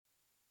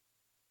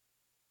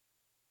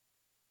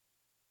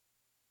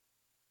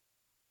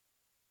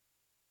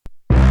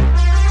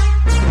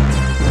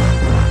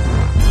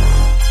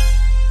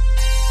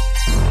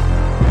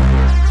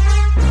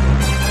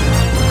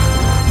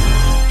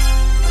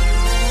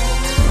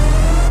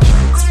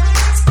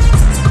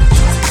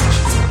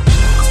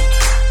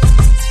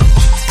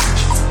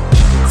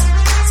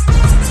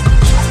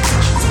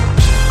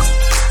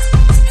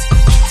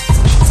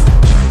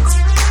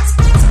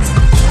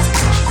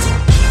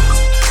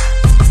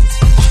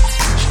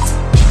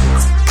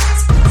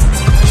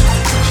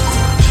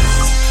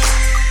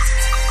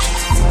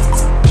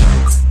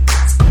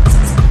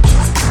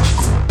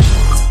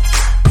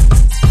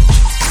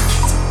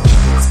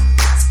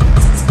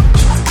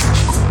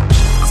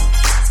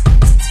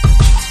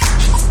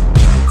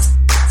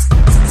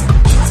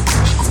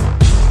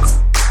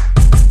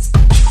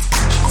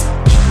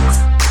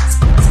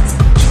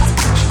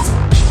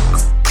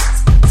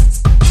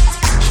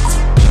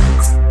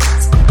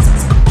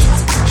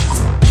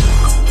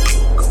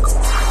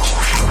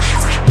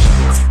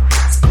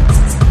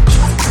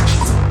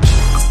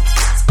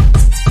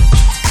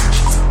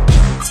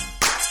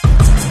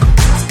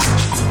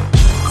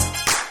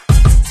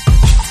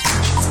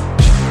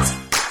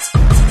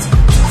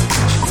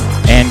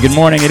Good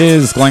morning. It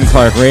is Glenn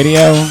Clark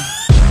Radio.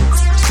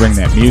 Let's bring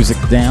that music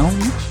down.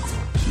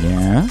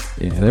 Yeah,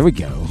 there we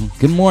go.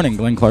 Good morning,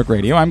 Glenn Clark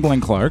Radio. I'm Glenn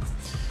Clark.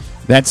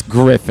 That's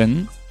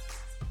Griffin.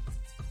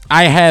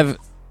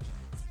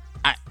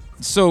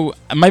 So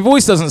my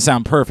voice doesn't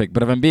sound perfect,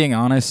 but if I'm being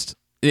honest,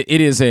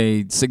 it is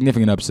a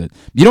significant upset.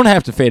 You don't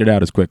have to fade it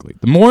out as quickly.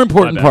 The more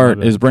important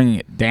part is bringing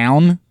it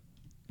down.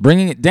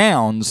 Bringing it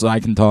down so I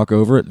can talk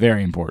over it,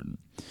 very important.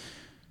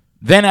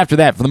 Then after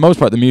that, for the most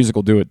part, the music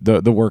will do it,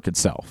 the work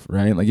itself,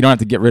 right? Like you don't have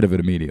to get rid of it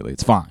immediately.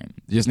 It's fine.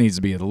 It just needs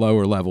to be at a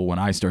lower level when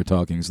I start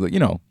talking so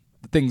that,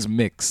 things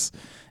mix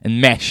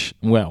and mesh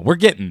well. We're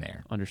getting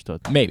there.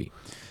 Understood. Maybe.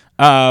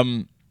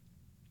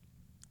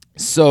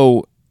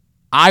 So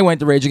I went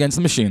to Rage Against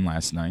the Machine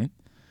last night.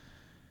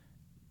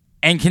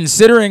 And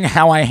considering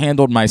how I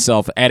handled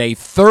myself at a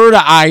Third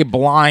Eye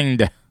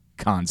Blind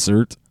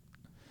concert,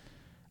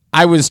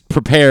 I was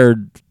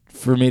prepared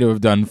for me to have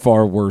done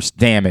far worse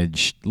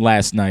damage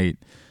last night,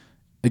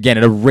 again,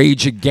 at a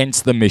Rage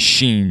Against the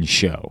Machine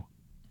show.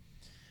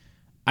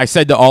 I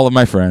said to all of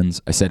my friends,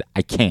 I said,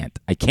 I can't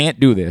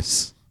do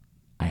this.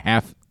 I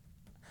have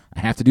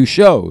to do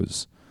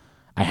shows.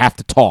 I have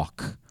to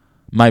talk.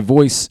 My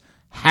voice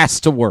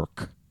has to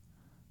work.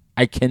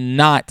 I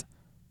cannot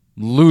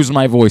lose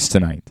my voice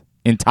tonight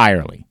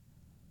entirely.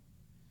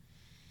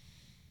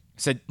 I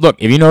said, look,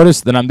 if you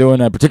notice that I'm doing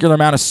a particular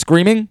amount of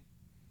screaming,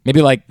 maybe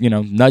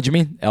nudge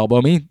me,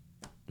 elbow me,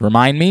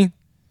 remind me.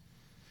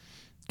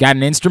 Got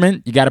an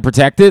instrument, you got to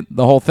protect it,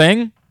 the whole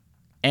thing.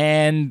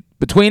 And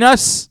between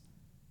us,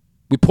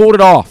 we pulled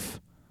it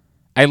off.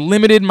 I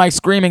limited my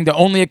screaming to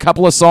only a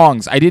couple of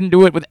songs. I didn't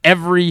do it with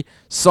every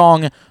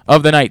song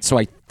of the night. So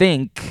I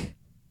think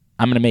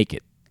I'm going to make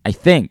it. I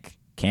think.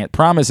 Can't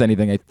promise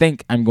anything. I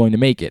think I'm going to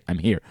make it. I'm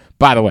here.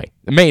 By the way,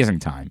 amazing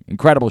time.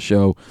 Incredible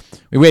show.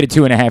 We waited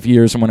 2.5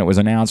 years from when it was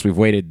announced. We've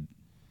waited,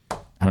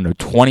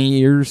 20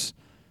 years.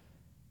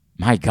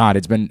 My God,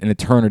 it's been an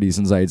eternity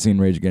since I had seen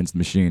Rage Against the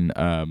Machine.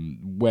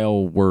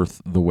 Well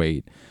worth the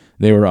wait.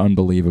 They were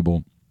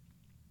unbelievable.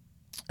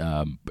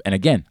 And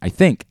again, I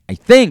think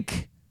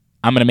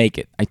I'm going to make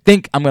it. I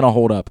think I'm going to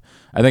hold up.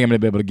 I think I'm going to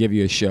be able to give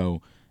you a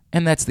show.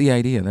 And that's the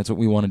idea. That's what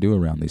we want to do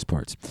around these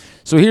parts.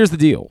 So here's the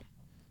deal.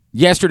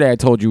 Yesterday I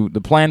told you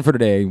the plan for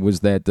today was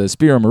that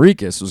Spiro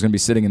Marikis was going to be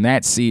sitting in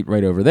that seat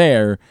right over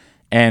there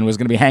and was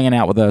going to be hanging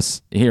out with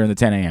us here in the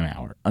 10 a.m.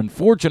 hour.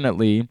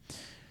 Unfortunately,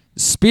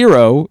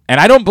 Spiro,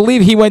 and I don't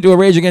believe he went to a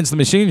Rage Against the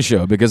Machine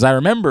show because I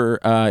remember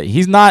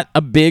he's not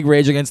a big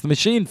Rage Against the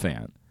Machine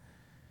fan.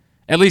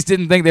 At least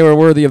didn't think they were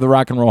worthy of the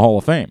Rock and Roll Hall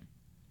of Fame.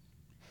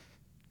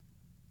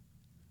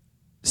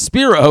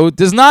 Spiro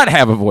does not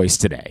have a voice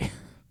today.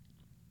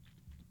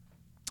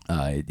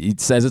 He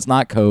says it's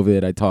not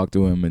COVID. I talked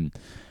to him, and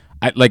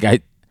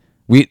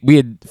we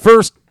had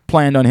first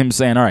planned on him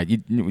saying, all right,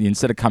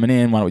 instead of coming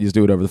in, why don't we just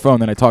do it over the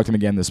phone? Then I talked to him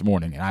again this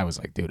morning, and I was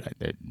like, dude,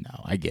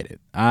 no, I get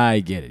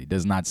it. He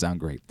does not sound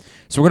great.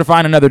 So we're going to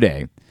find another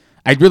day.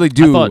 I really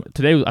do. I thought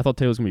today was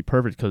going to be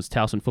perfect because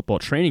Towson football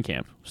training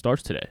camp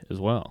starts today as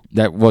well.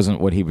 That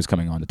wasn't what he was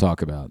coming on to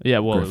talk about. Yeah,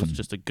 well, Griffin. It was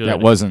just a good That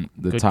wasn't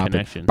the topic.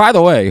 Connection. By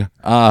the way,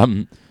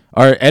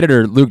 our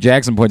editor, Luke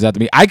Jackson, points out to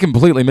me, I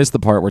completely missed the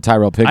part where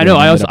Tyrell Pickering. I know,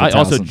 I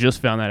also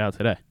just found that out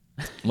today.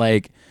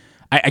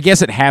 I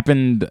guess it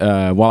happened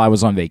while I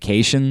was on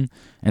vacation,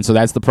 and so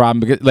that's the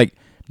problem. Because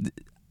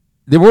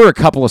there were a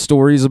couple of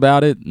stories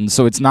about it, and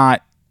so it's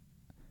not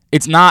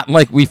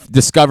like we've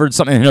discovered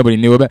something that nobody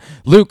knew about.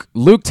 Luke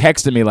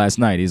texted me last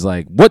night. He's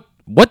like,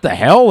 "What the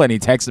hell?" And he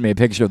texted me a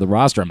picture of the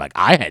roster. I'm like,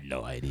 I had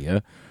no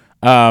idea.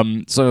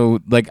 So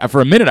for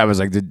a minute, I was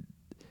like, Did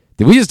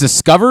we just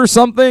discover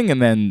something?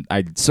 And then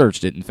I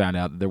searched it and found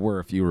out that there were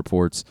a few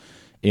reports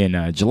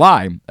in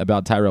July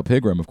about Tyrell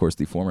Pickering, of course,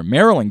 the former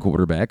Maryland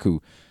quarterback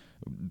who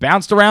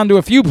bounced around to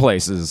a few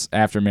places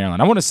after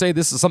Maryland. I want to say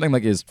this is something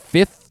like his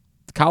fifth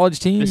college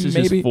team, This is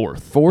maybe? his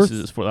fourth. Fourth? This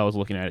is his fourth. I was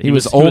looking at it. He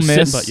was Ole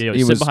Miss.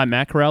 He was behind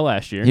Matt Corral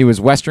last year. He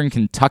was Western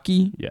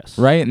Kentucky. Yes.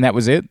 Right? And that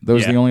was it?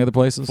 Those are the only other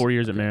places? 4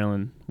 years at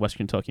Maryland, West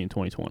Kentucky in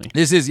 2020.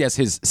 This is, yes,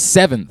 his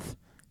seventh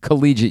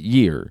collegiate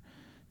year,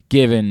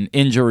 given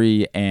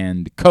injury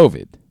and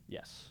COVID.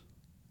 Yes.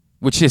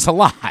 Which is a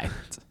lot.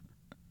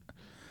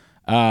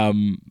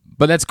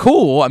 But that's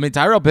cool. I mean,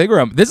 Tyrell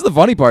Pickering, this is the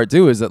funny part,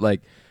 too, is that,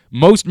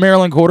 most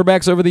Maryland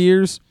quarterbacks over the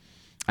years,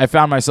 I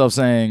found myself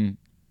saying,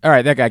 all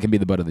right, that guy can be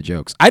the butt of the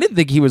jokes. I didn't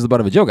think he was the butt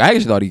of a joke. I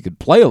actually thought he could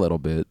play a little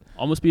bit.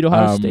 Almost beat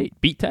Ohio State.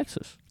 Beat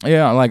Texas.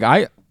 Yeah,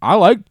 I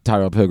like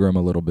Tyrell Pickering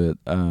a little bit.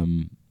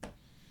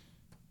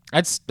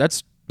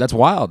 That's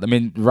wild. I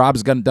mean,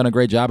 Rob's done a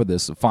great job of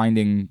this, of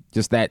finding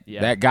just that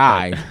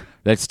guy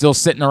that's still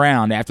sitting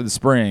around after the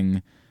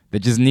spring that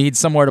just needs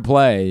somewhere to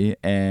play.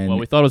 And well,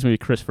 we thought it was going to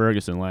be Chris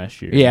Ferguson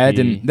last year. Yeah, it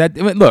didn't.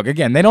 Look,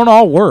 again, they don't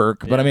all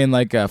work, but I mean,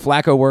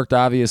 Flacco worked,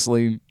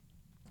 obviously.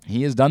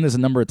 He has done this a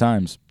number of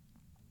times.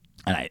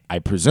 And I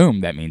presume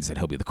that means that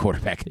he'll be the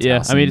quarterback at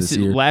Towson this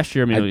year. Last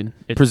year,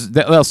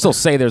 they'll still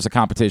say there's a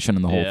competition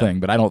in the whole thing,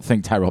 but I don't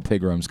think Tyrell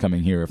Pigram's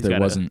coming here if there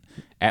wasn't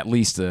at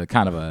least a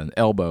kind of an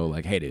elbow,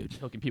 hey, dude.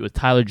 He'll compete with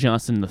Tyler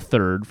Johnson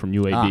III from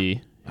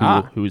UAB.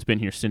 who's been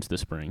here since the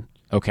spring.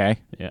 Okay.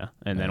 Yeah,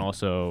 and then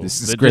also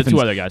This is the Griffin's,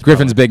 two other guys.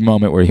 Griffin's big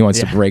moment where he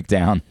wants to Yeah. break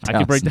down. I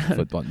can break Towson down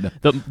football.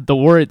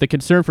 No. The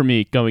concern for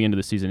me going into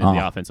the season is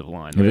the offensive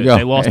line. Here we go.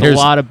 They lost a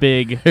lot of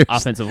big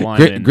offensive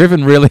linemen.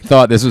 Griffin really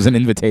thought this was an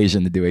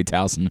invitation to do a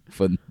Towson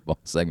football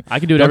segment. I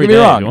can do it Don't every get me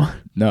day if wrong. you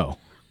want.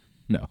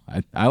 No.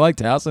 I like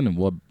Towson, and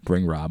we'll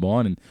bring Rob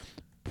on and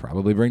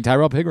probably bring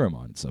Tyrell Pigram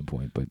on at some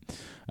point. But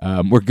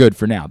we're good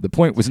for now. The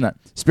point was not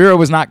Spiro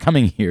was not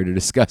coming here to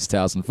discuss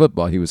Towson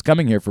football. He was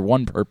coming here for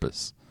one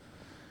purpose.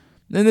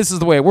 And this is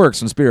the way it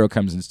works when Spiro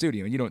comes in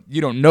studio. And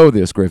you don't know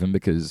this, Griffin,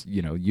 because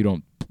you're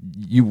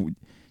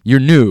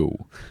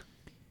new.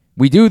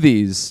 We do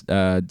these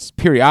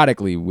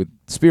periodically with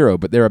Spiro,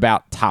 but they're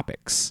about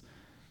topics.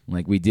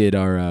 Like we did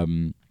our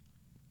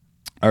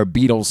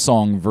Beatles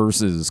song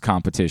versus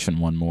competition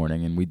one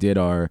morning, and we did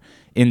our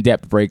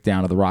in-depth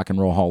breakdown of the Rock and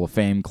Roll Hall of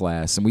Fame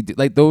class, and we did,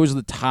 those are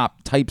the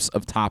top types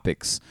of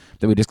topics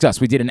that we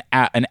discussed. We did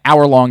an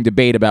hour-long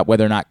debate about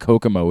whether or not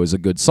Kokomo is a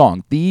good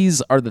song.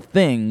 These are the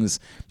things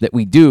that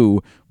we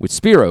do with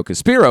Spiro, because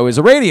Spiro is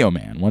a radio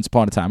man. Once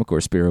upon a time, of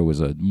course, Spiro was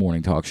a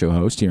morning talk show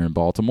host here in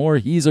Baltimore.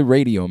 He's a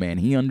radio man.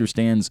 He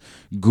understands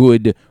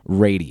good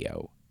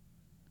radio.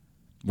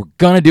 We're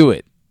going to do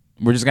it.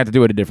 We're just going to have to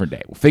do it a different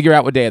day. We'll figure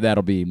out what day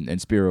that'll be,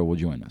 and Spiro will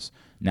join us.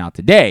 Now,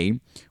 today,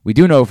 we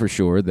do know for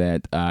sure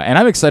that, and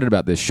I'm excited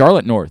about this,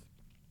 Charlotte North.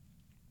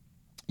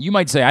 You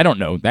might say, I don't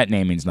know. That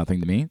name means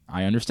nothing to me.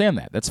 I understand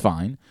that. That's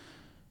fine.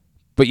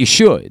 But you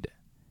should.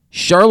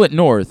 Charlotte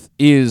North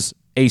is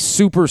a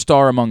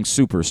superstar among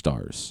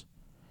superstars.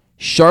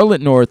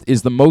 Charlotte North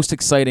is the most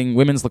exciting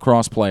women's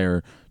lacrosse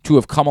player to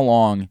have come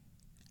along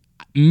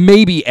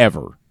maybe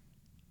ever.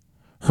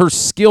 Her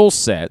skill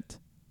set,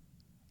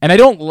 and I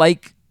don't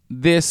like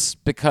this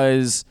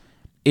because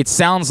it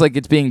sounds like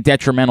it's being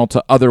detrimental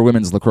to other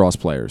women's lacrosse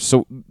players.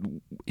 So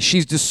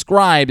she's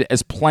described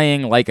as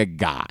playing like a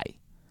guy.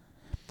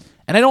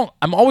 And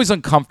I'm always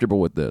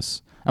uncomfortable with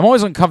this. I'm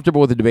always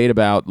uncomfortable with the debate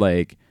about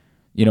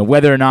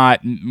whether or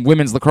not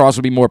women's lacrosse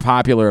would be more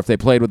popular if they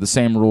played with the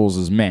same rules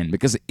as men,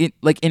 because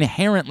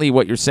inherently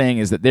what you're saying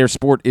is that their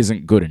sport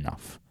isn't good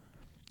enough.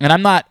 And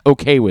I'm not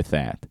okay with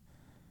that.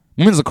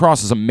 Women's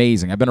lacrosse is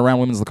amazing. I've been around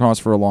women's lacrosse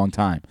for a long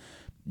time.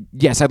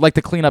 Yes, I'd like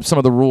to clean up some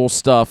of the rule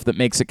stuff that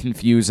makes it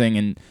confusing,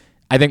 and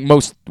I think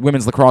most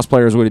women's lacrosse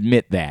players would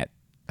admit that.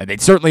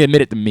 They'd certainly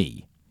admit it to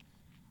me.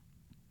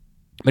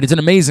 But it's an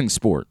amazing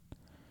sport.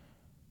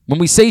 When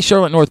we say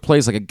Charlotte North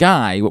plays like a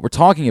guy, what we're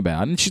talking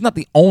about, and she's not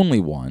the only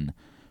one,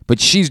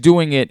 but she's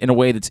doing it in a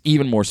way that's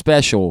even more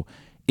special,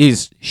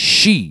 is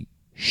she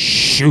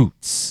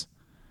shoots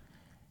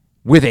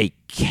with a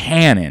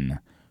cannon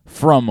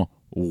from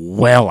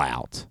well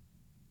out.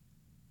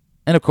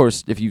 And, of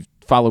course, if you've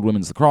followed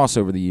women's lacrosse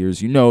over the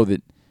years, you know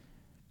that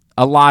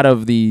a lot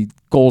of the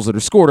goals that are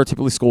scored are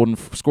typically scored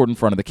in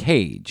front of the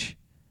cage.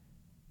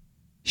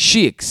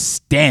 She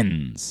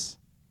extends.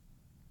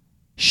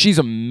 She's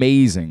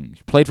amazing.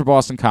 She played for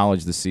Boston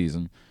College this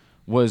season,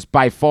 was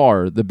by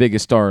far the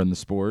biggest star in the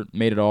sport,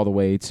 made it all the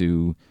way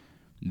to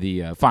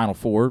the Final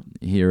Four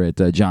here at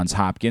Johns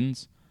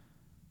Hopkins.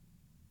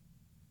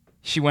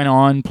 She went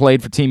on,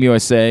 played for Team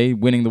USA,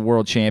 winning the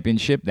World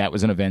Championship. That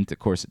was an event, of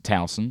course, at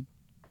Towson.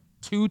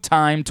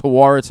 2-time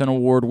Tewaaraton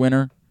Award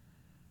winner.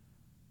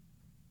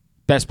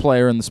 Best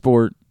player in the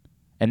sport.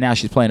 And now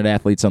she's playing at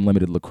Athletes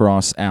Unlimited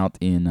Lacrosse out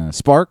in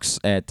Sparks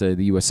at the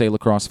USA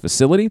Lacrosse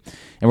facility.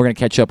 And we're going to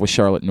catch up with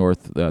Charlotte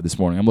North this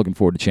morning. I'm looking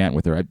forward to chatting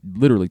with her. I'm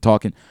literally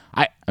talking.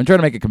 I'm trying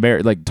to make a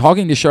comparison. Like,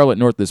 talking to Charlotte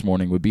North this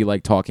morning would be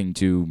like talking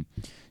to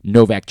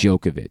Novak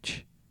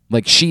Djokovic.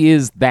 Like, she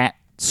is that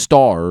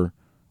star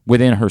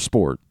within her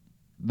sport.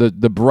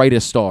 The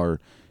brightest star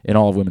in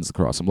all of women's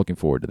lacrosse. I'm looking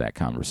forward to that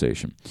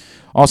conversation.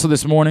 Also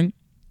this morning,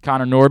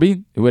 Connor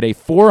Norby, who had a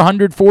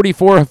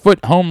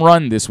 444-foot home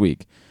run this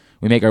week.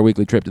 We make our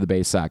weekly trip to the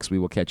Bay Sox. We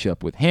will catch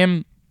up with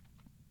him.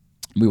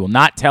 We will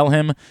not tell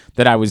him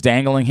that I was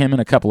dangling him in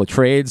a couple of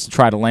trades to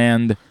try to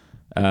land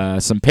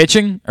some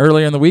pitching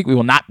earlier in the week. We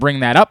will not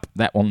bring that up.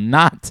 That will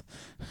not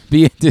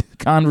be a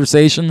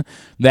conversation.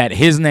 That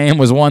his name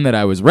was one that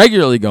I was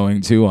regularly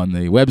going to on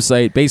the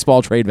website,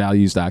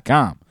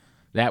 baseballtradevalues.com.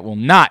 That will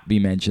not be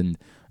mentioned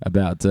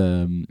about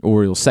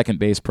Orioles' second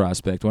base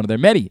prospect, one of their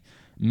many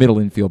middle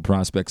infield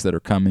prospects that are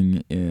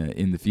coming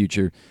in the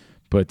future.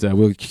 But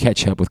we'll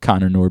catch up with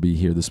Connor Norby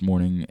here this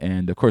morning.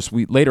 And, of course,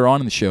 later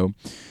on in the show,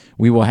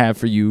 we will have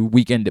for you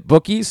Weekend at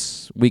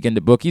Bookies. Weekend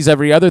at Bookies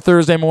every other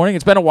Thursday morning.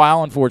 It's been a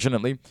while,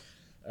 unfortunately,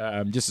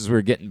 just as we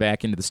were getting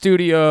back into the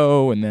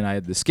studio. And then I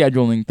had the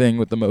scheduling thing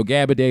with the Mo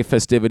Gabba Day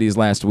festivities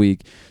last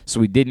week. So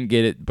we didn't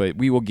get it, but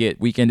we will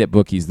get Weekend at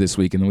Bookies this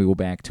week. And then we will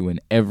back to an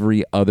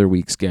every other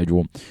week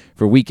schedule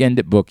for Weekend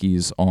at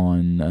Bookies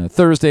on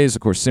Thursdays.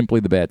 Of course, Simply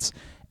the Bets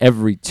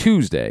every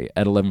Tuesday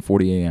at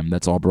 11:40 a.m.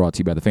 That's all brought to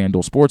you by the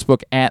FanDuel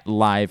Sportsbook at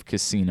Live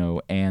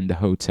Casino and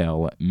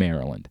Hotel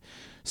Maryland.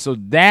 So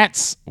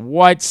that's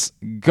what's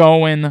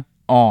going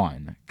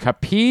on.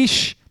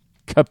 Capiche?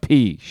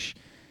 Capiche.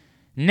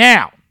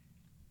 Now,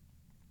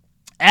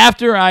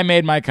 after I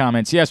made my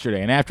comments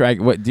yesterday, and after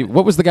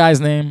what was the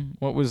guy's name?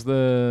 What was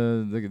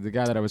the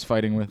guy that I was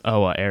fighting with?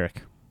 Oh,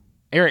 Eric.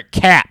 Eric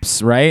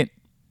Caps, right?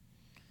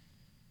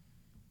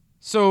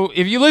 So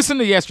if you listen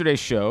to yesterday's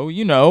show,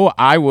 you know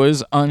I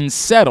was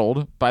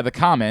unsettled by the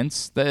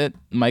comments that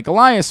Mike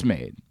Elias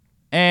made.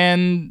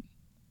 And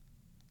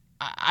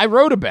I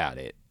wrote about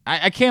it.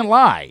 I can't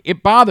lie.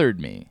 It bothered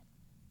me.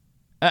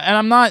 And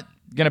I'm not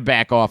going to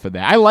back off of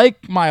that. I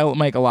like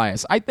Mike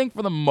Elias. I think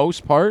for the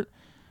most part,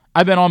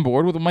 I've been on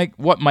board with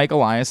what Mike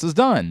Elias has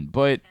done.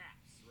 But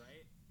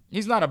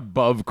he's not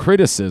above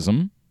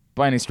criticism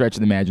by any stretch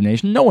of the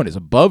imagination. No one is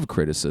above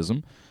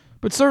criticism.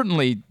 But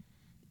certainly,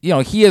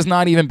 he has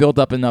not even built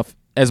up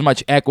as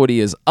much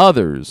equity as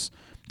others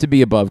to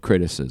be above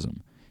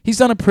criticism. He's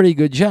done a pretty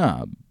good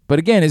job. But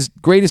again, his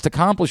greatest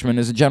accomplishment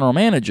as a general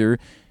manager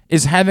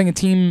is having a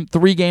team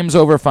 3 games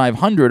over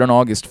 500 on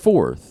August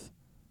 4th.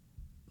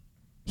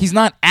 He's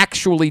not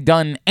actually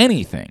done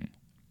anything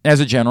as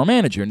a general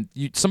manager. And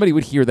somebody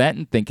would hear that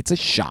and think it's a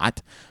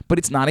shot, but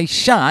it's not a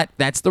shot.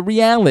 That's the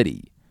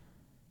reality.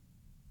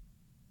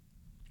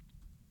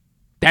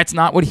 That's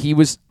not what he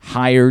was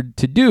hired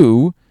to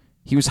do.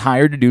 He was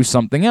hired to do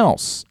something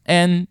else.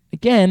 And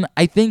again,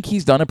 I think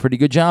he's done a pretty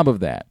good job of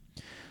that.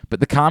 But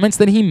the comments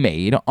that he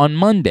made on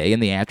Monday in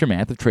the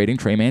aftermath of trading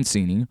Trey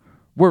Mancini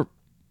were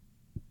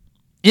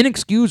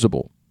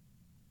inexcusable.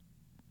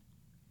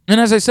 And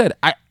as I said,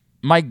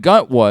 my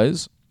gut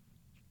was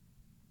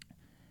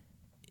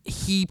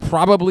he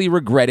probably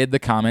regretted the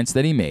comments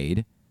that he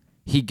made.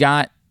 He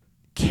got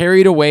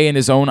carried away in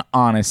his own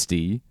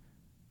honesty,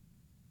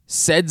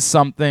 said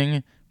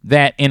something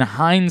that in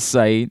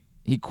hindsight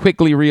he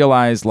quickly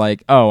realized,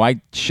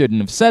 I shouldn't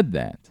have said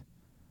that.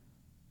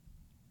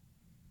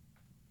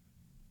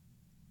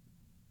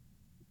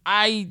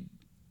 I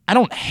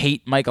don't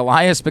hate Mike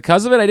Elias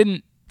because of it. I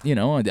didn't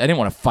want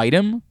to fight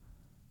him.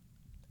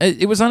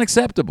 It was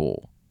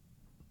unacceptable.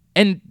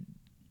 And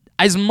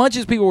as much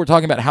as people were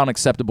talking about how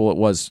unacceptable it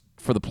was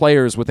for the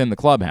players within the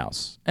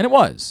clubhouse, and it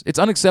was, it's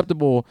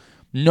unacceptable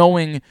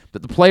knowing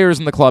that the players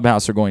in the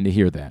clubhouse are going to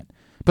hear that.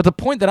 But the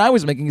point that I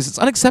was making is it's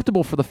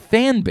unacceptable for the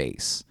fan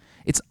base.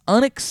 It's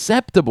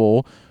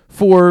unacceptable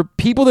for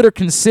people that are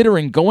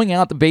considering going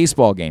out to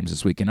baseball games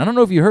this weekend. I don't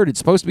know if you heard, it's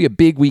supposed to be a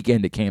big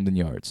weekend at Camden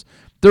Yards.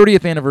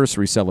 30th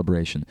anniversary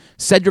celebration.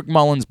 Cedric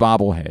Mullins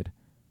bobblehead.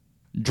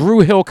 Drew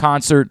Hill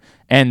concert,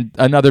 and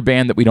another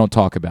band that we don't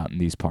talk about in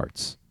these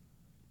parts.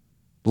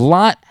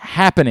 Lot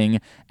happening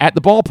at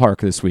the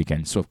ballpark this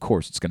weekend. So, of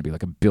course, it's going to be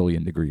like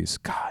 1,000,000,000 degrees.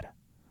 God.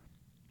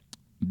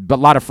 But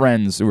a lot of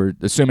friends who are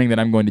assuming that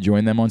I'm going to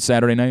join them on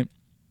Saturday night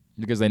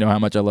because they know how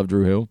much I love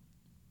Drew Hill.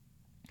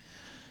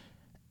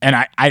 And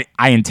I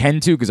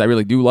intend to because I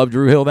really do love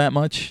Drew Hill that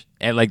much.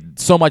 And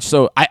so much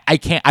so, I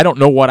don't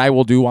know what I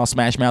will do while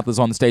Smash Mouth is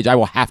on the stage. I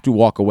will have to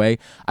walk away.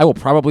 I will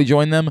probably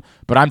join them,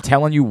 but I'm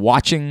telling you,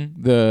 looking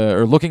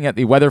at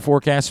the weather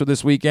forecast for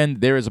this weekend,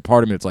 there is a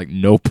part of me that's like,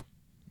 nope,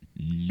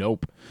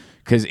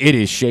 because it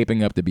is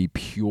shaping up to be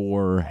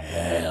pure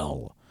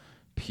hell.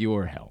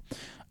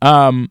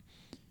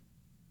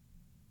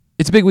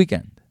 It's a big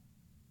weekend,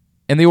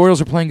 and the Orioles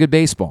are playing good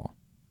baseball.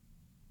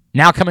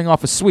 Now coming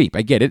off a sweep.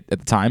 I get it. At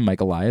the time, Mike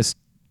Elias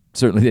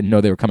certainly didn't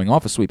know they were coming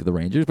off a sweep of the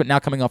Rangers, but now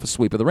coming off a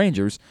sweep of the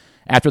Rangers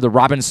after the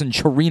Robinson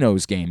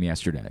Chirinos game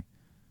yesterday.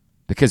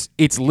 Because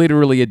it's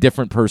literally a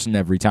different person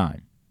every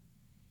time.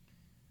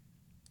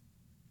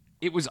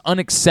 It was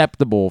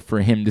unacceptable for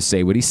him to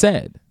say what he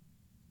said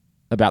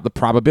about the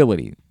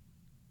probability.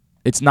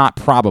 It's not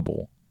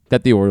probable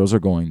that the Orioles are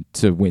going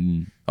to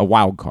win a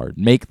wild card,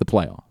 make the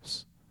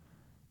playoffs.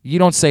 You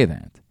don't say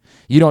that.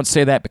 You don't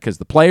say that because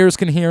the players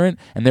can hear it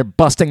and they're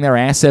busting their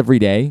ass every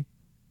day.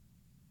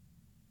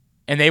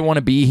 And they want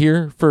to be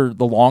here for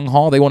the long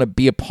haul. They want to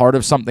be a part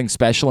of something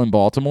special in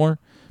Baltimore.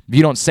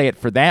 You don't say it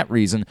for that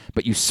reason,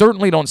 but you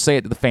certainly don't say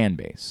it to the fan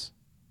base.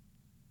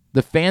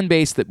 The fan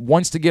base that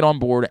wants to get on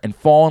board and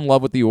fall in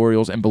love with the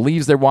Orioles and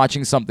believes they're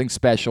watching something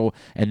special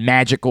and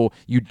magical,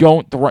 you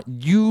don't throw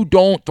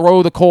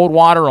the cold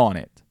water on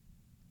it.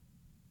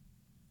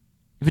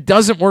 If it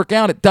doesn't work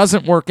out, it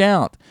doesn't work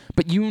out.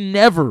 But you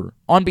never,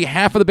 on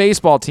behalf of the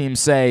baseball team,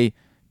 say,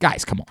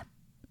 guys, come on.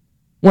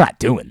 We're not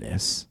doing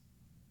this.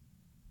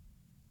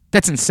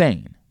 That's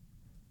insane.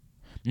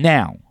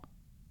 Now,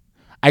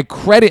 I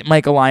credit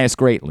Mike Elias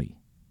greatly.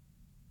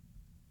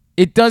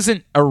 It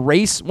doesn't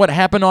erase what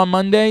happened on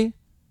Monday,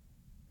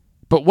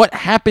 but what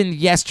happened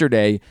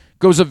yesterday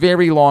goes a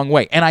very long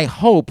way, and I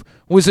hope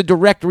was a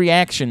direct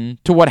reaction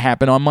to what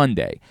happened on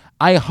Monday.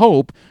 I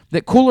hope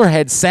that cooler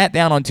heads sat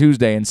down on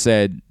Tuesday and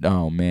said,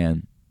 oh,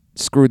 man,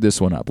 screwed this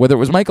one up. Whether it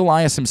was Mike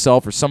Elias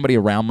himself or somebody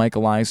around Mike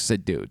Elias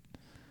said, dude,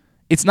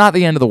 it's not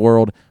the end of the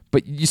world,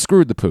 but you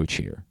screwed the pooch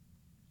here.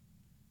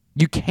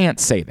 You can't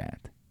say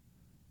that.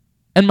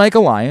 And Mike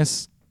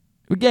Elias,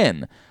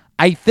 again,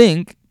 I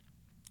think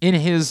in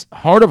his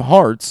heart of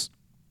hearts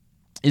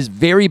is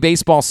very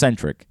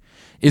baseball-centric,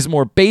 is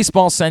more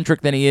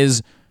baseball-centric than he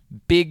is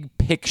big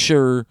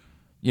picture,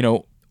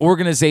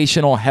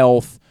 organizational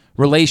health,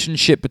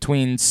 relationship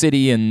between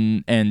city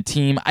and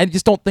team. I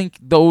just don't think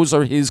those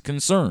are his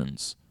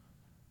concerns.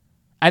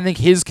 I think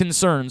his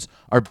concerns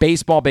are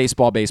baseball,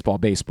 baseball, baseball,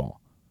 baseball.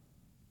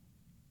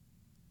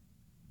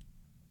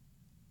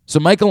 So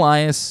Mike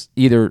Elias,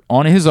 either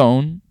on his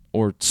own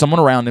or someone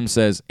around him,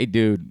 says, hey,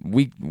 dude,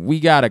 we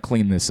got to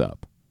clean this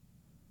up.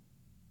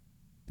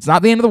 It's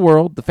not the end of the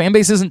world. The fan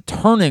base isn't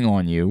turning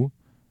on you,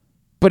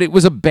 but it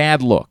was a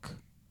bad look.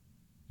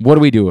 What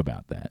do we do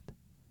about that?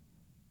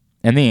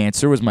 And the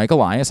answer was Mike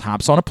Elias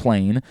hops on a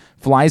plane,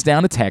 flies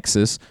down to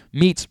Texas,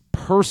 meets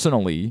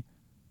personally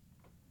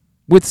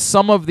with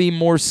some of the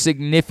more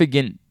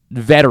significant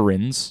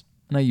veterans,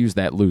 and I use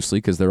that loosely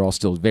because they're all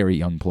still very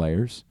young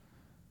players,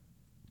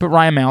 but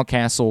Ryan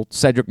Mountcastle,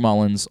 Cedric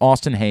Mullins,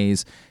 Austin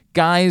Hayes,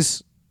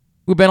 guys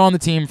who've been on the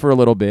team for a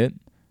little bit,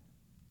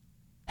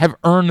 have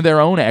earned their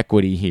own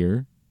equity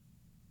here,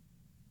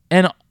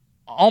 and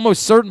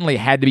almost certainly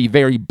had to be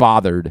very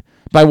bothered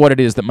by what it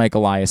is that Mike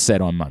Elias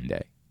said on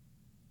Monday.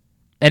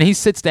 And he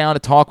sits down to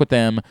talk with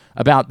them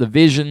about the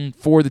vision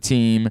for the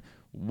team,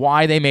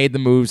 why they made the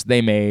moves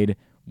they made,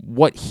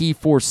 what he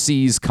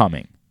foresees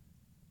coming.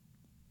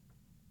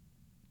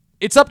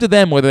 It's up to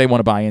them whether they want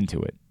to buy into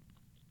it.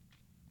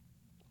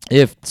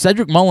 If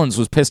Cedric Mullins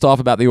was pissed off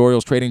about the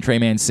Orioles trading Trey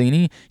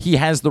Mancini, he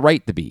has the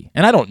right to be.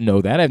 And I don't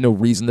know that. I have no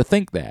reason to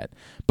think that.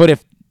 But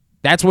if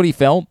that's what he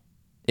felt,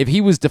 if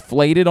he was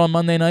deflated on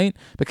Monday night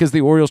because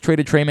the Orioles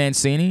traded Trey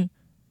Mancini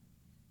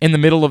in the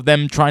middle of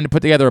them trying to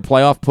put together a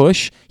playoff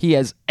push, he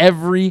has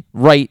every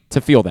right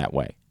to feel that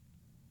way.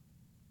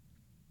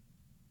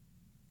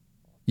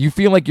 You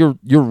feel like you're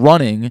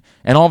running,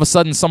 and all of a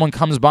sudden someone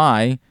comes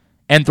by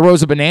and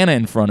throws a banana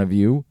in front of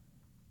you,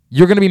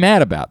 you're going to be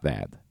mad about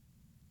that.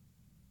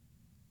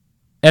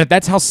 And if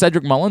that's how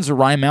Cedric Mullins or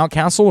Ryan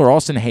Mountcastle or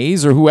Austin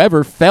Hayes or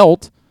whoever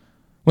felt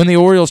when the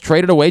Orioles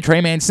traded away Trey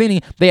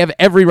Mancini, they have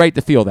every right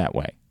to feel that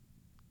way.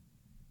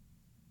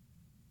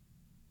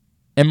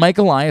 And Mike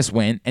Elias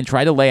went and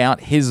tried to lay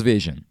out his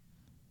vision.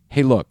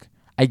 Hey, look,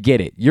 I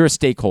get it. You're a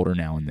stakeholder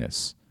now in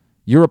this.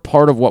 You're a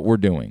part of what we're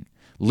doing.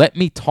 Let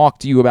me talk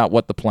to you about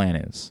what the plan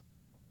is.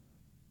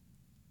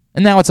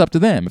 And now it's up to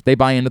them if they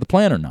buy into the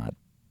plan or not.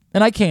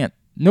 And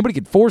nobody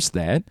could force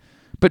that.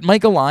 But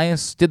Mike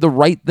Elias did the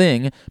right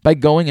thing by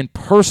going and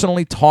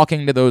personally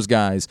talking to those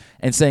guys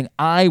and saying,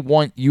 I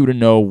want you to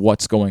know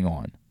what's going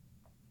on.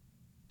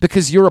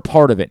 Because you're a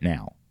part of it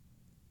now.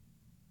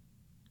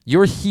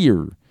 You're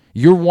here.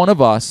 You're one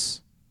of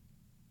us.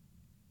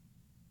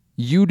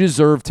 You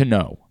deserve to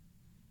know.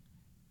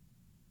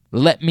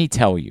 Let me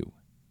tell you.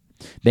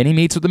 Then he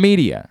meets with the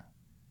media.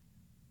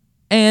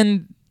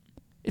 And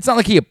it's not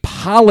like he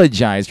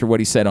apologized for what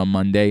he said on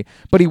Monday,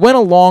 but he went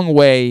a long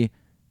way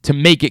to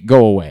make it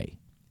go away.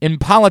 In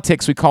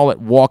politics, we call it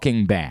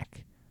walking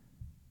back.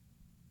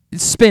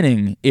 It's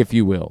spinning, if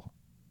you will.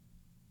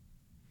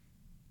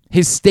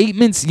 His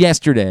statements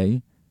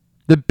yesterday,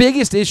 the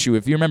biggest issue,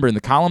 if you remember in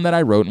the column that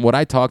I wrote and what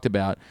I talked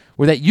about,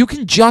 were that you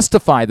can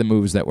justify the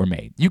moves that were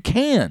made. You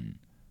can.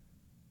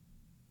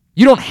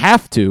 You don't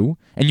have to,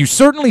 and you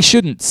certainly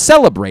shouldn't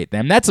celebrate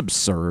them. That's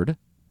absurd.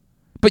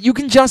 But you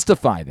can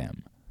justify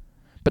them.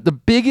 But the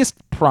biggest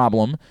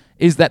problem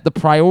is that the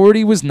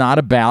priority was not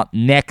about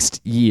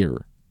next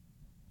year.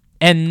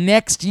 And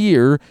next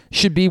year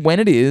should be when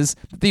it is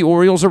that the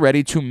Orioles are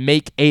ready to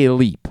make a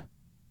leap.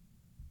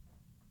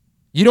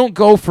 You don't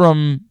go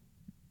from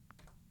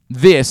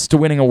this to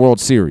winning a World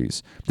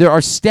Series. There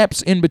are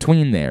steps in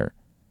between there,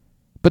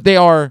 but they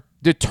are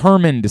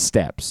determined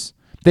steps.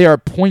 They are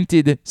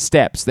pointed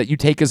steps that you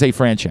take as a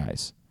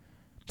franchise.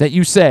 That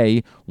you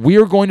say,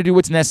 we're going to do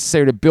what's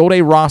necessary to build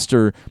a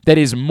roster that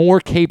is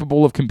more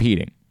capable of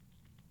competing.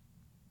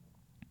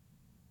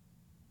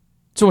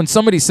 So when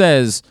somebody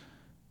says,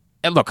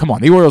 hey, look, come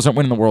on, the Orioles aren't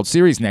winning the World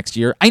Series next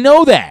year, I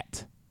know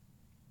that.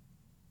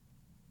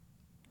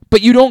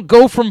 But you don't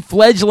go from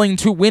fledgling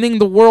to winning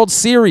the World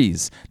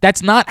Series.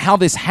 That's not how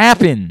this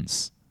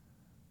happens.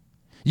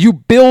 You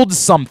build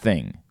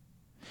something.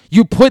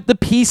 You put the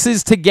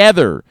pieces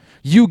together.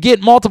 You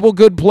get multiple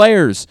good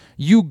players.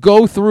 You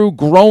go through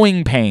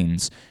growing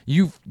pains.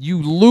 You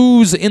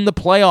lose in the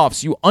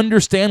playoffs. You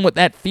understand what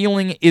that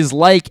feeling is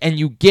like, and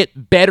you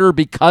get better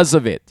because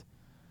of it.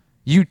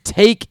 You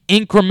take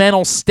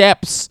incremental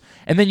steps,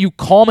 and then you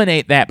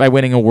culminate that by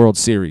winning a World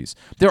Series.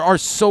 There are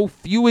so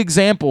few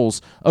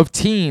examples of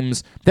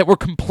teams that were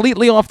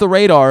completely off the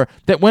radar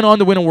that went on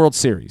to win a World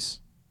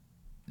Series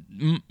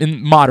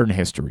in modern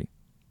history.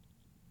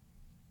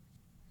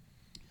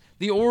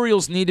 The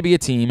Orioles need to be a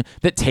team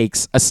that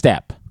takes a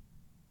step.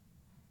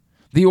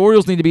 The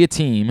Orioles need to be a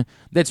team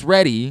that's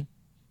ready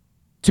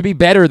to be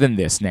better than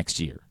this next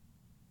year.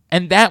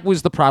 And that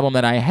was the problem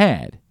that I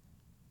had.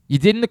 You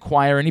didn't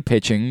acquire any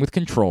pitching with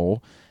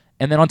control,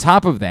 and then on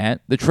top of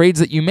that, the trades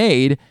that you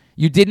made,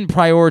 you didn't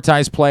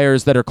prioritize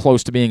players that are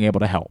close to being able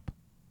to help.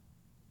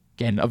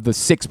 Again, of the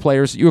 6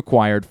 players that you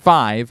acquired,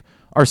 5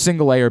 are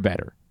single A or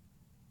better.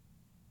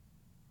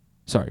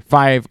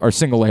 5 are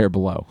single A or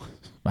below.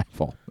 My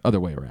fault. Other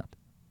way around.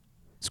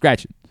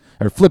 Scratch it.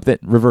 Or flip it,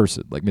 reverse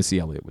it, like Missy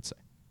Elliott would say.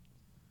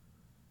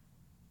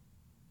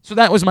 So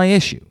that was my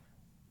issue.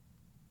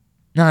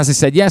 Now, as I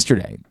said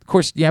yesterday, of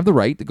course, you have the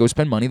right to go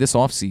spend money this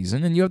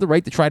offseason, and you have the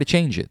right to try to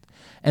change it.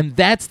 And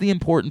that's the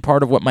important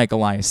part of what Mike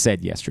Elias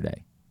said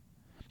yesterday.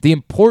 The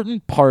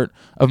important part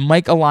of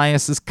Mike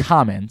Elias's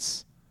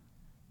comments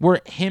were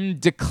him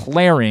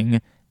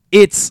declaring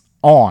it's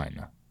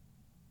on.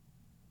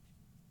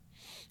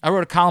 I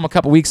wrote a column a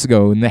couple weeks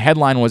ago, and the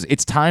headline was,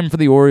 "It's time for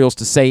the Orioles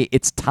to say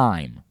it's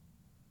time."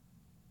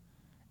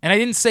 And I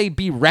didn't say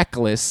be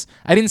reckless.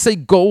 I didn't say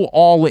go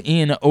all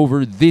in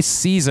over this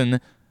season.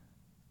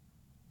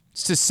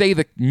 It's to say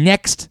the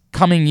next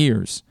coming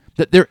years,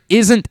 that there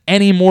isn't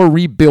any more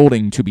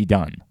rebuilding to be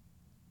done.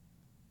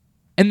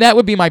 And that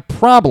would be my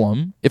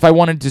problem if I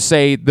wanted to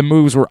say the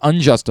moves were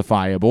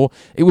unjustifiable.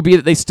 It would be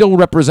that they still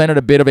represented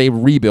a bit of a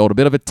rebuild, a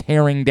bit of a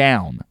tearing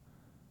down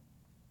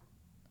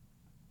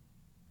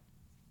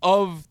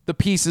of the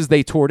pieces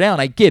they tore down.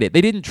 I get it.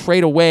 They didn't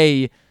trade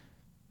away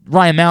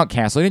Ryan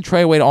Mountcastle. They didn't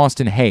trade away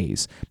Austin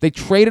Hayes. They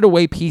traded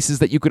away pieces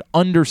that you could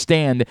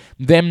understand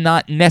them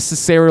not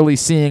necessarily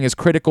seeing as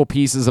critical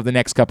pieces of the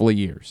next couple of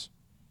years.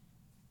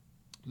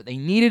 But they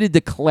needed to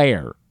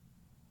declare.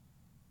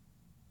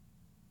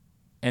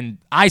 And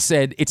I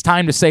said, it's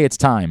time to say it's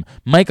time.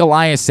 Mike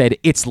Elias said,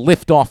 it's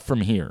liftoff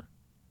from here.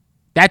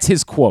 That's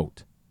his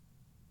quote.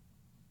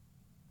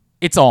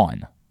 It's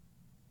on.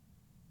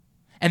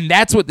 And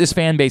that's what this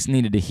fan base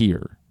needed to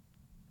hear.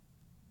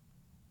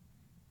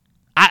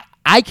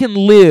 I can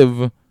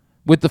live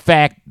with the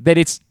fact that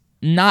it's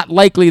not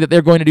likely that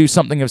they're going to do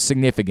something of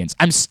significance.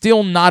 I'm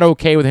still not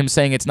okay with him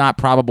saying it's not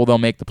probable they'll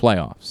make the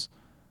playoffs.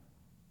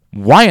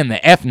 Why in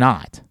the F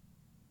not?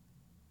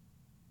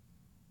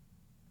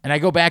 And I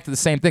go back to the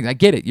same thing. I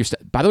get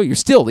it. By the way, you're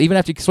still, even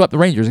after you swept the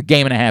Rangers, a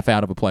game and a half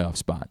out of a playoff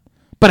spot.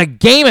 But a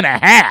game and a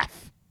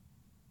half.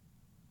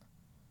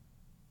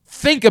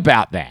 Think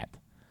about that.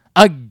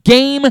 A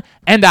game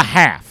and a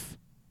half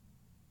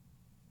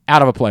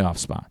out of a playoff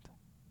spot.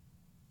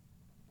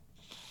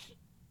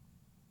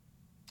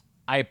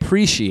 I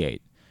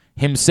appreciate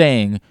him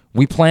saying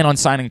we plan on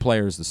signing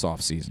players this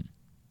offseason.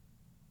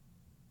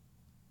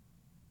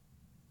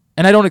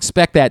 And I don't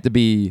expect that to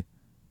be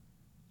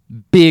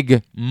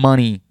big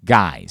money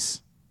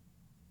guys.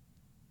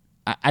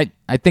 I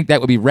think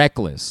that would be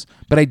reckless.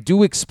 But I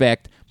do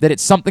expect that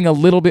it's something a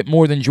little bit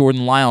more than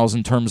Jordan Lyles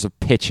in terms of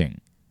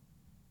pitching.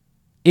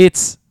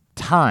 It's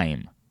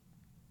time.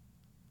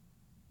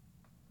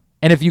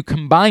 And if you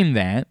combine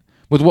that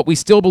with what we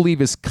still believe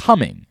is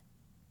coming,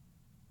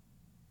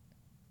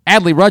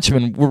 Adley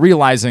Rutschman, we're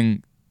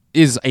realizing,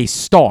 is a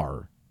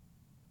star.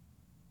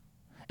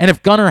 And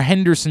if Gunnar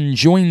Henderson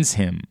joins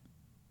him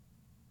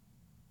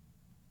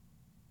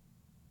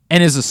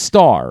and is a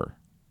star,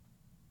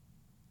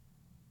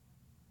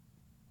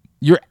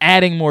 you're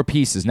adding more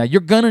pieces. Now,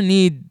 you're going to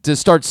need to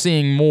start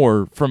seeing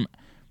more from,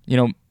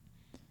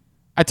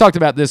 I talked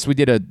about this. We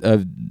did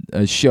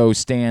a show,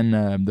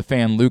 Stan, the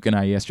fan, Luke, and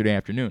I yesterday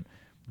afternoon.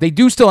 They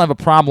do still have a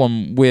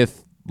problem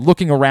with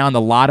looking around a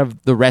lot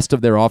of the rest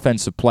of their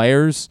offensive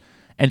players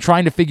and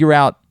trying to figure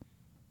out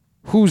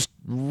who's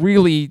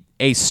really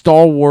a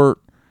stalwart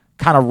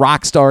kind of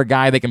rock star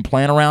guy they can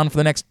plan around for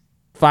the next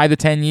 5 to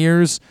 10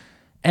 years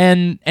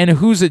and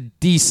who's a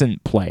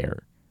decent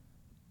player.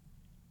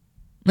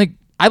 Like,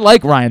 I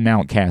like Ryan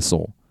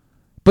Mountcastle,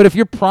 but if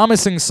you're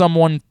promising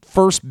someone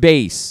first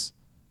base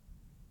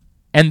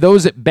and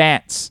those at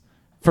bats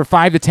for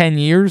 5 to 10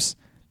 years,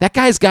 that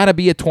guy's got to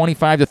be a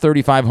 25 to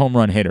 35 home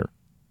run hitter.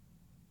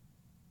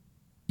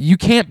 You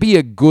can't be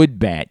a good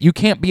bat. You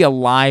can't be a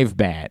live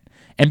bat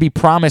and be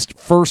promised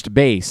first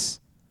base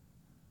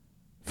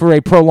for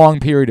a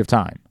prolonged period of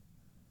time.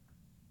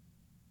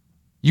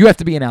 You have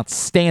to be an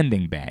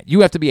outstanding bat. You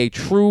have to be a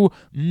true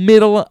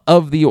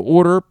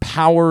middle-of-the-order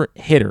power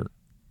hitter.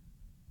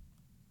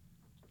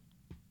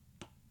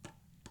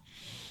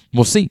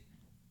 We'll see.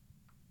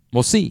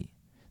 We'll see.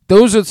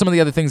 Those are some of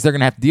the other things they're going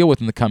to have to deal with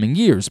in the coming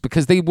years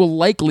because they will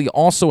likely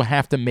also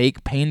have to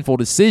make painful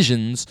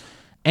decisions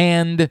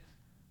and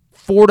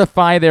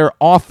fortify their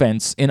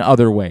offense in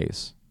other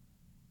ways.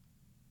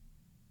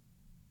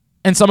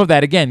 And some of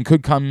that, again,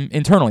 could come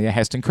internally. A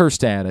Heston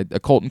Kjerstad, a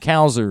Colton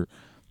Cowser,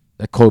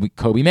 a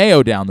Kobe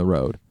Mayo down the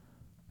road,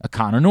 a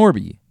Connor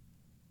Norby.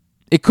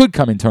 It could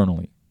come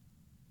internally.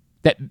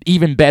 That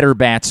even better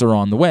bats are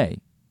on the way.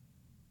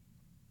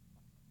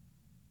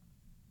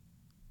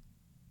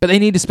 But they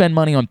need to spend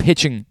money on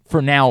pitching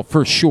for now,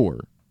 for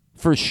sure.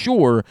 For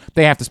sure,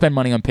 they have to spend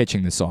money on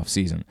pitching this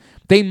offseason.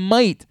 They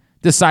might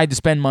decide to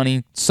spend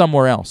money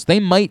somewhere else. They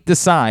might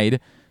decide,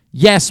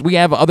 yes, we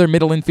have other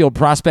middle infield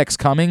prospects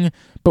coming,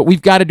 but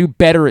we've got to do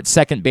better at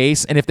second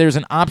base, and if there's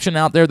an option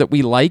out there that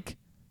we like,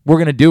 we're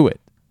going to do it.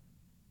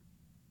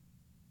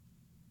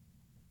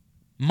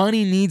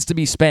 Money needs to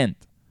be spent.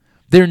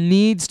 There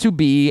needs to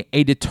be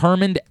a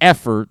determined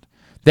effort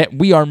that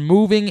we are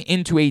moving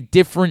into a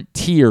different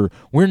tier.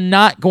 We're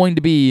not going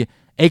to be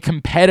a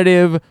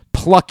competitive,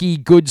 plucky,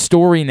 good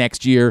story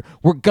next year.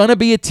 We're going to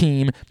be a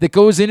team that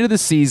goes into the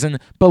season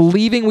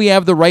believing we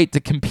have the right to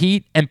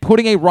compete and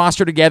putting a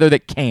roster together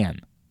that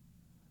can.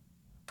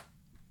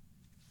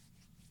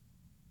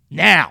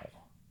 Now,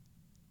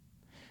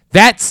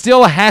 that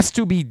still has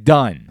to be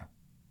done.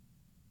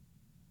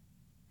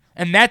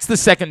 And that's the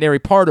secondary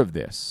part of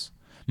this.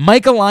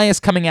 Mike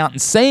Elias coming out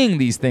and saying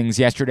these things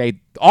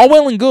yesterday, all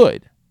well and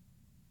good.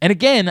 And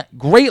again,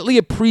 greatly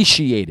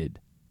appreciated,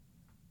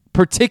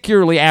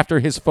 particularly after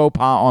his faux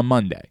pas on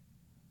Monday.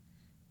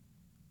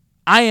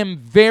 I am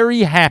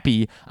very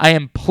happy. I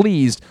am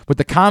pleased with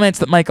the comments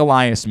that Mike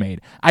Elias made.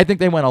 I think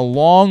they went a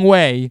long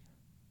way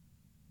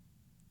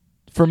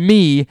for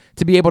me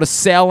to be able to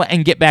sell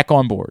and get back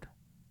on board.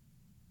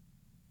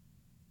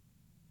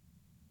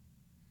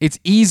 It's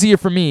easier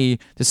for me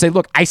to say,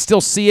 look, I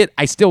still see it.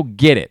 I still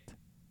get it.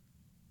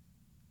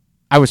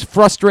 I was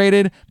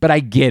frustrated, but I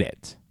get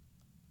it.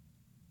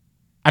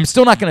 I'm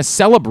still not going to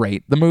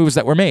celebrate the moves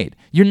that were made.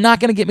 You're not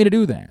going to get me to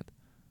do that.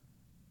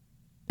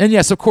 And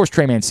yes, of course,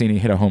 Trey Mancini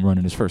hit a home run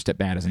in his first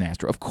at-bat as an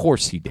Astro. Of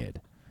course he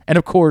did. And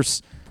of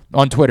course,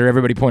 on Twitter,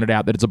 everybody pointed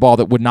out that it's a ball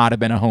that would not have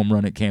been a home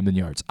run at Camden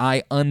Yards.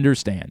 I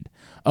understand.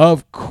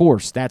 Of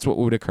course, that's what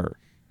would occur.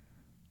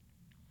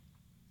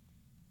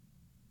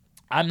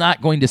 I'm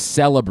not going to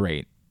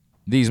celebrate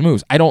these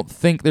moves. I don't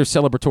think they're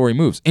celebratory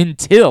moves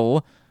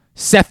until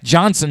Seth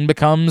Johnson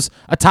becomes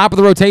a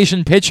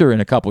top-of-the-rotation pitcher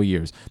in a couple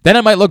years. Then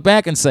I might look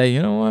back and say,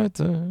 you know what?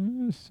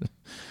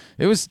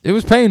 It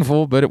was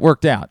painful, but it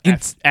worked out.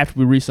 After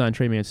we re-signed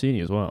Trey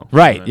Mancini as well.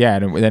 Right, yeah,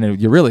 and then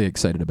you're really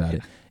excited about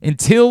it.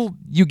 Until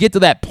you get to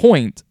that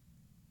point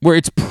where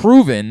it's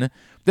proven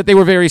that they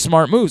were very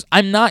smart moves,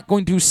 I'm not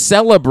going to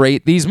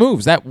celebrate these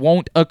moves. That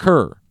won't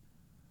occur.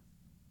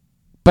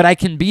 But I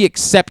can be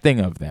accepting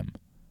of them.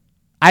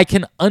 I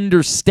can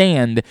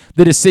understand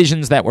the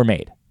decisions that were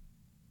made.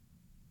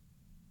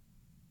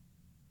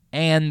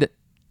 And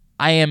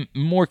I am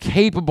more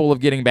capable of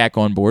getting back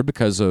on board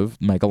because of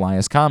Mike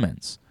Elias'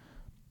 comments.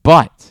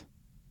 But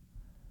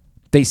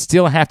they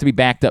still have to be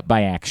backed up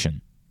by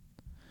action.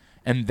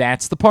 And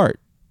that's the part.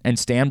 And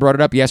Stan brought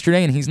it up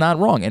yesterday, and he's not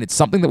wrong. And it's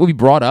something that will be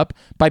brought up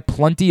by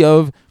plenty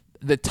of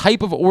the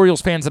type of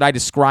Orioles fans that I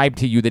described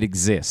to you that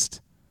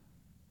exist.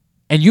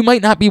 And you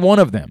might not be one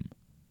of them.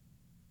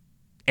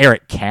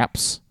 Eric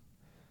Caps.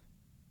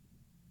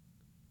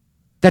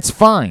 That's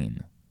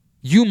fine.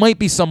 You might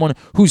be someone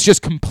who's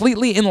just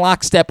completely in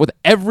lockstep with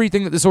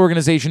everything that this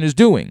organization is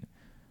doing.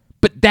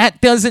 But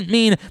that doesn't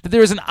mean that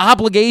there is an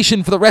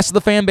obligation for the rest of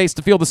the fan base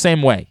to feel the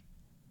same way.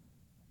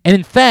 And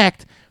in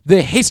fact,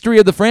 the history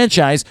of the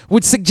franchise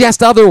would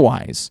suggest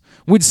otherwise,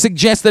 would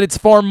suggest that it's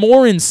far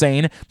more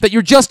insane that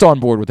you're just on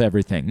board with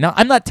everything. Now,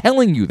 I'm not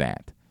telling you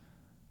that.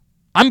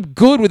 I'm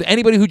good with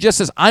anybody who just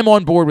says, I'm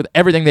on board with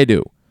everything they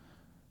do.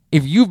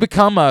 If you've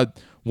become a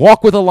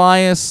walk with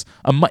Elias,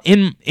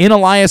 in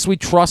Elias we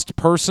trust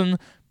person,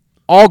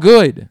 all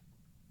good.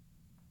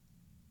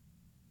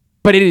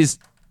 But it is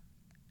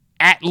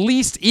at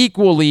least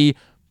equally,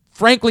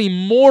 frankly,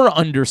 more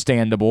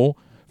understandable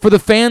for the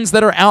fans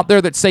that are out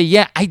there that say,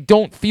 yeah, I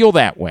don't feel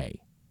that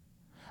way.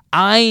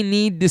 I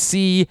need to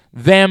see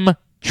them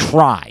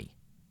try.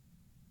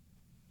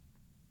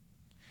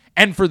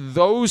 And for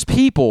those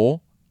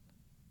people,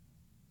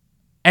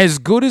 as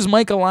good as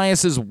Mike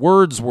Elias'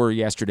 words were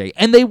yesterday,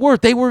 and they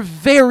were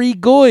very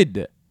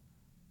good,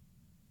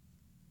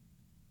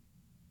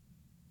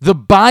 the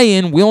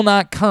buy-in will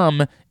not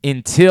come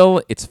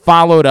until it's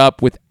followed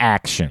up with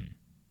action.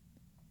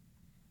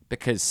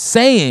 Because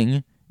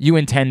saying you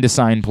intend to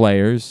sign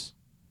players,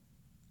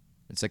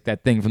 it's like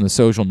that thing from The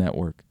Social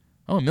Network.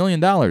 Oh, $1 million,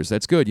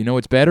 that's good. You know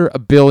what's better?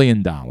 $1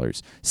 billion.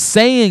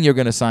 Saying you're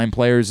going to sign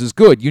players is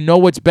good. You know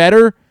what's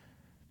better?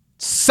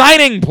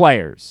 Signing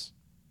players.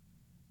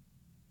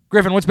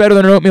 Griffin, what's better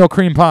than an oatmeal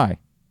cream pie?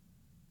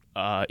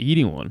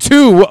 Eating one.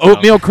 2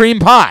 oatmeal cream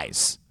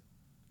pies.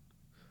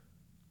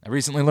 I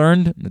recently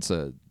learned, it's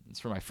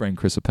for my friend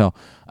Chris Appel.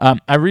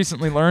 I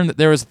recently learned that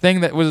there was a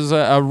thing that was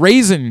a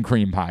raisin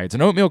cream pie. It's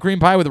an oatmeal cream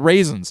pie with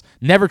raisins.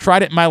 Never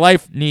tried it in my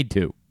life. Need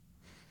to.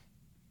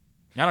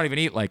 I don't even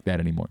eat like that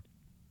anymore.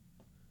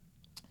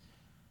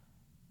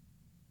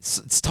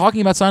 It's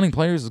talking about signing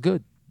players is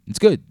good. It's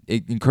good.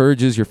 It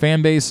encourages your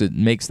fan base. It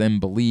makes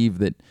them believe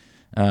that,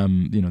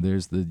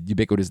 there's the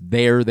ubiquitous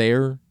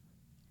there.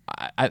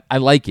 I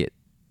like it.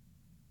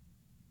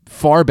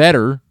 Far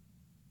better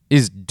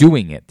is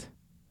doing it.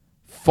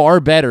 Far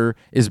better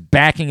is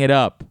backing it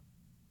up.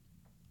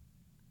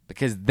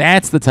 Because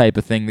that's the type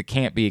of thing that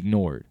can't be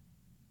ignored.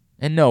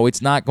 And no,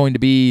 it's not going to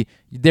be,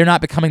 they're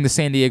not becoming the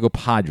San Diego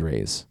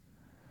Padres.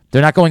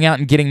 They're not going out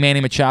and getting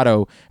Manny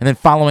Machado and then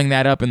following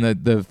that up in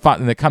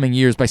the coming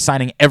years by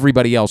signing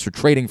everybody else or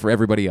trading for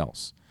everybody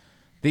else.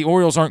 The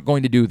Orioles aren't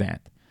going to do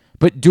that.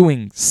 But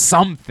doing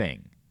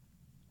something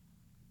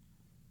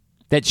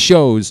that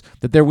shows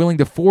that they're willing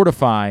to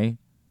fortify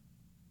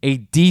a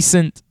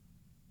decent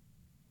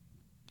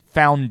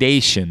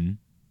foundation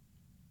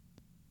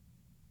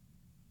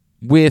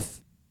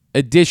with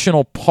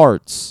additional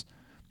parts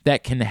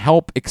that can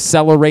help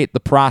accelerate the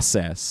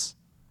process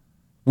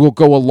will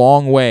go a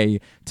long way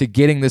to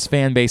getting this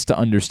fan base to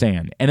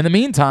understand. And in the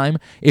meantime,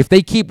 if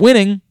they keep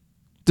winning,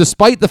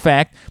 despite the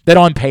fact that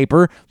on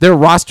paper their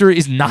roster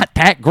is not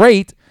that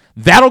great,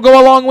 that'll go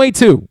a long way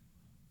too.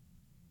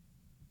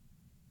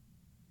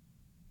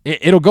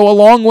 It'll go a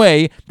long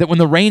way that when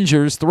the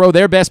Rangers throw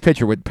their best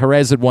pitcher, with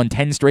Perez had won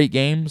 10 straight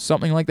games,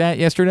 something like that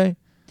yesterday.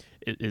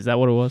 Is that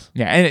what it was?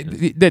 Yeah,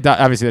 and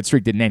obviously that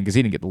streak didn't end because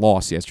he didn't get the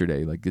loss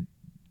yesterday. Like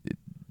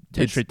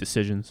 10 straight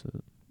decisions.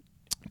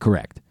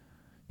 Correct.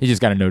 He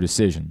just got a no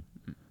decision.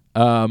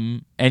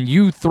 And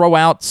you throw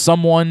out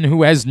someone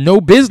who has no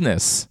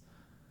business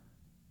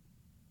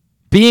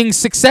being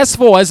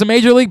successful as a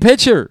major league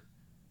pitcher,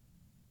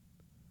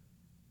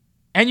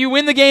 and you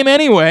win the game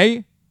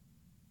anyway.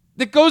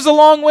 That goes a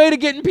long way to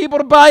getting people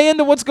to buy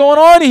into what's going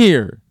on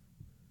here.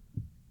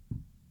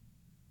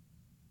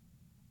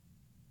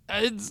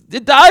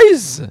 It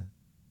does.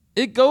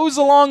 It goes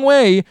a long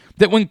way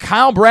that when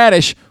Kyle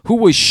Bradish, who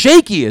was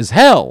shaky as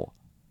hell,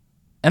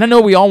 and I know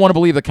we all want to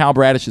believe that Kyle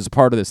Bradish is a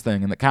part of this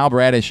thing and that Kyle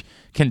Bradish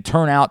can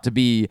turn out to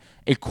be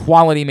a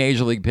quality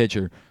major league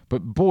pitcher,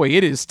 but boy,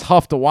 it is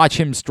tough to watch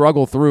him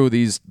struggle through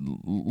these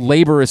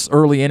laborious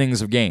early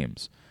innings of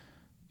games.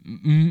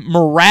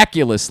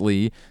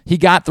 Miraculously, he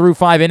got through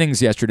 5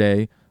 innings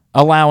yesterday,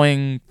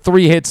 allowing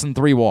 3 hits and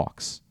 3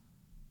 walks,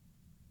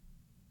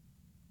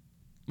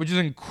 which is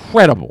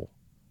incredible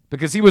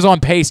because he was on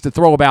pace to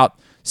throw about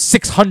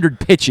 600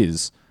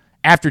 pitches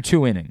after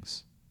 2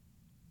 innings.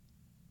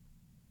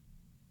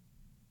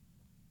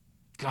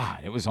 God,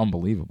 it was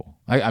unbelievable.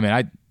 I mean,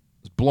 I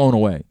was blown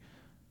away.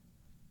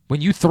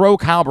 When you throw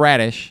Kyle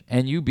Bradish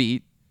and you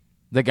beat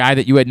the guy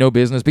that you had no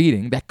business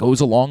beating, that goes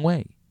a long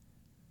way.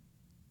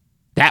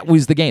 That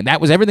was the game.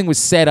 Everything was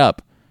set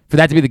up for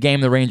that to be the game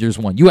the Rangers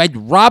won. You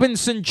had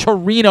Robinson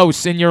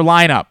Chirinos in your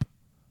lineup.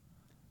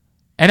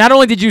 And not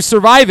only did you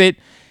survive it,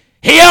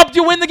 he helped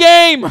you win the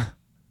game.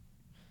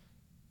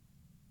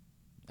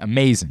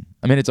 Amazing.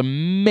 I mean, it's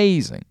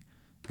amazing.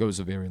 It goes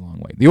a very long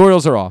way. The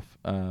Orioles are off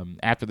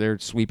after their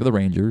sweep of the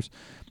Rangers.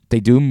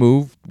 They do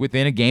move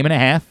within a game and a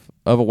half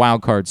of a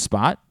wild card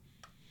spot.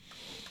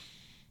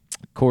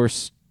 Of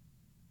course,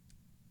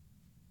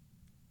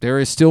 there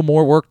is still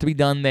more work to be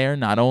done there.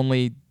 Not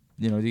only,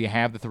 do you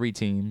have the 3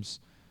 teams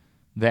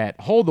that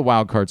hold the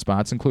wild card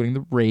spots, including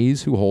the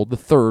Rays, who hold the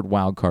 3rd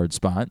wild card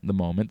spot at the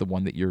moment, the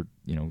one that you're,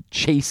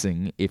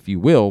 chasing, if you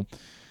will.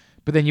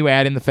 But then you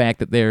add in the fact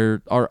that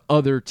there are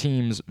other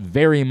teams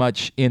very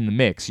much in the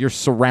mix. You're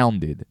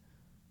surrounded.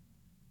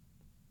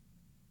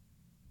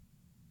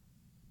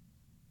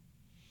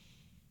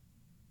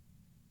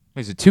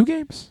 Is it 2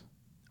 games?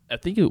 I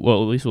think at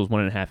least it was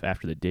 1.5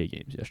 after the day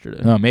games yesterday.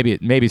 No,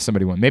 maybe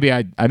somebody won. Maybe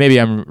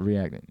I'm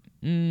reacting.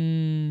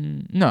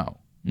 No.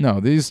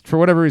 These, for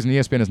whatever reason,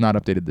 ESPN has not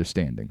updated their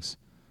standings.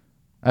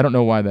 I don't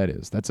know why that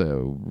is. That's a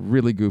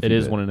really goofy. It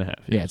is bit. 1.5. Yes.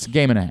 Yeah, it's a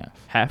game and a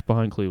half. Half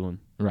behind Cleveland.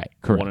 Right.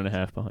 Correct.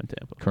 1.5 behind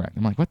Tampa. Correct.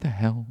 I'm like, what the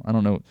hell? I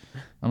don't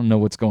know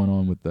what's going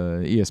on with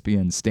the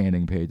ESPN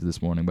standing page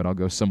this morning, but I'll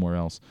go somewhere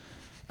else.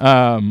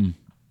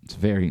 It's a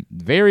very,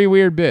 very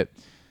weird bit.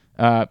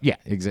 Yeah,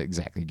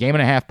 exactly. Game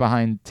and a half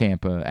behind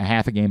Tampa, a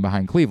half a game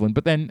behind Cleveland,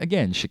 but then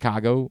again,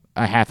 Chicago,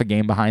 a half a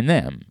game behind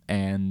them,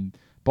 and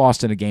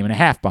Boston, a game and a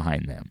half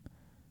behind them.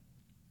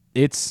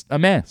 It's a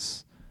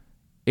mess.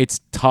 It's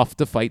tough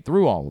to fight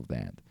through all of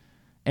that.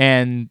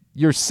 And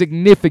you're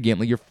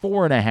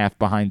 4.5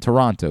 behind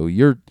Toronto.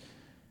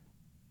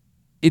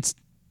 It's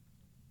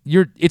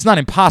not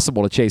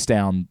impossible to chase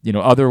down,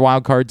 other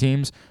wild card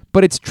teams,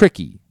 but it's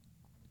tricky.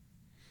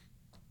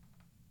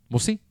 We'll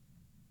see.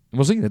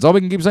 That's all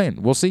we can keep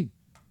saying. We'll see.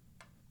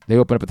 They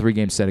open up a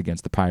 3-game set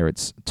against the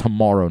Pirates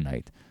tomorrow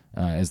night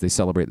as they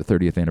celebrate the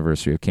 30th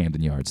anniversary of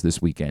Camden Yards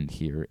this weekend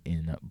here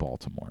in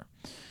Baltimore.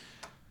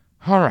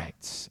 All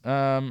right.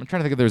 I'm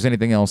trying to think if there was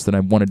anything else that I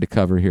wanted to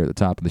cover here at the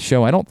top of the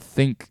show. I don't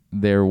think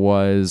there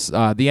was.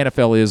 The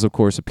NFL is, of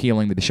course,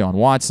 appealing the Deshaun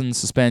Watson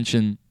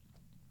suspension.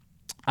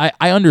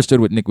 I understood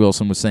what Nick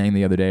Wilson was saying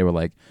the other day. We're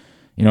like,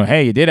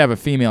 hey, you did have a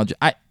female.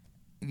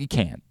 You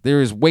can't.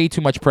 There is way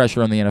too much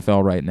pressure on the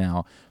NFL right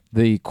now.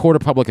 The court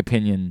of public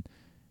opinion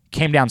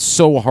came down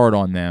so hard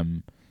on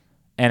them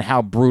and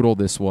how brutal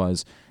this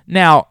was.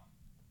 Now,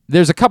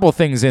 there's a couple of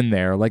things in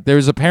there. Like,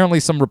 there's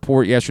apparently some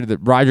report yesterday that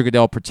Roger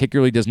Goodell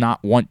particularly does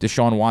not want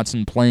Deshaun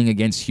Watson playing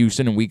against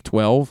Houston in Week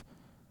 12.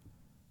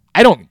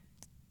 I don't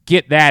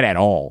get that at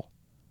all.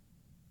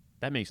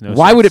 That makes no sense.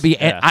 Why would it be?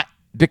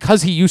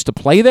 Because he used to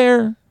play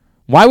there?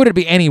 Why would it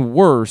be any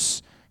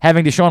worse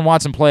having Deshaun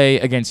Watson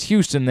play against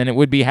Houston than it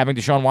would be having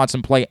Deshaun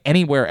Watson play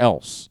anywhere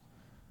else?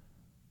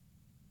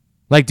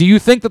 Like, do you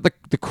think that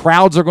the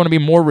crowds are going to be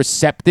more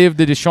receptive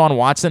to Deshaun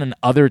Watson in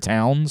other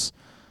towns?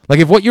 Like,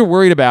 if what you're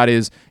worried about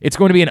is it's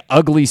going to be an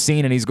ugly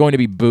scene and he's going to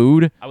be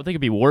booed. I would think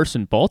it'd be worse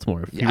in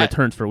Baltimore if he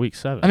returns for Week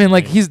 7. I mean,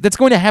 like, that's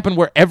going to happen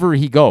wherever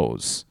he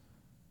goes.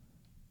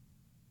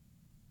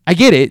 I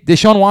get it.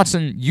 Deshaun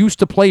Watson used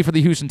to play for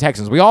the Houston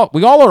Texans. We all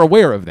are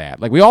aware of that.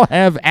 Like, we all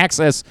have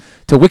access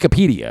to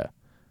Wikipedia.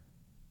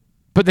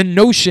 But the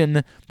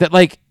notion that,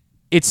 like,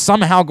 it's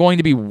somehow going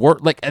to be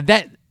like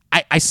that,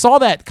 I saw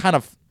that kind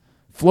of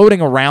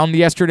floating around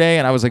yesterday,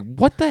 and I was like,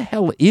 what the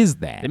hell is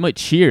that? They might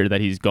cheer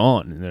that he's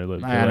gone. And they're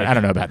like, I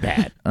don't know about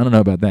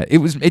that.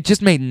 It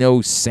just made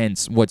no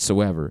sense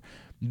whatsoever.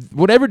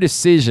 Whatever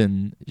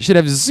decision should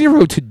have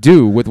zero to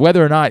do with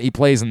whether or not he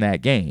plays in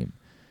that game.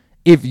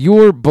 if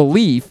your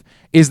belief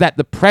is that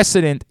the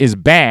precedent is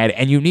bad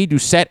and you need to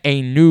set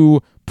a new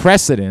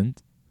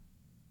precedent,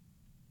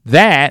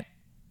 that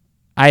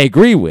I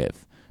agree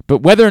with. But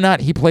whether or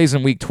not he plays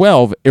in Week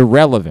 12,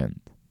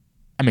 irrelevant.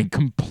 I mean,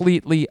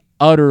 completely,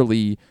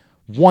 utterly,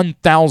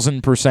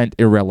 1,000%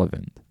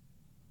 irrelevant.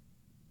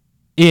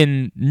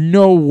 In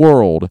no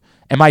world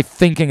am I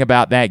thinking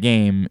about that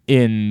game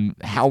in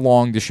how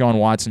long Deshaun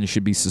Watson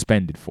should be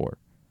suspended for.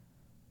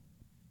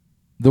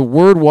 The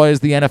word was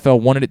the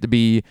NFL wanted it to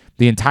be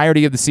the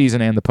entirety of the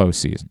season and the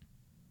postseason.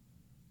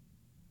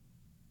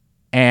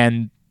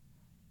 And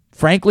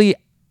frankly,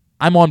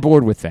 I'm on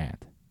board with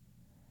that.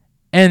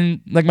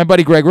 And like my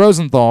buddy Greg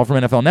Rosenthal from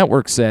NFL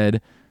Network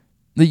said,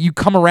 that you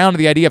come around to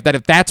the idea of that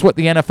if that's what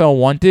the NFL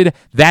wanted,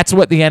 that's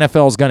what the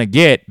NFL is going to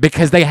get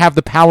because they have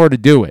the power to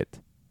do it.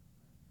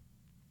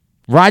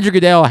 Roger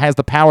Goodell has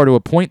the power to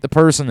appoint the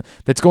person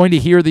that's going to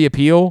hear the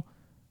appeal,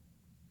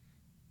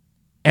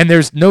 and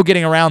there's no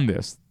getting around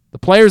this. The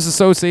Players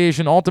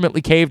Association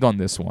ultimately caved on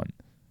this one.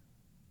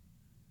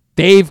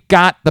 They've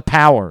got the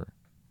power.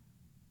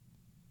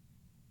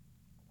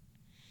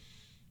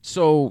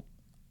 So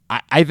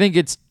I think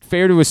it's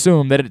fair to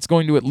assume that it's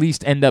going to at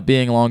least end up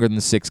being longer than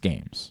 6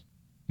 games.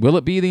 Will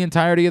it be the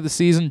entirety of the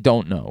season?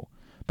 Don't know.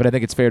 But I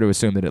think it's fair to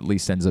assume that it at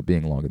least ends up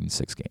being longer than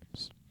 6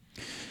 games.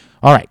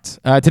 All right.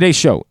 Today's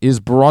show is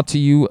brought to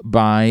you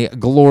by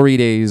Glory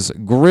Days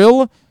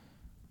Grill.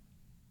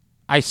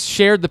 I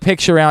shared the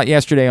picture out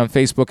yesterday on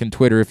Facebook and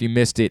Twitter if you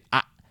missed it.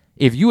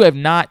 If you have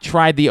not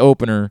tried the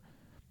opener,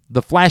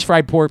 the flash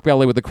fried pork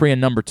belly with the Korean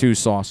No. 2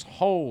 sauce,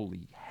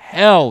 holy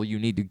hell, you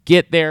need to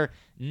get there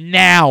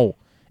now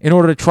in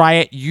order to try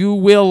it. You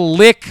will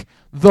lick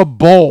the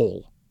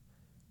bowl.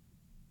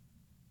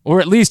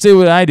 Or at least do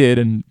what I did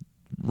and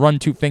run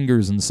 2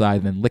 fingers inside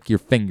and then lick your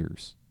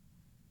fingers.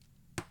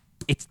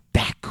 It's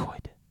that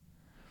good.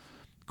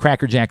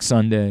 Cracker Jack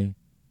Sundae,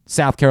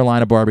 South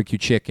Carolina barbecue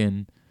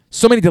chicken.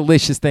 So many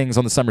delicious things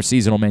on the summer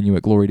seasonal menu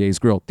at Glory Days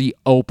Grill. The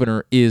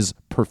opener is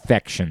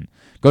perfection.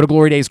 Go to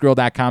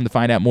glorydaysgrill.com to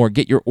find out more.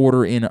 Get your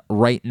order in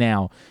right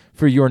now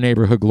for your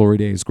neighborhood Glory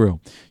Days Grill.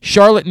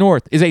 Charlotte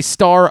North is a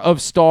star of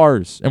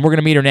stars, and we're going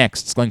to meet her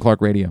next. It's Glenn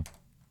Clark Radio.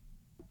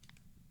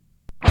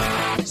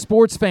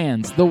 Sports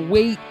fans, the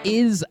wait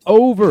is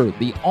over.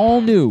 The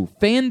all-new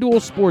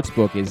FanDuel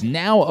Sportsbook is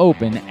now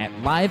open at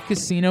Live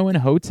Casino and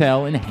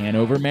Hotel in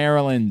Hanover,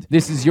 Maryland.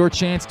 This is your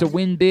chance to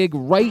win big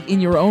right in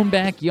your own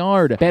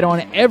backyard. Bet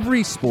on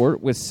every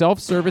sport with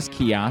self-service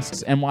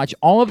kiosks and watch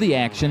all of the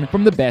action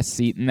from the best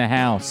seat in the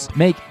house.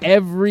 Make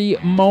every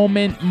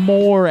moment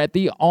more at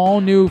the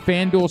all-new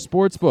FanDuel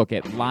Sportsbook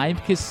at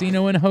Live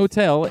Casino and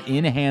Hotel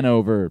in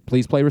Hanover.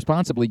 Please play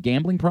responsibly.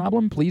 Gambling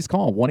problem? Please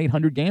call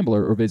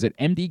 1-800-GAMBLER or visit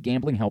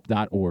mdgamblinghelp.org.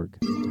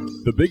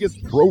 The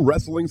biggest pro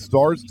wrestling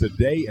stars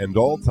today and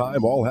all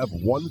time all have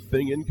one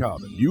thing in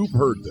common. You've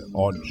heard them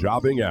on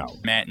Jobbing Out.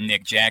 Matt and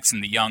Nick Jackson,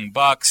 the Young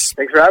Bucks.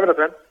 Thanks for having us,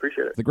 man.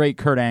 Appreciate it. The great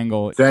Kurt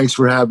Angle. Thanks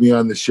for having me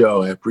on the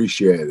show. I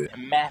appreciate it.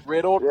 Matt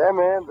Riddle. Yeah,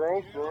 man.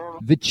 Thanks, man.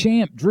 The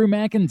champ, Drew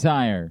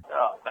McIntyre.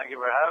 Oh, thank you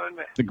for having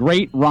me. The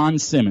great Ron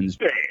Simmons.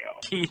 Damn.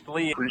 Keith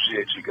Lee.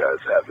 Appreciate you guys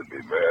having me,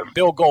 man.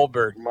 Bill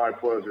Goldberg. My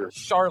pleasure.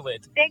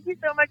 Charlotte. Thank you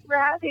so much for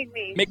having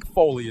me. Mick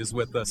Foley is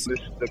with us.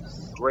 This is the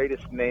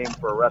greatest name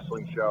for a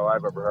wrestling show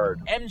I've ever heard.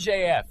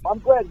 MJF. I'm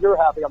glad you're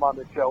happy I'm on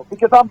this show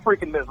because I'm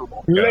freaking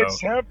miserable. Le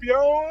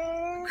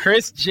champion.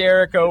 Chris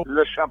Jericho.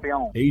 Le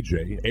champion.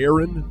 AJ,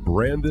 Aaron,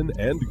 Brandon,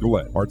 and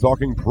Glenn are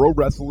talking pro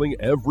wrestling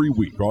every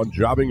week on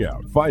Jobbing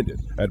Out. Find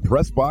it at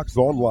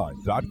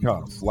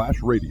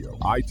PressBoxOnline.com/radio,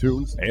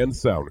 iTunes, and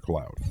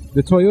SoundCloud.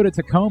 The Toyota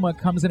Tacoma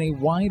comes in a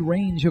wide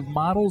range of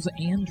models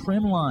and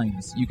trim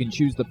lines. You can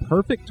choose the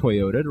perfect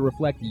Toyota to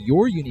reflect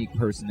your unique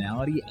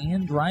personality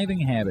and driving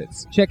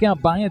habits. Check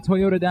out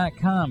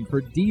buyatoyota.com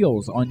for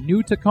deals on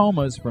new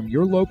Tacomas from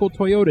your local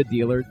Toyota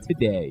dealer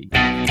today.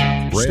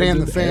 Stan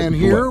the Fan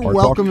here,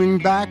 welcoming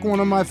back one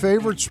of my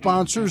favorite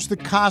sponsors, the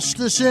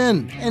Costas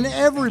Inn. And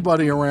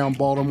everybody around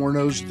Baltimore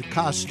knows the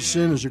Costas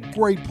Inn is a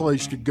great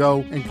place to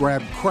go and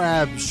grab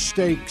crabs,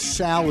 steaks,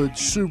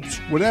 salads, soups,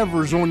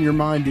 whatever's on your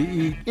mind to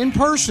eat in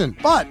person.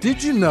 But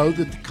did you know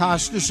that the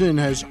Costas Inn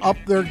has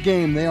upped their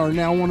game? They are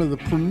now one of the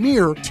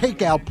premier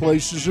takeout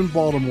places in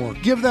Baltimore.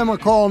 Give them a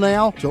call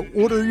now to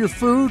order your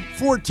food,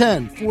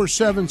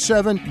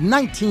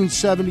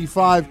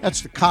 410-477-1975.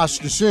 That's the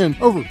Costas Inn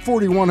over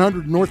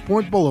 4100 North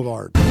Point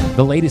Boulevard.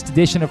 The latest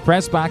edition of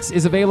PressBox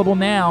is available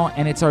now,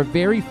 and it's our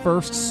very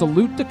first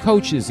Salute the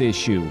Coaches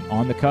issue.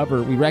 On the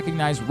cover, we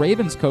recognize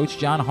Ravens coach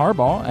John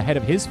Harbaugh ahead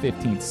of his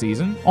 15th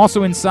season.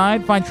 Also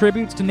inside, find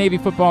tributes to Navy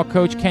football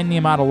coach Ken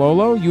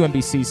Niumatalolo,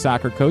 UMBC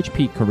soccer coach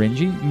Pete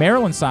Caringi,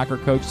 Maryland soccer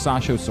coach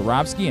Sasho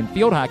Sorovsky, and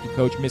field hockey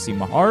coach Missy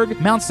Maharg,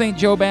 Mount St.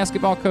 Joe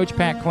basketball coach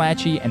Pat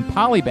Clatchy, and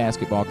Poly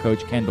basketball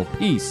coach Kendall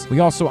Peace. We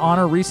also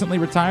honor recently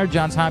retired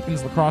Johns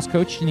Hopkins lacrosse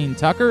coach Janine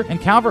Tucker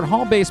and Calvert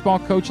Hall baseball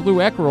coach Lou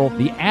Eckerl,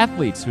 the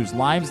athletes who whose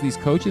lives these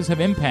coaches have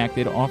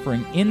impacted,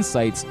 offering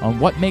insights on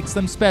what makes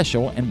them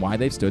special and why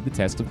they've stood the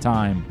test of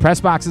time.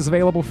 Pressbox is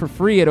available for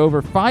free at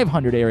over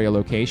 500 area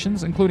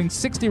locations, including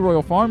 60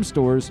 Royal Farm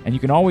stores, and you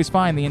can always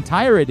find the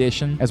entire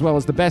edition as well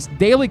as the best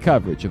daily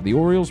coverage of the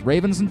Orioles,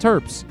 Ravens, and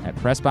Terps at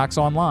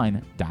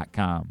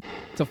PressBoxOnline.com.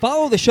 To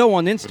follow the show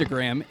on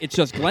Instagram, it's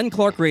just Glenn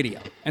Clark Radio.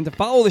 And to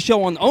follow the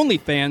show on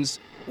OnlyFans,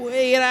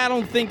 wait, I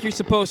don't think you're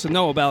supposed to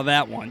know about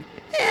that one.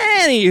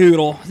 Any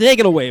hoodle. Take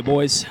it away,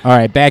 boys. All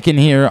right, back in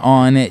here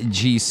on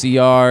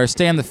GCR.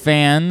 Stay on the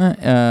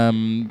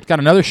Fan. Got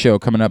another show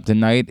coming up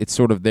tonight. It's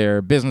sort of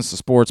their business of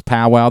sports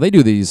powwow. They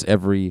do these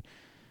every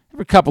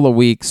couple of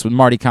weeks with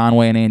Marty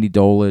Conway and Andy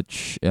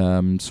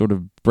Dolich, sort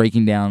of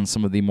breaking down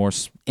some of the more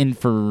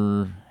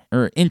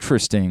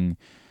interesting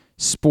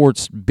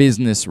sports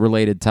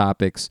business-related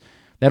topics.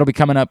 That'll be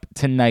coming up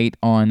tonight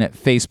on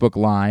Facebook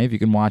Live. You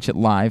can watch it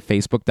live,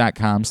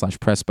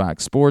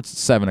 facebook.com/PressBoxSports,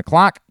 7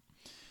 o'clock.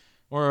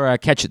 Or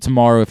catch it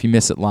tomorrow if you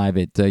miss it live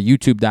at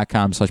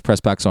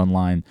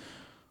youtube.com/PressBoxOnline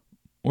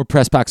or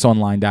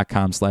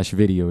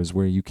PressBoxOnline.com/video is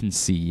where you can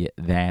see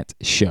that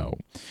show.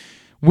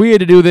 We had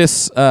to do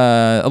this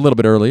a little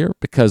bit earlier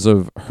because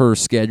of her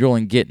schedule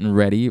and getting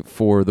ready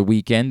for the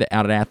weekend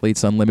out at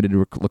Athletes Unlimited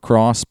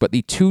Lacrosse. But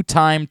the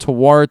two-time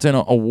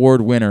Tewaaraton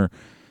Award winner,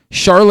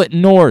 Charlotte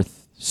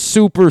North,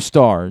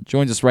 superstar,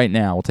 joins us right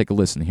now. We'll take a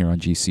listen here on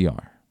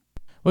GCR.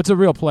 Well, it's a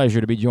real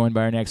pleasure to be joined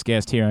by our next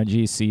guest here on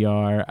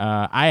GCR.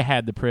 I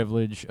had the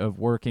privilege of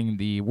working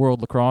the World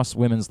Lacrosse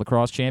Women's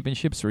Lacrosse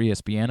Championships for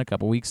ESPN a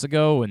couple weeks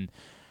ago, and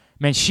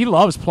man, she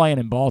loves playing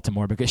in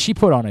Baltimore because she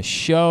put on a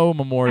show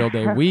Memorial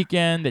Day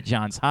weekend at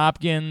Johns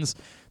Hopkins,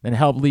 then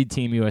helped lead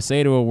Team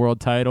USA to a world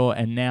title,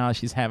 and now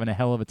she's having a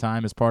hell of a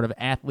time as part of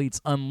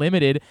Athletes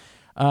Unlimited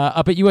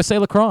up at USA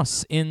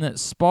Lacrosse in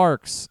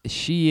Sparks.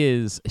 She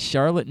is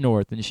Charlotte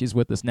North, and she's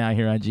with us now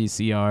here on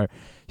GCR.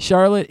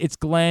 Charlotte, it's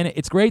Glenn.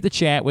 It's great to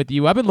chat with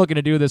you. I've been looking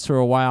to do this for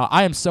a while.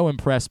 I am so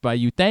impressed by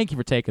you. Thank you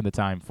for taking the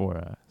time for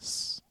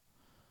us.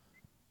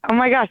 Oh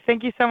my gosh,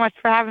 thank you so much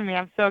for having me.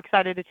 I'm so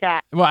excited to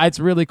chat. Well, it's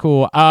really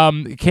cool.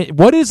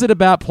 What is it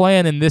about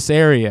playing in this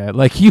area?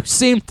 Like, you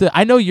seem to,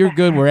 I know you're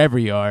good wherever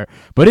you are,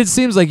 but it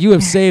seems like you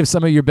have saved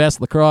some of your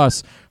best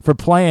lacrosse for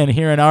playing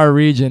here in our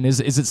region. Is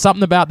it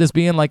something about this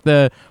being like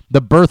the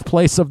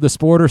birthplace of the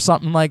sport or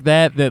something like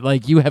that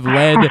like you have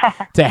led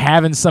to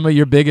having some of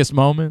your biggest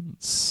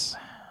moments?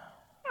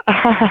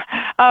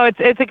 Oh,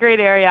 it's a great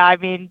area. I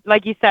mean,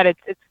 like you said,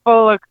 it's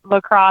full of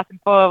lacrosse and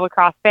full of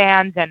lacrosse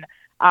fans, and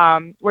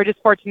we're just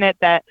fortunate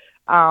that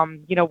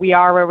we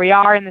are where we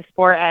are in the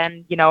sport,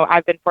 and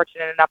I've been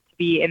fortunate enough to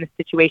be in a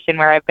situation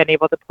where I've been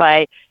able to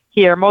play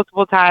here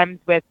multiple times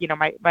with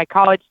my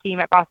college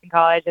team at Boston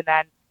College, and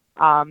then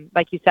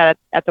like you said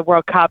at the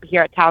World Cup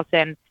here at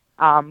Towson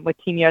with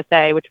Team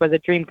USA, which was a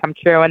dream come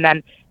true, and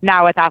then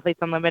now with Athletes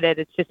Unlimited,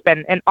 it's just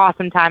been an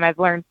awesome time. I've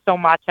learned so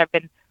much. I've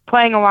been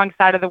playing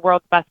alongside of the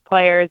world's best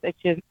players. It's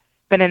just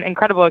been an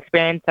incredible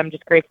experience. I'm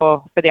just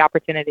grateful for the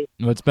opportunity.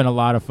 Well, it's been a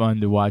lot of fun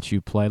to watch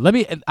you play.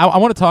 I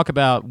want to talk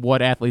about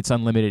what Athletes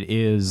Unlimited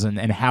is and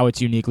how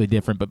it's uniquely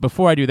different. But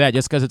before I do that,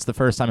 just because it's the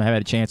first time I've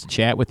had a chance to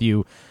chat with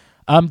you,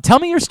 tell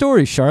me your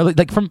story, Charlotte.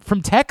 Like from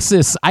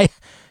Texas,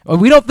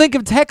 we don't think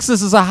of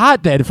Texas as a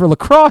hotbed for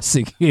lacrosse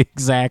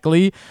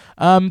exactly.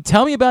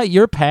 Tell me about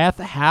your path,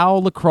 how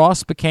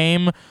lacrosse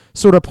became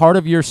sort of part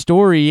of your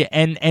story,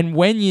 and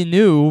when you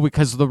knew,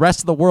 because the rest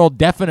of the world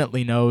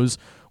definitely knows,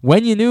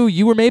 when you knew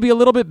you were maybe a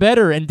little bit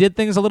better and did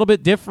things a little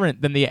bit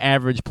different than the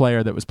average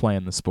player that was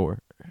playing the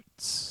sport.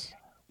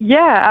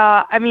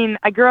 Yeah, I mean,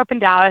 I grew up in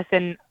Dallas,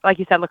 and like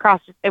you said,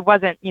 lacrosse, it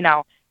wasn't,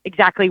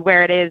 exactly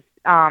where it is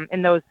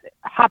in those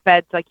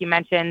hotbeds, like you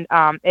mentioned.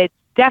 It's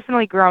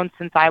definitely grown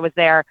since I was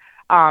there,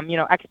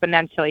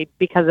 exponentially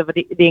because of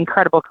the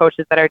incredible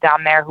coaches that are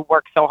down there who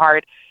work so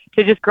hard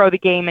to just grow the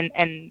game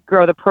and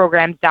grow the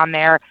programs down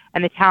there,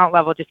 and the talent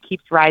level just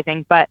keeps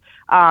rising. But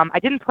I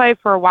didn't play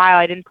for a while.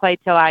 I didn't play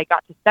till I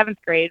got to 7th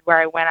grade, where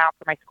I went out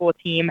for my school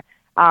team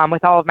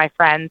with all of my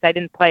friends. I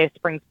didn't play a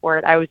spring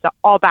sport. I was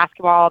all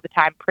basketball all the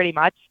time, pretty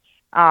much.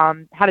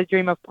 Had a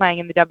dream of playing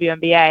in the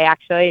WNBA,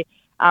 actually,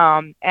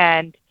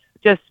 and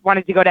just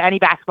wanted to go to any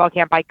basketball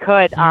camp I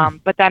could.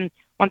 But then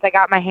once I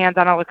got my hands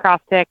on a lacrosse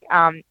stick,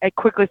 I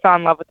quickly fell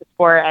in love with the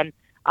sport, and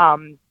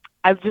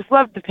I just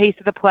loved the pace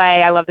of the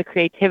play. I loved the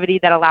creativity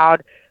that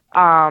allowed,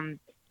 and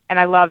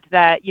I loved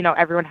that,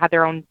 everyone had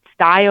their own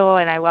style,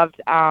 and I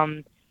loved,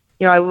 I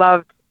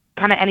loved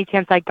kind of any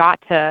chance I got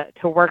to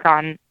work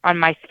on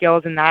my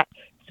skills in that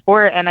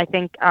sport. And I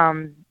think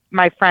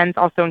my friends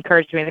also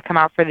encouraged me to come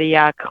out for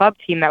the club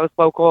team that was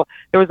local.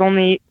 There was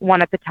only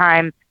one at the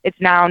time. It's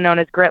now known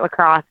as Grit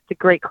Lacrosse. It's a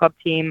great club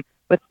team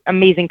with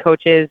amazing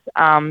coaches,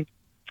 and,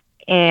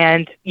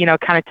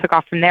 kind of took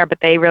off from there. But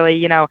they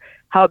really,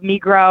 helped me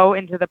grow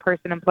into the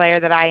person and player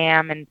that I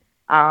am, and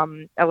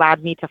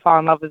allowed me to fall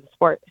in love with the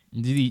sport.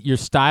 Your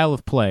style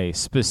of play,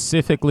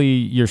 specifically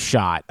your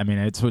shot, I mean,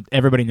 it's what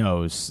everybody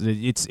knows.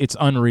 It's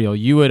unreal.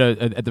 You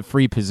at the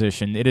free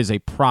position, it is a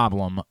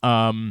problem.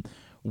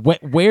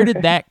 Where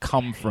did that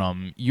come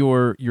from?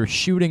 Your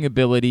shooting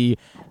ability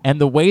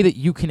and the way that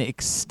you can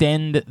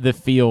extend the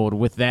field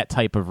with that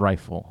type of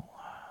rifle.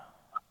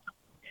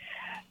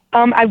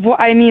 I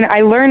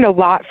learned a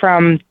lot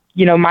from,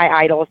 my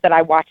idols that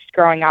I watched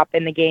growing up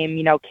in the game,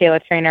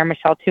 Kayla Trainer,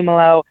 Michelle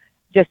Tumalo,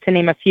 just to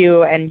name a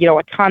few, and,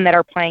 a ton that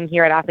are playing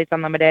here at Athletes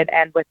Unlimited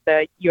and with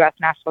the U.S.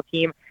 national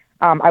team.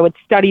 I would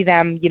study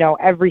them,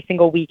 every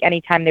single week,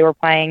 anytime they were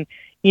playing,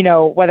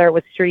 whether it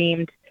was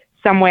streamed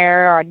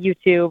somewhere on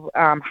YouTube,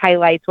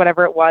 highlights,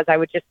 whatever it was, I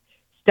would just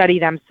study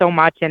them so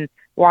much and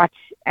watch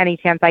any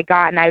chance I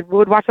got. And I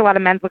would watch a lot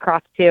of men's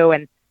lacrosse too,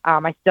 and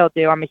I still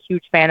do. I'm a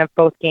huge fan of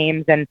both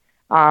games, and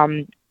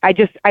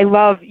I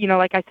love,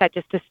 like I said,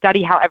 just to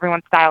study how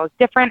everyone's style is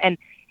different and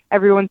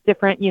everyone's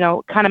different,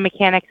 kind of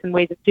mechanics and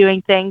ways of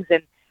doing things.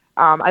 And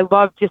I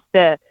love just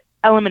the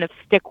element of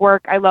stick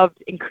work. I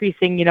loved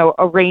increasing,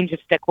 a range of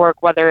stick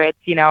work, whether it's,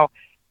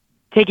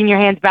 taking your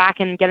hands back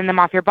and getting them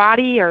off your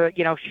body or,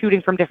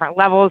 shooting from different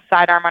levels,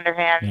 sidearm,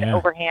 underhand,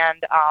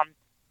 overhand,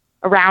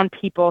 around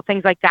people,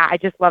 things like that. I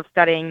just love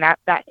studying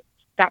that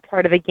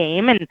part of the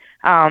game. And,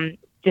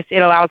 just it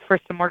allows for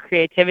some more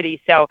creativity.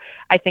 So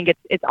I think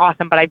it's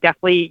awesome, but I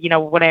definitely,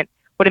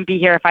 wouldn't be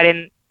here if I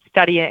didn't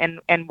study and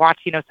watch,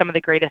 some of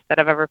the greatest that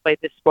have ever played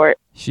this sport.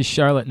 She's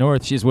Charlotte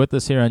North. She's with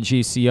us here on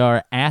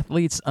GCR.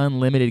 Athletes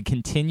Unlimited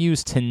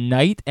continues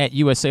tonight at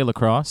USA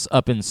Lacrosse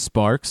up in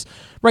Sparks,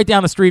 right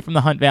down the street from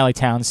the Hunt Valley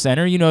Town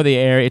Center. You know the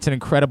area. It's an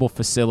incredible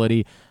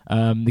facility.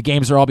 The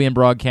games are all being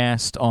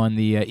broadcast on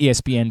the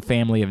ESPN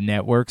family of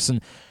networks.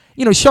 And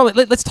Charlotte,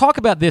 let's talk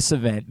about this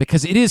event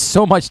because it is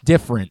so much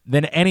different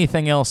than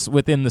anything else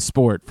within the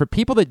sport. For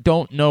people that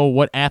don't know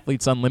what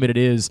Athletes Unlimited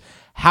is,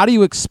 how do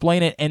you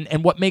explain it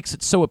and what makes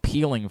it so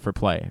appealing for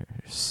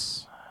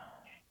players?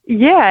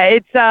 Yeah,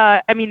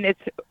 it's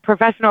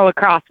professional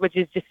lacrosse, which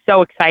is just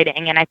so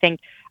exciting. And I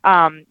think,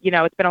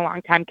 it's been a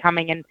long time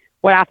coming, and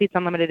what Athletes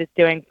Unlimited is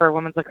doing for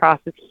women's lacrosse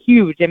is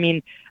huge.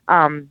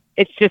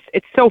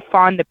 It's so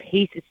fun. The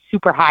pace is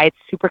super high. It's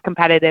super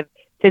competitive,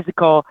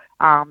 physical,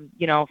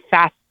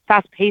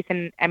 fast pace,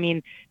 and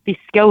the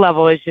skill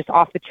level is just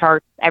off the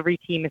charts. Every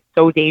team is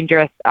so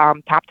dangerous,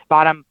 top to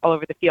bottom, all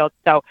over the field.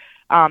 So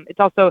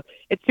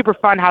it's super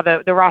fun how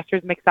the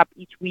rosters mix up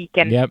each week,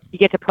 and you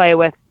get to play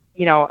with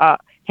a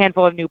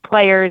handful of new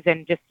players,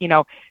 and just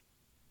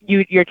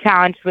you're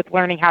challenged with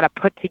learning how to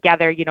put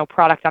together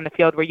product on the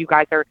field where you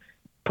guys are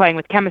playing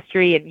with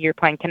chemistry and you're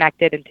playing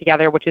connected and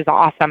together, which is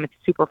awesome. It's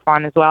super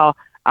fun as well.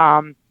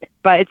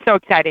 But it's so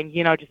exciting,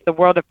 just the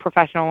world of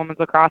professional women's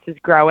lacrosse is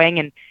growing,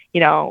 and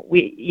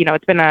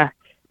it's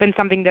been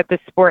something that the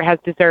sport has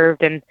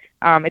deserved, and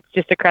it's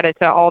just a credit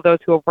to all those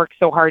who have worked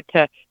so hard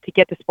to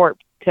get the sport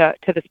to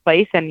this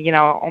place, and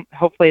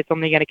hopefully it's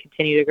only going to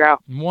continue to grow.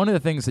 One of the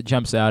things that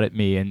jumps out at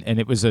me, and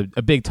it was a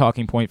big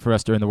talking point for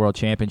us during the World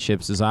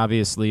Championships, is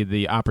obviously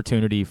the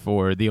opportunity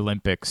for the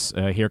Olympics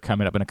here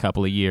coming up in a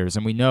couple of years,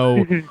 and we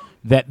know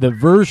that the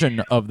version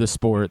of the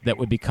sport that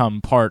would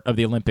become part of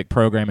the Olympic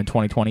program in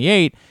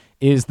 2028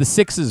 is the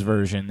sixes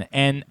version,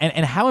 and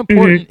how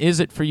important is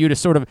it for you to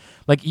sort of,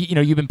 like,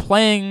 you've been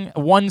playing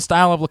one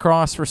style of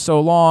lacrosse for so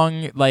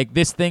long, like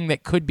this thing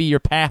that could be your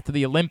path to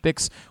the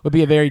Olympics would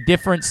be a very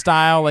different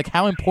style. Like,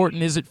 how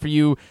important is it for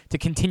you to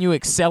continue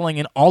excelling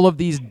in all of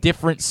these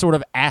different sort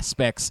of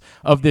aspects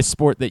of this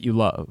sport that you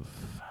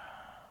love?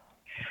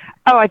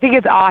 Oh, I think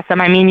it's awesome.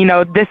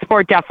 This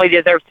sport definitely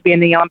deserves to be in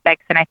the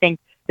Olympics, and I think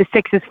the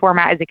sixes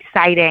format is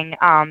exciting.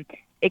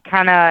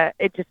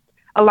 It just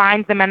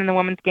aligns the men and the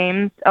women's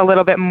games a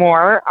little bit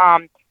more.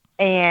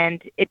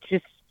 And it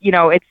just,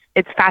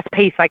 it's fast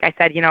paced. Like I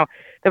said,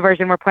 the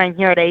version we're playing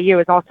here at AU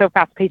is also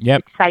fast paced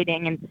and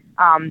exciting.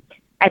 And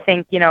I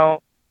think,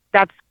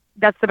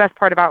 that's the best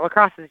part about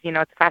lacrosse is, it's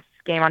the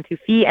fastest game on 2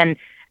 feet, and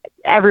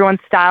everyone's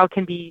style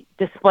can be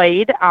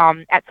displayed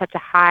at such a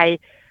high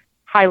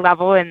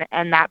level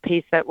and that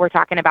pace that we're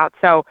talking about.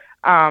 So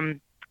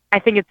I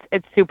think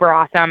it's super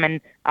awesome,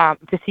 and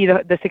to see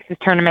the sixes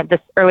tournament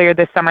earlier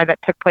this summer that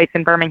took place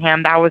in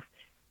Birmingham, that was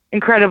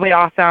incredibly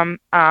awesome.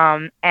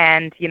 And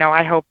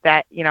I hope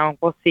that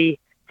we'll see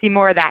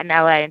more of that in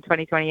LA in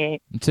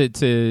 2028.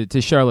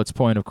 To Charlotte's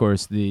point, of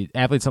course, the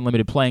Athletes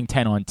Unlimited playing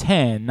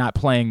 10-on-10, not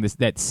playing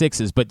that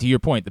sixes, but to your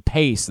point, the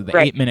pace, the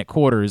 8-minute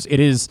quarters,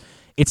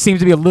 it seems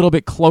to be a little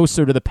bit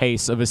closer to the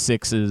pace of a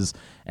sixes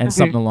and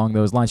something along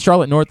those lines.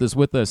 Charlotte North is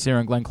with us here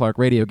on Glenn Clark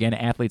Radio. Again,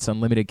 Athletes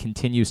Unlimited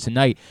continues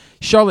tonight.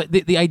 Charlotte,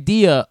 the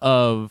idea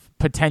of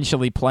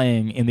potentially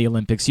playing in the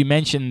Olympics, you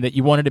mentioned that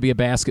you wanted to be a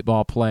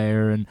basketball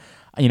player, and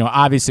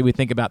obviously we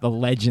think about the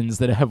legends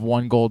that have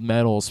won gold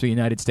medals for the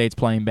United States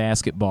playing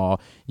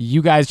basketball.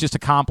 You guys just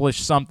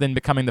accomplished something,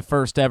 becoming the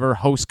first ever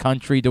host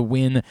country to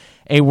win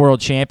a world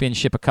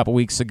championship a couple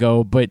weeks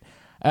ago, but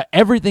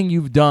everything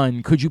you've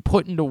done, could you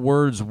put into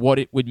words what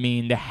it would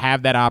mean to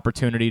have that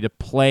opportunity to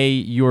play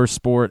your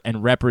sport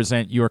and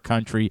represent your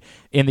country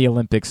in the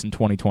Olympics in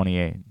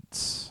 2028?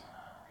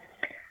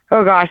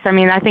 Oh, gosh.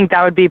 I think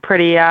that would be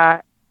pretty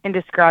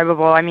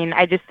indescribable.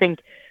 I just think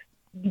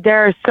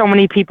there are so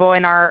many people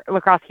in our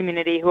lacrosse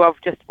community who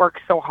have just worked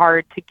so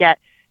hard to get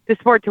the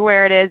sport to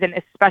where it is, and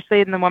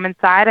especially in the women's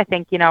side, I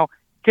think,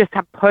 just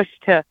have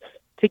pushed to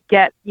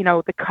get,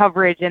 the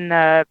coverage and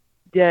the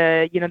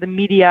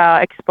media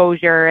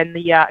exposure and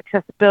the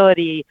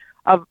accessibility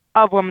of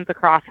women's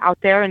lacrosse out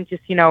there, and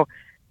just,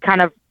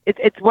 kind of,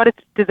 it's what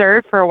it's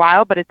deserved for a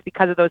while, but it's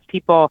because of those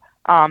people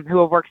who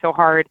have worked so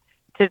hard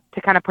to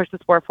kind of push the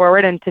sport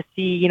forward, and to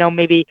see,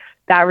 maybe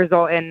that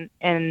result in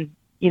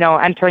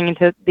entering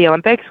into the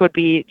Olympics would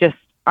be just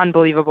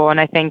unbelievable. And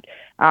I think,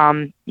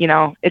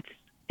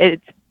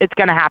 it's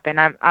going to happen.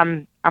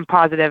 I'm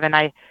positive, and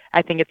I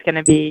think it's going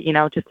to be,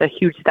 just a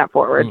huge step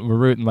forward. We're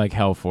rooting like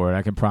hell for it.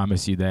 I can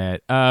promise you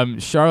that.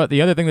 Charlotte,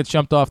 the other thing that's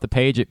jumped off the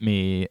page at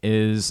me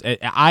is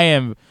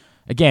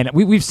again,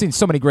 we've seen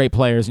so many great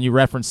players, and you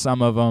referenced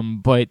some of them,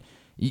 but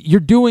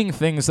you're doing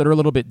things that are a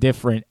little bit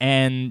different,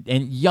 and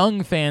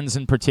young fans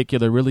in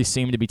particular really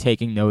seem to be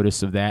taking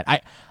notice of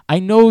that. I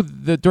know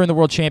that during the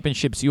World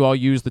Championships you all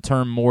used the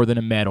term more than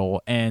a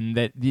medal, and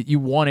that you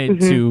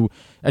wanted to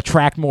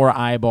attract more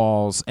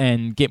eyeballs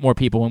and get more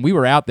people. When we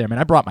were out there, man,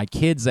 I brought my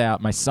kids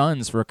out, my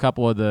sons, for a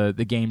couple of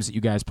the games that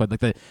you guys played, like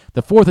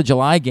the 4th of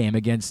July game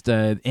against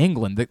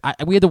England.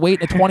 We had to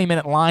wait in a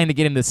 20-minute line to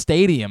get in the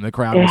stadium. The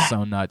crowd was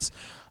so nuts.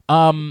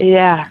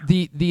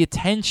 The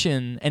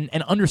attention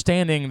and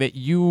understanding that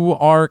you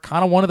are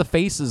kind of one of the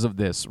faces of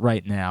this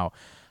right now.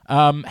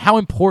 How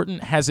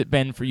important has it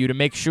been for you to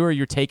make sure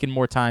you're taking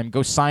more time,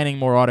 go signing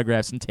more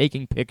autographs and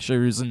taking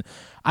pictures? And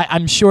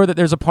I'm sure that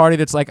there's a party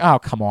that's like, oh,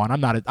 come on,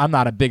 I'm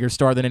not a bigger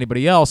star than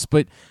anybody else,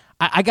 but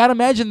I got to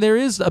imagine there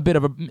is a bit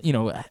of a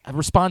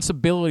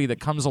responsibility that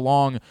comes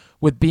along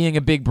with being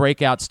a big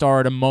breakout star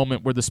at a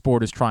moment where the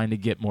sport is trying to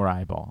get more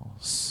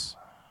eyeballs.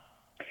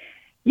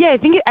 Yeah, I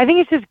think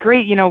it's just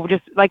great,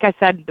 just like I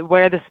said,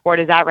 where the sport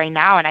is at right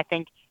now. And I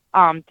think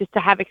just to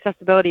have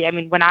accessibility. I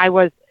mean, when I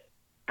was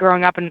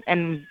growing up and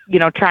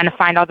trying to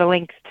find all the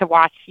links to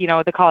watch,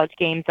 the college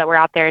games that were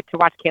out there, to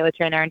watch Kayla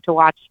Trainer and to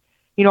watch,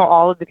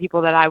 all of the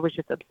people that I was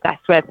just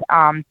obsessed with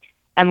and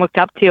looked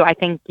up to, I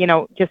think,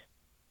 just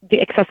the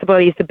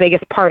accessibility is the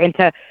biggest part. And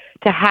to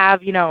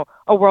have, a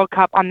World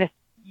Cup on this,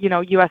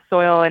 U.S.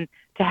 soil, and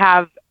to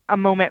have a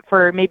moment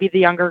for maybe the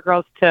younger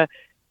girls to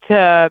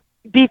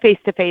be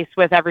face-to-face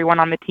with everyone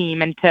on the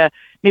team, and to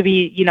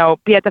maybe,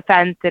 be at the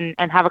fence and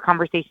have a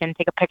conversation,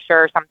 take a picture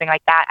or something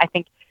like that. I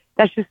think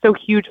that's just so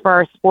huge for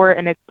our sport.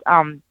 And it's,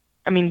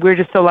 we're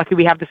just so lucky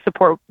we have the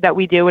support that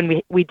we do,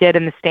 and we did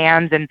in the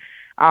stands. And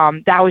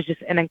that was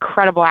just an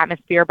incredible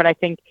atmosphere. But I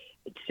think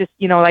it's just,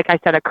 like I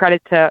said, a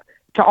credit to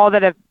all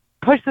that have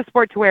pushed the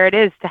sport to where it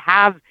is, to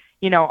have,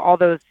 all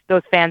those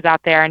fans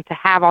out there, and to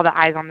have all the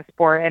eyes on the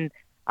sport. And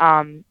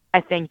I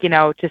think,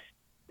 just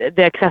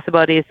the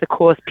accessibility is the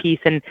coolest piece.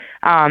 And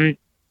I'm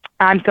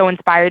so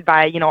inspired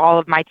by, all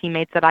of my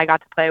teammates that I got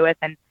to play with.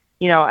 And,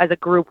 as a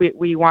group,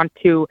 we want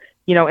to,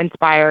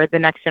 inspire the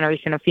next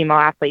generation of female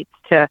athletes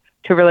to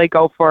really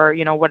go for,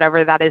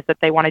 whatever that is that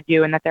they want to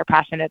do and that they're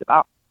passionate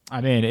about. I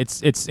mean,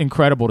 it's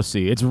incredible to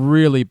see. It's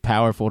really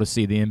powerful to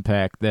see the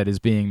impact that is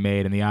being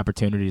made and the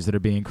opportunities that are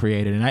being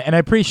created. And I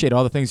appreciate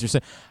all the things you're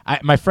saying.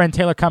 My friend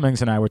Taylor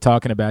Cummings and I were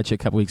talking about you a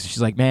couple weeks.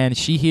 She's like, man,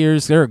 she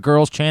hears there are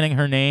girls chanting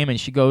her name, and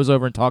she goes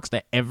over and talks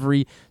to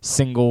every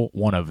single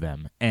one of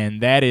them.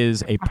 And that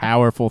is a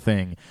powerful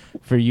thing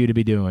for you to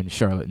be doing,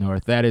 Charlotte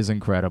North. That is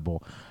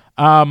incredible.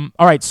 All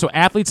right, so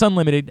Athletes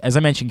Unlimited, as I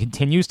mentioned,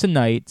 continues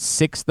tonight,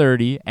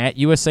 6:30 at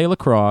USA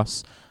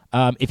Lacrosse.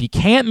 If you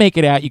can't make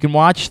it out, you can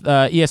watch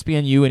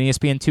ESPNU and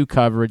ESPN2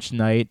 coverage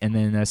tonight, and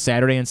then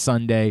Saturday and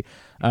Sunday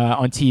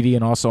on TV,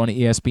 and also on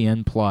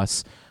ESPN+.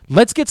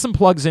 Let's get some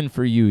plugs in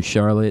for you,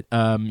 Charlotte.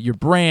 Your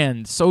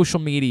brand, social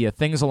media,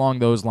 things along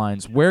those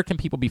lines. Where can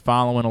people be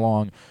following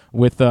along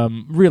with,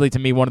 really, to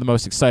me, one of the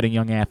most exciting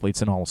young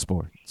athletes in all of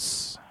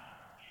sports?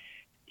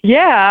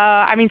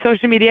 Yeah,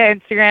 social media,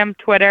 Instagram,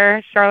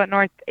 Twitter, Charlotte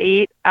North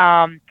 8,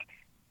 and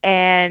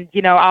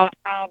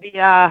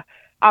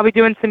I'll be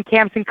doing some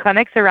camps and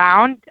clinics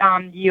around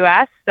the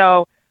U.S.,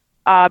 so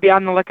be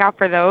on the lookout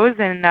for those.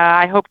 And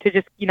I hope to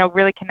just,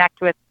 really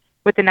connect with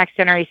the next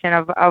generation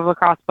of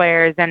lacrosse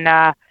players,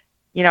 and,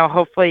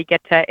 hopefully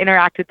get to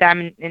interact with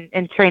them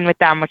and train with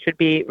them, which would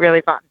be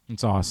really fun.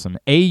 It's awesome.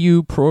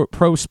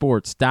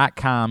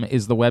 AUProsports.com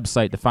is the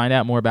website to find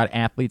out more about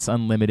Athletes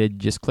Unlimited.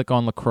 Just click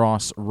on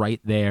lacrosse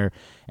right there,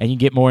 and you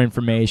get more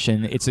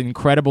information. It's an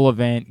incredible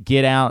event.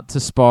 Get out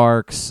to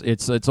Sparks.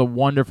 It's a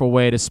wonderful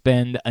way to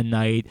spend a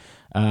night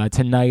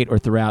tonight or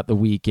throughout the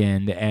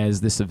weekend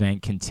as this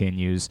event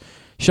continues.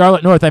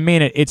 Charlotte North, I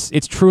mean it.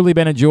 It's truly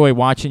been a joy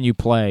watching you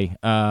play.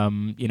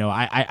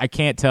 I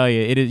can't tell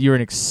you. You're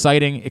an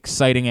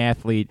exciting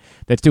athlete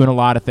that's doing a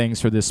lot of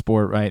things for this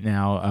sport right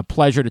now. A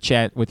pleasure to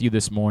chat with you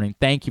this morning.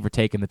 Thank you for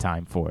taking the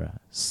time for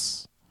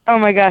us. Oh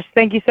my gosh,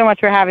 thank you so much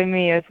for having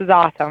me. This is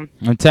awesome.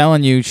 I'm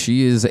telling you,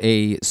 she is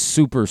a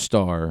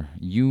superstar.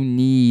 You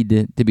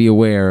need to be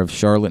aware of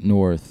Charlotte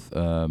North,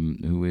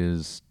 who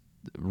is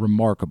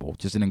remarkable,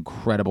 just an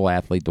incredible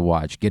athlete to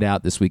watch. Get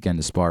out this weekend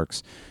to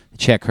Sparks.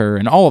 Check her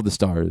and all of the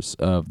stars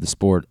of the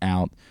sport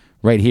out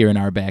right here in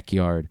our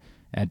backyard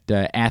at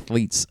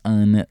Athletes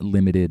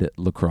Unlimited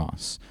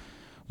Lacrosse.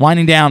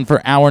 Winding down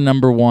for hour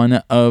number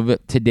 1 of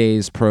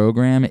today's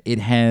program, it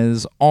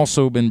has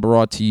also been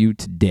brought to you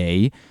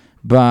today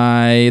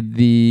by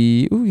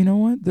the... Ooh, you know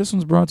what? This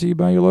one's brought to you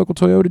by your local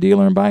Toyota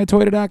dealer and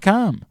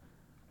buyatoyota.com.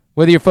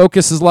 Whether your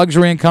focus is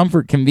luxury and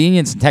comfort,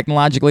 convenience and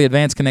technologically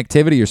advanced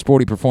connectivity, or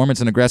sporty performance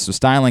and aggressive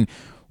styling,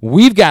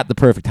 we've got the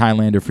perfect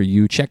Highlander for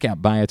you. Check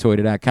out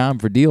buyatoyota.com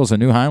for deals on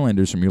new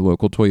Highlanders from your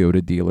local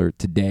Toyota dealer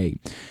today.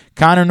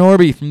 Connor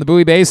Norby from the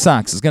Bowie Bay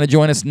Sox is going to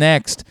join us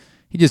next.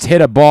 He just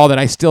hit a ball that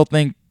I still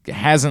think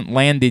hasn't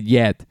landed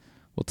yet.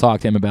 We'll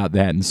talk to him about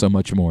that and so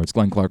much more. It's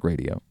Glenn Clark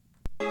Radio.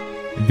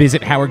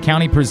 Visit Howard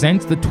County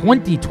presents the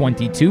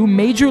 2022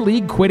 Major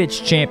League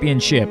Quidditch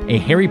Championship, a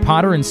Harry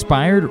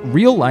Potter-inspired,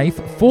 real-life,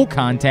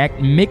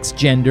 full-contact,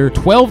 mixed-gender,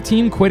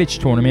 12-team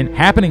Quidditch tournament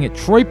happening at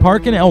Troy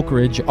Park in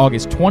Elkridge,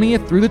 August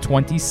 20th through the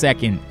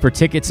 22nd. For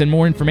tickets and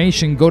more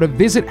information, go to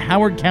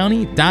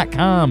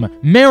visithowardcounty.com.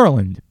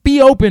 Maryland, be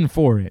open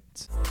for it.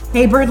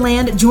 Hey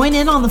Birdland, join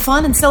in on the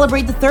fun and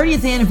celebrate the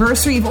 30th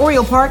anniversary of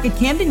Oriole Park at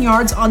Camden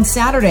Yards on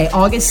Saturday,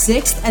 August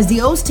 6th, as the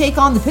O's take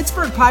on the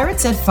Pittsburgh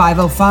Pirates at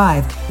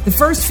 5:05. The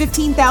first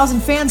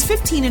 15,000 fans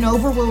 15 and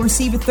over will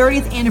receive a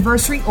 30th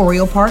anniversary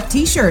Oriole Park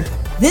t-shirt.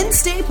 Then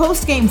stay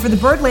post-game for the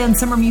Birdland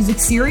Summer Music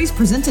Series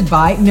presented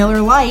by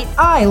Miller Lite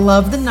I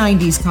Love the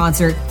 90s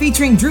concert,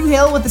 featuring Drew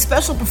Hill with a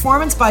special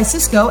performance by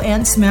Cisco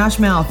and Smash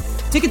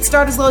Mouth. Tickets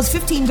start as low as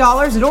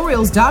 $15 at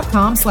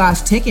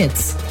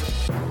Orioles.com/tickets.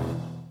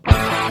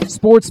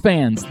 Sports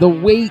fans, the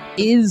wait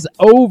is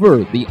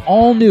over. The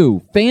all-new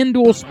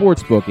FanDuel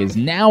Sportsbook is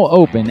now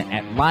open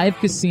at Live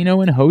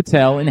Casino and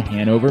Hotel in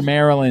Hanover,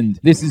 Maryland.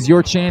 This is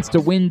your chance to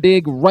win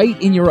big right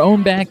in your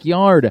own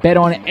backyard. Bet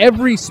on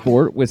every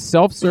sport with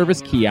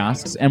self-service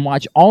kiosks and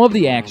watch all of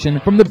the action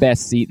from the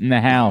best seat in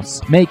the house.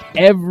 Make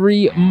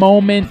every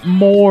moment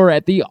more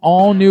at the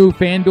all-new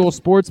FanDuel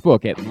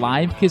Sportsbook at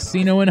Live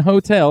Casino and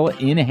Hotel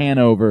in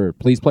Hanover.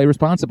 Please play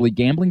responsibly.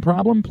 Gambling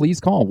problem? Please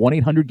call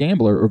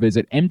 1-800-GAMBLER or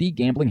visit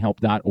mdgamblinghelp.org.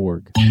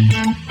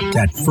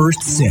 That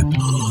first sip.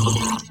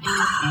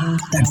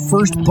 That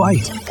first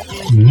bite.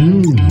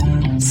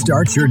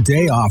 Start your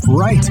day off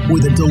right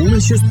with a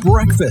delicious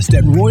breakfast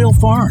at Royal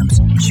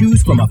Farms.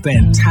 Choose from a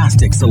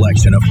fantastic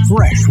selection of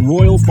fresh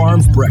Royal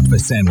Farms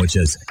breakfast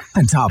sandwiches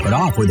and top it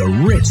off with a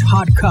rich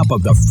hot cup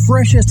of the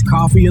freshest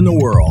coffee in the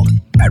world.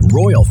 At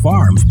Royal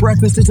Farms,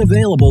 breakfast is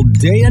available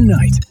day and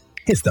night.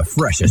 It's the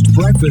freshest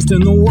breakfast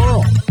in the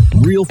world.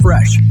 Real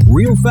fresh,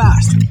 real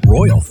fast.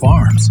 Royal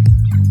Farms.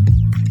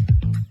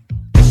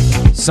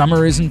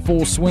 Summer is in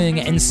full swing,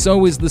 and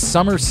so is the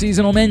summer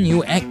seasonal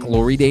menu at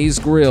Glory Days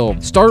Grill.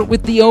 Start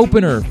with the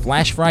opener,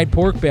 flash fried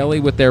pork belly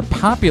with their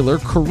popular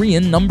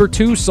Korean No.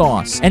 2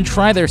 sauce, and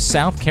try their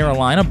South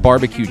Carolina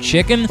barbecue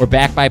chicken, or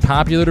back by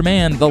popular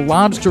demand, the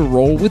lobster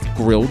roll with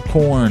grilled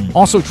corn.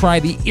 Also try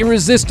the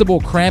irresistible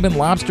crab and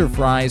lobster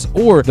fries,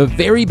 or the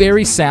very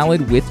berry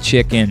salad with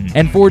chicken.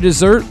 And for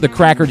dessert, the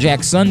Cracker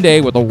Jack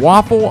sundae with a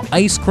waffle,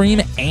 ice cream,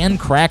 and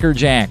Cracker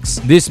Jacks.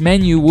 This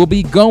menu will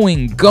be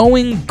gone.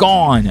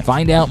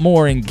 Find out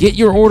more and get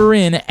your order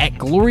in at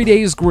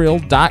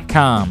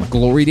glorydaysgrill.com.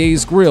 Glory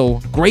Days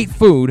Grill, great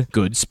food,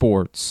 good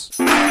sports.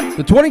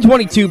 The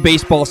 2022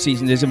 baseball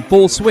season is in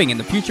full swing, and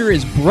the future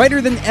is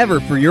brighter than ever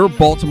for your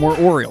Baltimore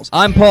Orioles.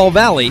 I'm Paul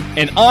Valley.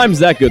 And I'm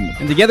Zach Goodman.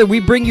 And together we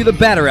bring you the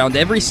Bat Around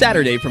every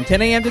Saturday from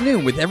 10 a.m. to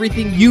noon with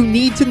everything you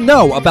need to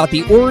know about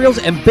the Orioles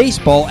and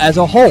baseball as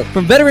a whole.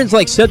 From veterans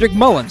like Cedric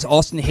Mullins,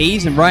 Austin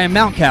Hayes, and Ryan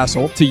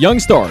Mountcastle, to young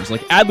stars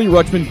like Adley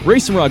Rutschman,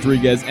 Grayson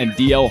Rodriguez, and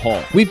DL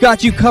Hall. We've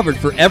got you covered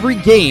for every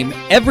game,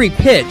 every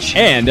pitch,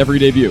 and every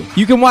debut.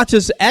 You can watch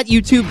us at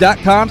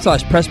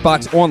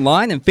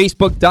youtube.com/PressBoxOnline and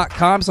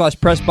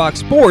Facebook.com/PressBoxSports,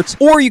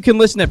 or you can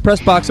listen at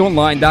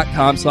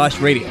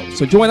PressBoxOnline.com/radio.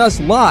 So join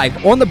us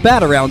live on the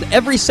Bat Around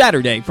every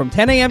Saturday from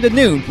 10 a.m. to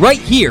noon right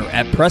here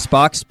at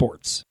PressBox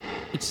Sports.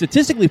 It's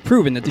statistically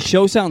proven that the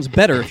show sounds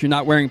better if you're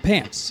not wearing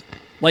pants.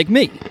 Like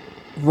me,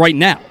 right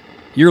now.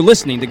 You're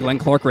listening to Glenn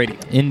Clark Radio.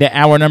 Into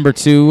hour number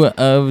 2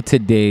 of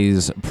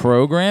today's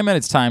program, and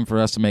it's time for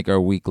us to make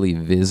our weekly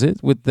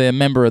visit with the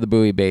member of the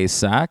Bowie Bay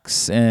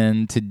Sox.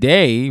 And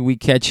today we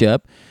catch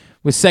up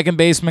with second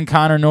baseman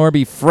Connor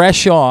Norby,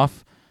 fresh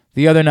off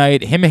the other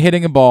night, him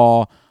hitting a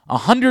ball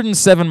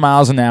 107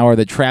 miles an hour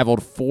that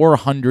traveled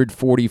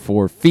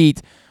 444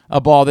 feet, a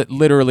ball that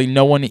literally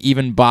no one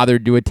even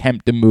bothered to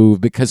attempt to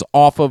move because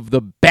off of the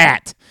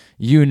bat,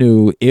 you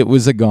knew it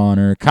was a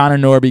goner. Connor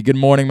Norby, good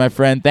morning, my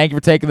friend. Thank you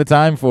for taking the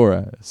time for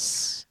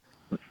us.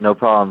 No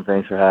problem.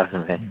 Thanks for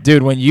having me.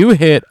 Dude, when you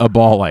hit a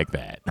ball like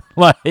that,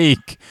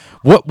 like,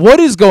 what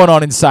is going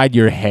on inside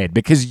your head?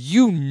 Because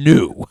you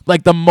knew,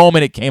 like, the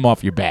moment it came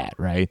off your bat,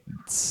 right?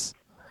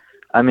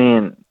 I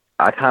mean,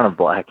 I kind of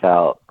black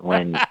out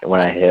when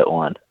I hit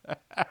one.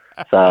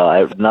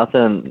 So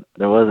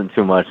there wasn't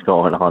too much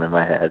going on in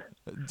my head.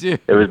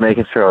 Dude. It was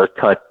making sure I was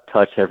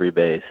touch every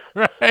base.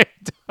 Right.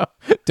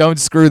 Don't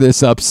screw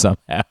this up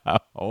somehow.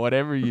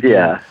 Whatever you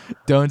do,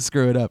 don't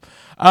screw it up.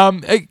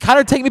 Kind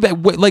of take me back.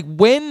 Like,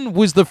 when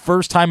was the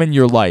first time in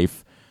your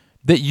life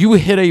that you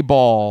hit a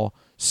ball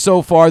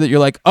so far that you're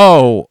like,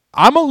 oh,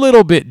 I'm a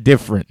little bit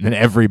different than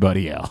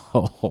everybody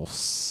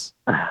else?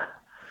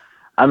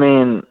 I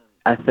mean,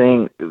 I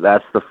think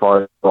that's the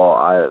farthest ball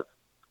I've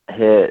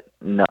hit,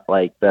 not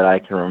like that I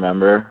can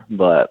remember.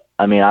 But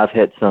I mean, I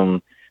hit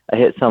some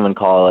in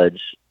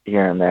college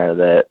here and there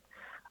that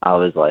I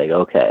was like,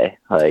 okay,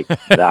 like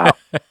that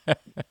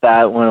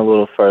went a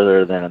little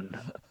further than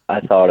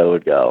I thought it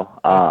would go.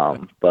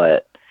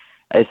 But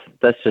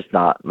that's just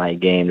not my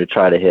game to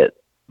try to hit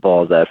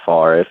balls that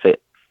far.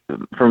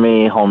 For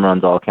me, home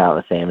runs all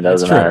count the same. It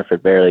doesn't matter if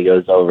it barely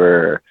goes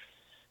over.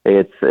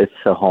 It's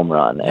a home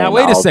run. Now,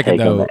 wait a second,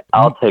 though.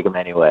 I'll take them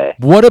anyway.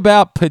 What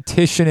about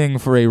petitioning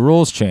for a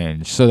rules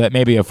change so that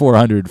maybe a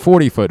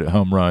 440-foot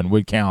home run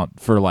would count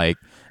for, like,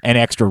 an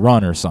extra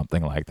run or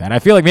something like that? I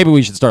feel like maybe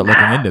we should start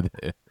looking into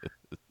this.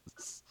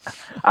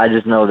 I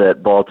just know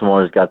that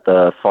Baltimore's got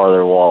the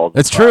farther wall.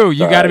 That's true.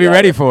 You got to be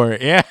ready for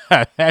it. Yeah,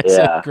 that's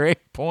a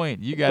great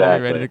point. You got to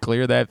be ready to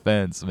clear that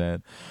fence,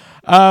 man.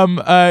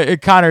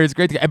 Connor, it's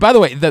great to get. And by the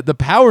way, the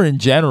power in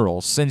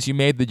general, since you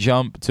made the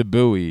jump to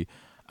Bowie,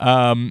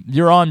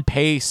 you're on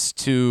pace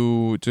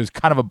to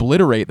kind of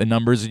obliterate the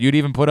numbers that you'd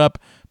even put up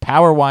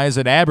power-wise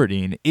at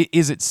Aberdeen.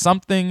 Is it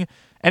something,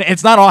 and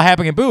it's not all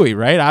happening at Bowie,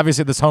 right?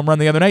 Obviously, this home run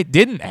the other night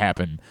didn't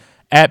happen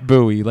at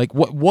Bowie. Like,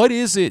 what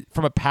is it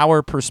from a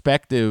power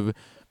perspective?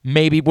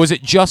 Maybe, was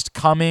it just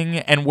coming,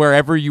 and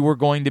wherever you were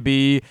going to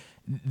be,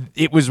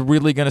 it was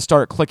really going to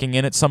start clicking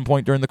in at some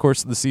point during the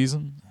course of the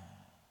season?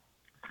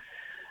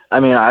 I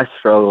mean, I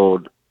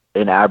struggled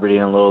in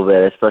Aberdeen a little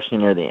bit, especially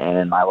near the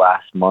end. My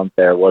last month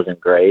there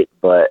wasn't great,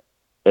 but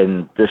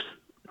it's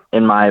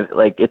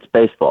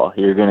baseball.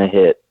 You're gonna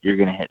hit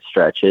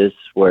stretches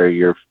where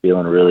you're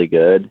feeling really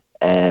good,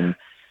 and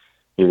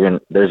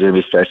there's gonna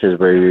be stretches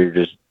where you're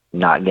just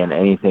not getting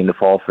anything to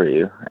fall for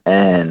you.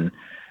 And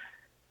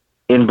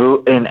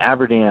in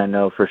Aberdeen, I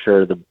know for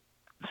sure the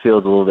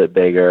field's a little bit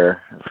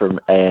bigger,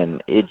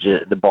 and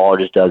the ball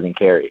just doesn't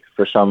carry.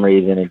 For some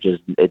reason,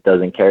 it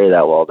doesn't carry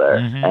that well there.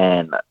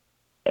 Mm-hmm.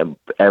 And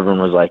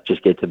everyone was like,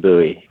 just get to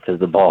Bowie because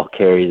the ball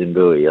carries in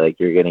Bowie. Like,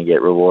 you're going to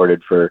get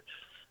rewarded for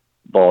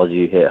balls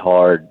you hit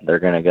hard. They're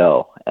going to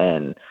go.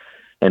 And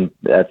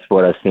that's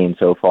what I've seen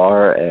so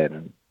far.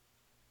 And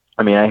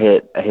I mean, I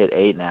hit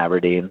 8 in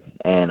Aberdeen,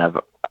 and I've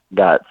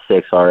got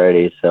 6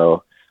 already.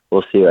 So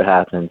we'll see what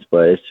happens,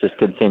 but it's just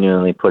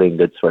continually putting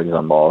good swings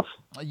on balls.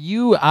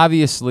 You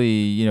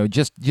obviously,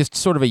 just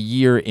sort of a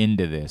year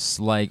into this.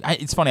 Like,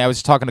 it's funny, I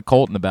was talking to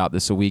Colton about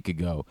this a week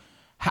ago.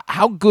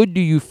 How good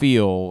do you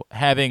feel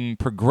having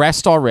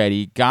progressed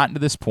already, gotten to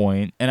this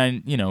point?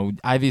 And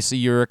obviously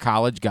you're a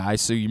college guy,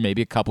 so you're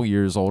maybe a couple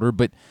years older,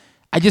 but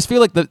I just feel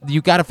like you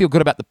got to feel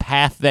good about the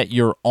path that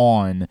you're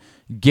on,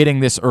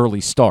 getting this early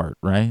start,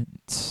 right?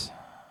 It's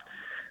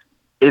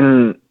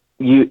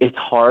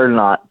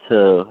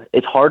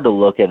hard to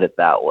look at it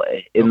that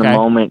way. In the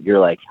moment, you're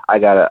like, I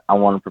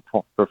want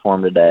to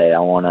perform today. I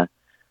want to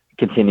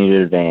continue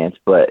to advance.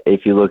 But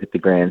if you look at the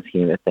grand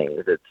scheme of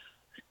things,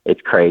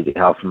 it's crazy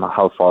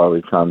how far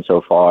we've come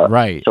so far,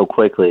 right? So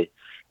quickly.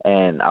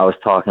 And I was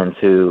talking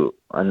to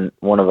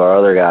one of our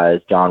other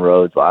guys, John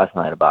Rhodes, last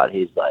night about it.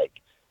 He's like,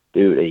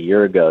 dude, a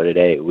year ago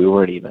today, we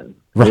weren't even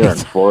we were in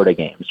Florida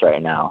games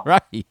right now,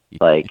 right?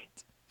 Like,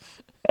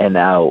 and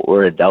now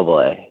we're at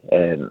AA.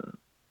 And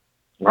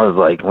I was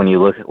like, when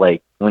you look at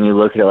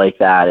it like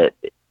that,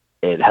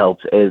 it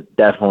helps. It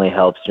definitely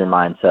helps your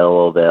mindset a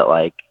little bit.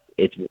 Like,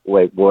 it's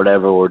like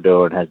whatever we're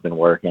doing has been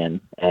working,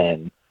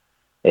 and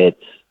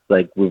it's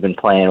like we've been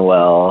playing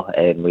well,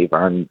 and we've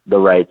earned the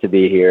right to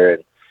be here.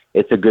 And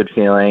it's a good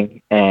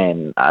feeling.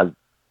 And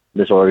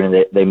this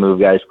organization, they move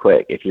guys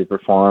quick. If you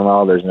perform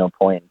well, there's no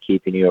point in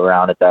keeping you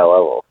around at that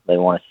level. They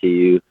want to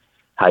see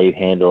how you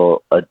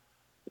handle a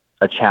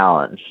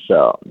challenge.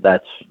 So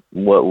that's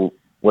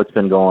what's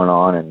been going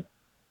on. And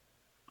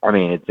I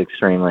mean, it's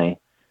extremely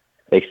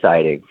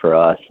exciting for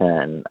us,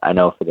 and I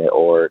know for the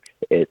org,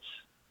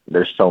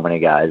 there's so many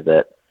guys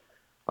that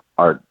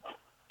are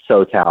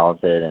so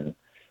talented and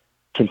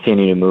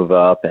continue to move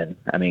up. And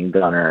I mean,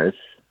 Gunner's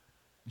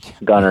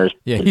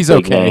yeah, he's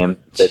okay. Name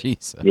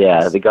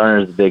yeah, the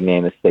Gunner's the big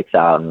name that sticks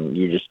out,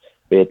 and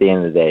but at the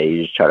end of the day,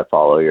 you just try to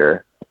follow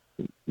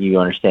you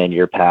understand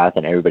your path,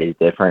 and everybody's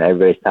different.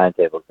 Everybody's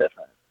timetable's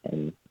different,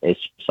 and it's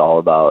just all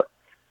about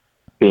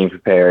being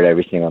prepared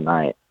every single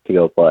night to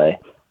go play.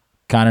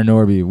 Connor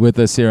Norby with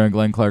us here on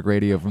Glenn Clark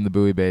Radio from the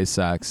Bowie Bay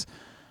Sox.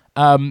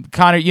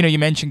 Connor, you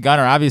mentioned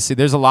Gunner. Obviously,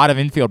 there's a lot of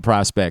infield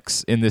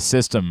prospects in this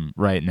system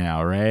right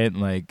now, right?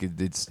 Like,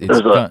 there's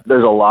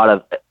a lot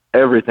of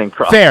everything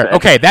prospects. Fair.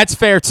 Okay, that's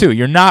fair too.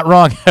 You're not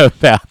wrong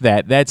about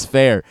that. That's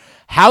fair.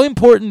 How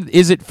important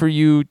is it for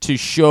you to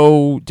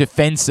show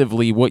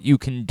defensively what you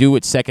can do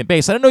at second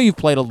base? I know you've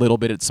played a little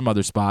bit at some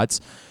other spots,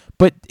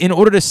 but in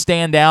order to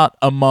stand out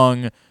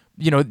among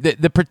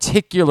the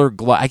particular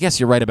I guess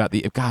you're right about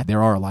God,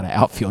 there are a lot of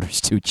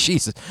outfielders too.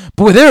 Jesus.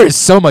 Boy, there is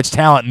so much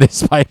talent in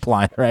this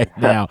pipeline right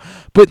now.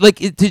 But like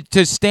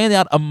to stand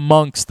out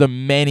amongst the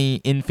many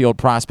infield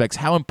prospects,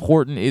 how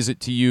important is it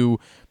to you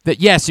that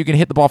yes, you can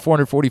hit the ball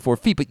 444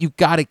 feet, but you've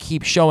got to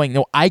keep showing,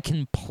 no, I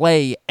can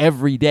play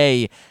every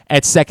day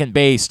at second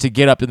base to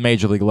get up to the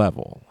major league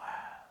level.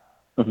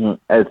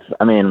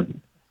 Mm-hmm.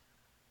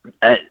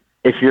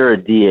 If you're a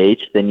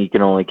DH, then you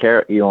only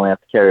have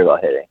to carry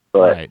about hitting.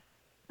 But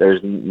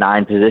there's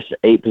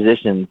 8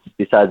 positions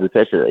besides the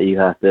pitcher that you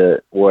have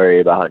to worry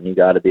about, and you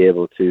got to be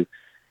able to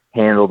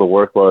handle the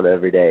workload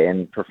every day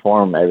and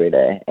perform every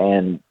day.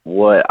 And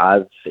what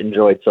I've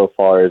enjoyed so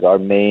far is our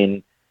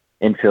main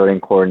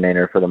infielding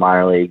coordinator for the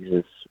minor leagues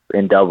is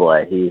in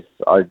Double-A. He's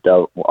our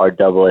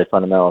Double-A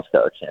fundamentals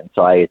coach, and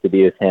so I get to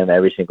be with him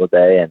every single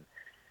day. And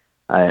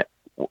I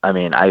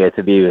get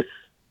to be with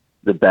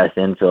the best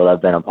infield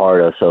I've been a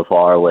part of so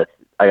far.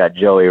 I got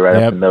Joey right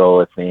up the middle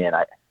with me, and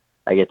I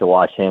get to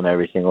watch him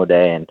every single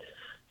day. And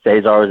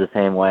Cesar was the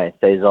same way.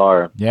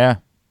 Cesar,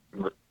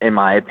 in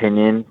my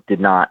opinion,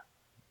 did not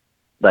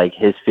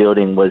his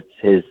fielding was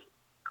his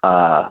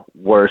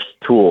worst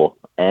tool,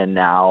 and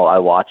now I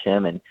watch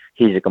him, and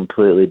he's a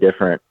completely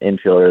different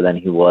infielder than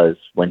he was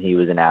when he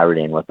was in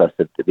Aberdeen with us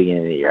at the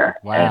beginning of the year.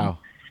 Wow. And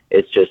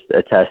it's just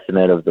a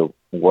testament of the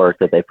work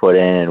that they put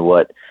in and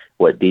what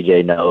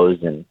DJ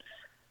knows. And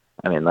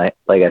like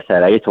I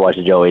said, I get to watch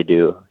Joey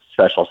do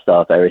special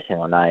stuff every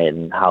single night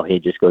and how he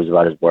just goes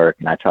about his work,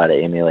 and I try to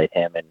emulate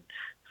him and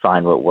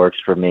find what works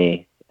for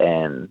me.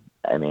 And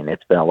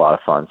it's been a lot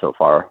of fun so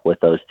far with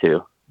those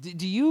two.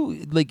 Do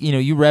you,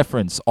 you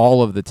reference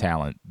all of the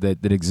talent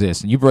that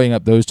exists, and you bring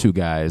up those two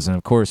guys, and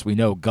of course we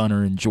know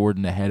Gunnar and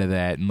Jordan ahead of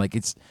that, and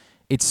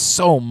it's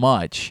so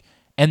much.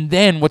 And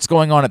then what's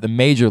going on at the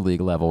major league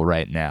level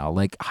right now?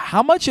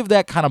 How much of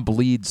that kind of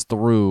bleeds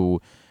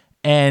through,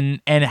 and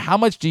how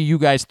much do you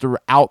guys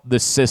throughout the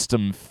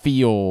system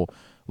feel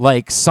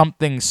like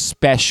something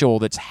special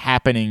that's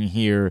happening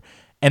here,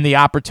 and the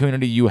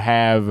opportunity you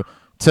have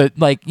to,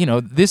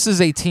 this is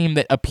a team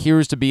that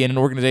appears to be in an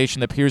organization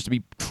that appears to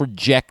be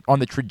on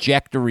the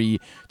trajectory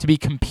to be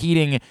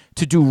competing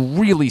to do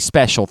really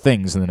special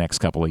things in the next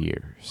couple of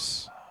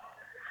years.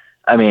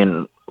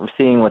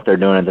 Seeing what they're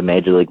doing at the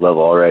major league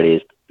level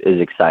already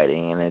is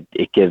exciting, and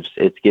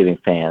it's giving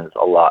fans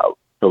a lot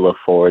to look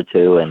forward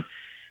to. And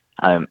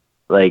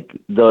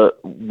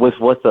with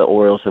what the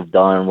Orioles have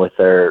done with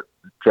their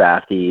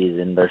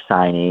draftees and their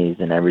signees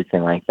and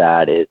everything like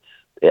that,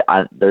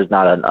 there's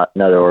not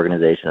another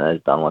organization that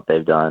has done what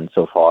they've done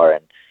so far,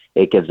 and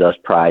it gives us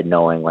pride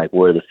knowing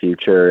we're the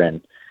future.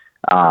 And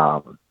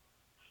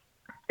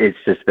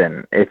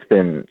it's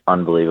been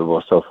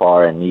unbelievable so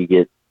far, and you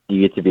get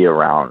to be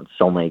around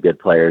so many good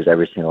players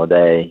every single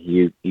day.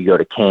 You go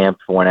to camp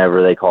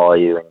whenever they call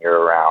you, and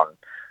you're around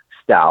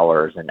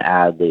Stowers and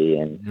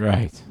Adley and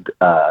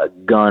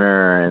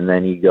Gunnar, and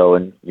then you're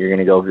going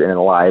to go in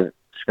a live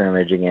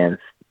scrimmage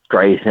against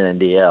Grayson and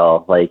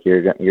DL.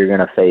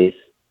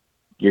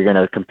 You're going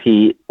to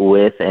compete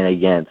with and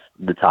against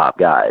the top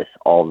guys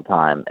all the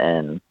time.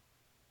 And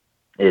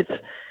it's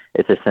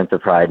a sense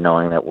of pride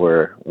knowing that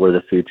we're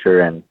the future,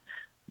 and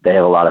they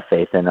have a lot of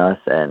faith in us.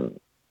 And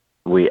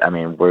we're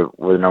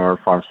the number one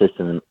farm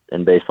system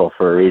in baseball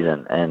for a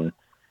reason. And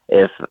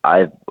if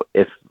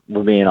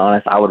we're being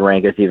honest, I would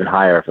rank us even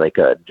higher if they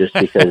could, just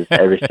because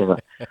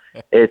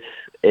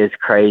it's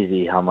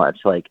crazy how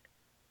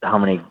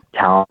many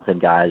talented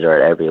guys are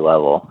at every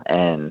level.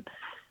 And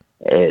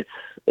it's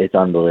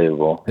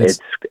unbelievable.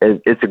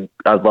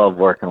 I love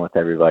working with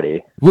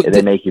everybody.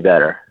 They make you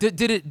better.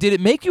 Did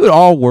it make you at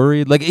all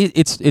worried?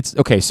 It's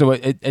okay. So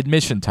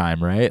admission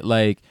time, right?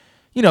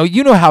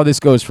 You know how this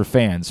goes for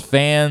fans.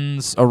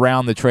 Fans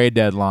around the trade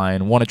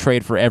deadline want to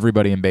trade for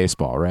everybody in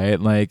baseball, right?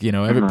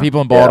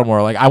 People in Baltimore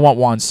are I want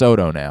Juan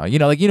Soto now. You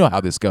know how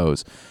this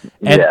goes,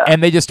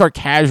 and they just start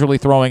casually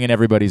throwing in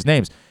everybody's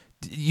names.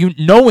 You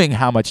knowing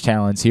how much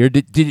talent's here,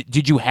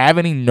 did you have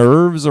any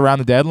nerves around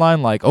the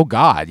deadline? Oh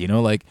God,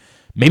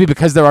 maybe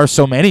because there are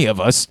so many of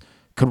us,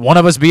 could one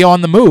of us be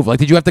on the move?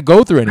 Did you have to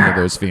go through any of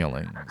those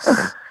feelings?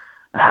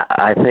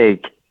 I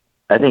think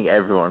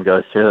everyone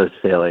goes through those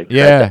feelings.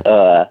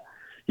 Yeah.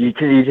 You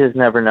just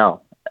never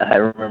know. I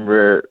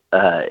remember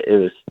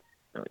it was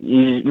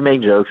you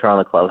make jokes around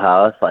the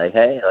clubhouse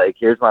hey,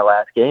 here's my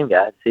last game,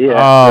 guys. See ya.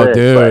 Oh,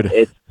 dude. But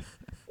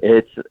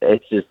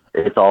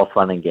it's all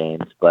fun and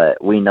games,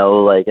 but we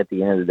know at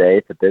the end of the day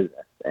it's a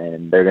business,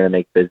 and they're going to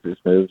make business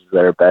moves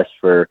that are best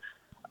for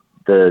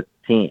the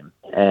team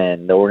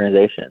and the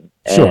organization.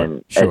 Sure.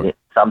 And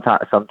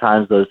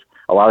sometimes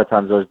a lot of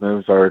times those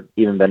moves are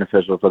even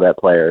beneficial for that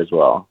player as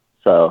well.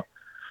 So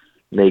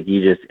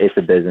it's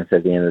a business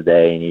at the end of the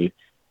day, and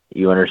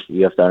you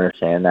have to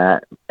understand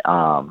that.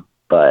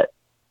 But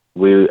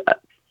we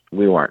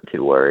weren't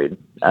too worried,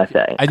 I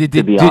think.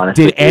 To be honest,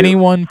 did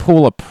anyone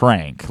pull a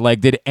prank?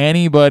 Did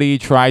anybody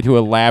try to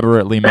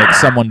elaborately make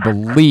someone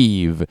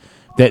believe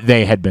that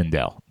they had been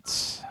dealt?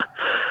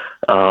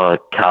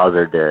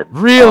 Cowser did.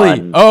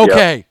 Really?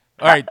 Okay. Yep.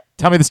 All right.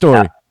 Tell me the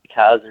story.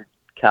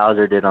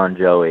 Cowser did on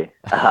Joey.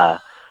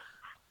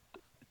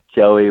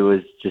 Joey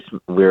was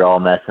we were all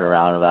messing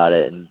around about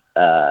it, and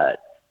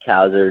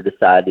Cowser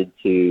decided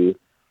to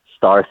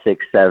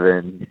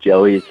 *667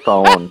 Joey's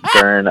phone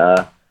during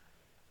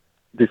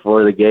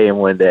before the game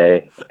one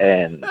day,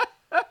 and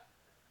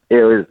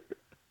it was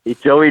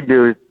Joey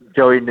knew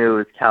it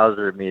was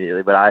Cowser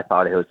immediately, but I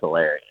thought it was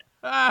hilarious.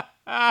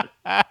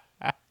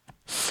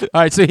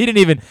 All right, so he didn't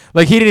even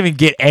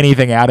get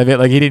anything out of it.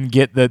 Like, he didn't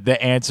get the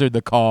answer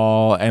the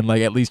call and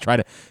like at least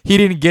he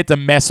didn't get to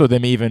mess with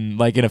him even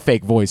like in a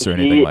fake voice or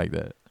anything like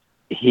that.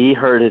 He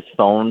heard his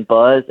phone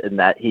buzz and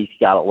that he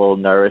got a little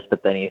nervous,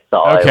 but then he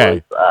saw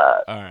it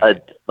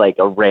was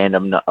a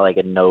random, like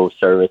a no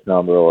service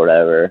number or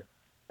whatever,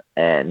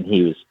 and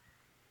he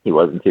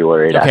wasn't too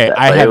worried. Okay,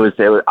 I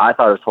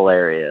thought it was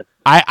hilarious.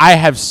 I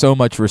have so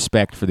much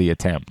respect for the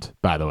attempt,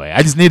 by the way.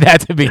 I just need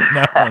that to be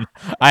known.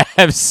 I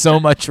have so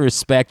much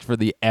respect for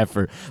the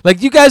effort.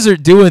 Like, you guys are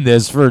doing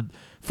this for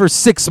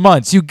 6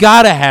 months. You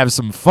got to have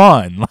some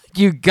fun. Like,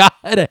 you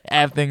got to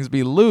have things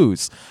be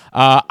loose.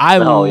 I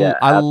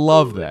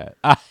love that.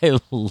 I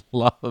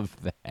love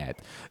that.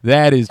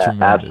 That is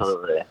tremendous.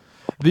 Absolutely.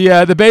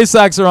 The Bay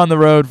Sox are on the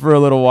road for a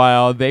little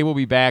while. They will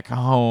be back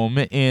home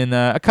in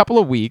a couple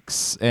of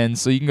weeks, and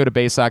so you can go to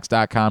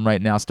baysox.com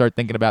right now. Start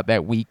thinking about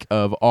that week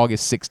of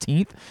August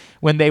 16th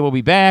when they will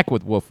be back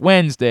with Wolf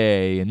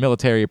Wednesday and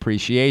Military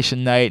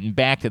Appreciation Night and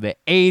Back to the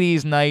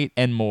 80s Night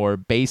and more.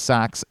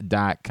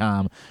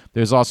 baysox.com.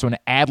 There's also an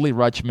Adley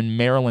Rutschman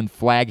Maryland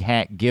flag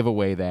hat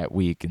giveaway that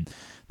week, and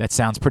that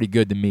sounds pretty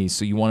good to me,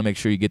 so you want to make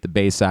sure you get to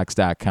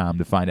baysox.com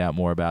to find out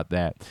more about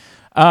that.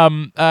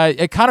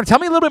 Connor, tell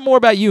me a little bit more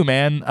about you,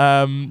 man.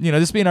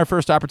 This being our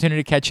first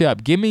opportunity to catch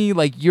up. Give me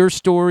like your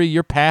story,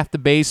 your path to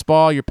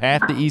baseball, your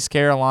path to East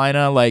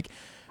Carolina, like,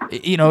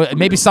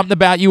 maybe something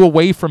about you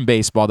away from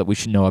baseball that we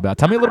should know about.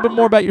 Tell me a little bit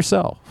more about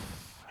yourself.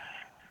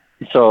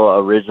 So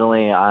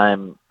originally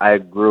I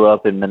grew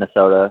up in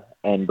Minnesota,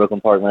 in Brooklyn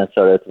Park,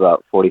 Minnesota. It's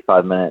about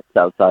 45 minutes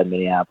outside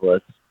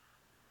Minneapolis,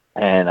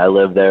 and I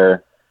lived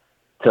there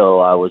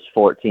till I was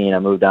 14. I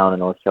moved down to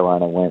North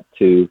Carolina, went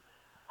to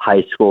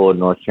high school in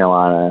North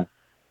Carolina,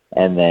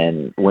 and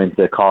then went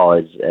to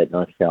college at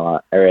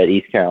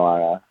East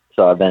Carolina.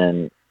 So I've been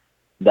in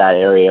that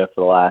area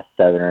for the last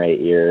 7 or 8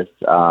 years.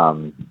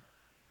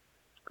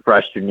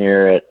 Freshman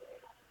year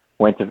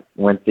went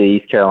to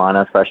East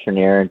Carolina freshman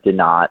year and did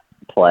not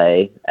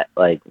play.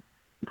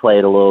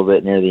 Played a little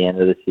bit near the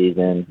end of the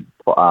season.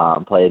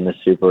 Played in the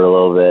Super a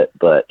little bit,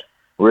 but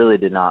really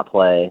did not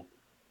play.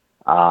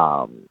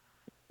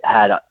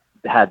 Had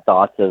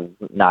thoughts of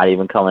not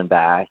even coming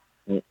back.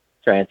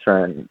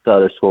 Transferring to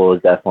other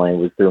schools definitely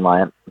was through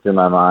my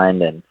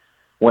mind, and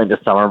went to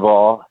summer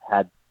ball.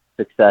 Had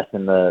success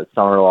in the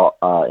summer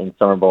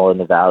ball in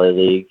the Valley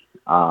League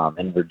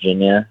in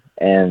Virginia,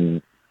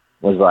 and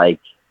was like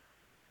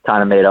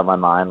kind of made up my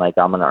mind like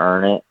I'm gonna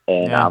earn it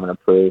and I'm gonna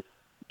prove.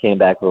 Came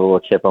back with a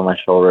little chip on my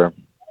shoulder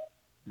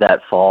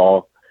that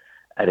fall.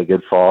 I had a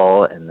good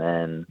fall, and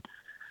then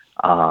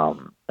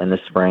in the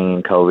spring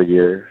and COVID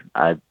year,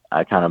 I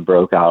kind of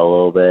broke out a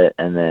little bit,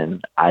 and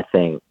then I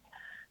think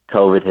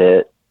COVID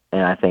hit,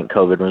 and I think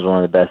COVID was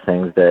one of the best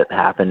things that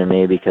happened to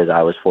me because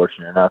I was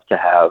fortunate enough to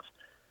have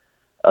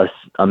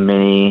a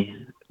mini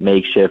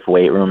makeshift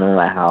weight room in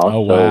my house. Oh,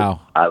 wow.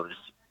 So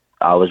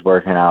I was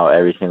working out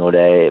every single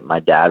day.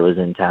 My dad was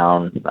in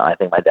town. I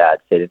think my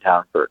dad stayed in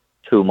town for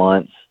 2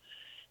 months,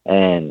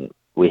 and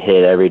we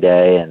hit every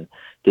day and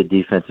did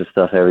defensive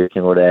stuff every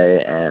single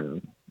day.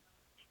 And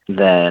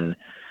then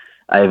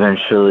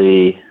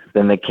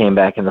then they came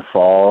back in the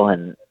fall,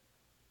 and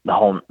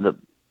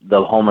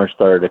the homers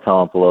started to come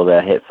up a little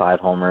bit. I hit 5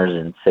 homers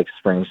in 6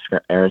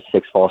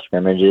 fall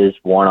scrimmages,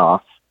 one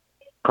off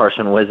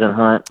Carson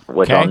Wisenhunt,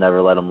 which I'll never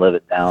let him live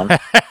it down.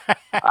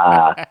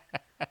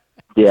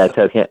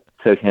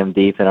 Took him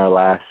deep in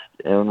one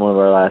of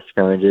our last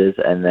scrimmages,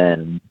 and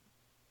then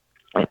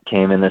it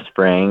came in the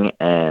spring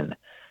and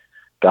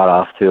got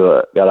off to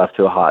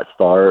a hot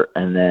start,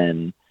 and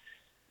then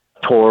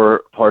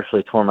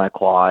partially tore my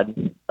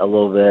quad a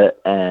little bit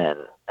and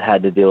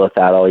had to deal with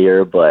that all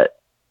year, but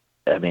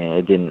I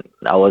mean,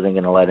 I wasn't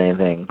going to let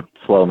anything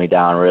slow me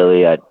down,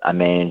 really. I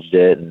managed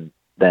it, and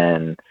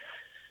then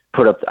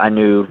I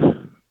knew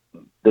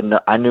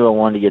I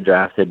wanted to get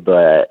drafted,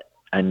 but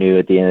I knew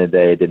at the end of the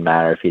day it didn't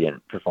matter if he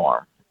didn't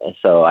perform. And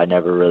so I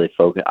never really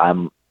focused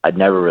on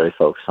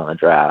the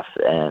draft,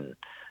 and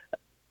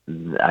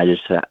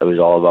it was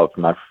all about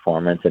my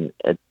performance, and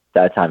at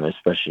that time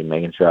especially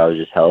making sure I was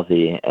just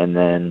healthy. And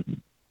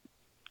then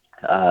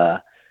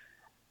now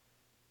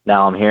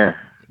I'm here.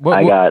 We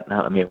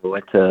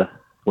went to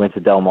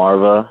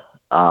Delmarva.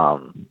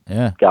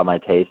 Got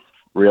my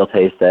real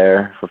taste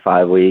there for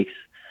 5 weeks,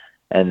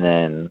 and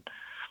then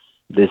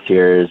this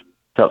year is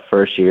tough.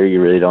 First year,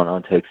 you really don't know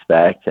what to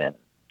expect, and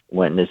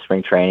went into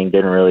spring training.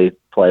 Didn't really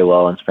play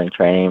well in spring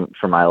training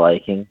for my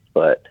liking,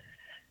 but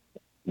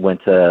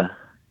went to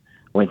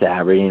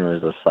Aberdeen.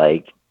 Was just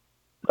like,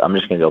 I'm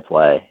just gonna go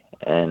play,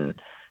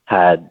 and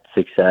had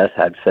success,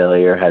 had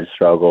failure, had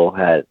struggle,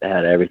 had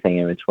everything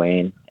in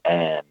between,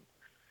 and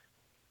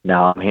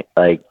now I'm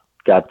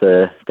got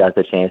the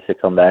chance to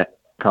come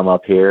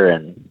up here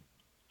and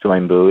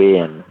join Bowie,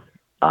 and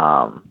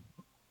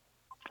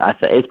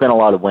it's been a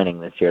lot of winning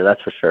this year.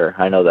 That's for sure.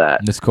 I know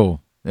that. That's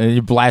cool. And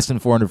you're blasting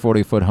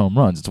 440-foot home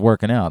runs. It's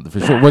working out for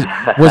sure.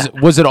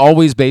 Was it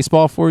always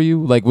baseball for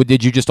you? Like,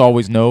 did you just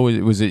always know?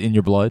 Was it in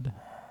your blood?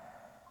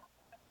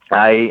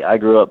 I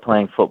grew up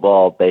playing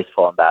football,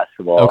 baseball, and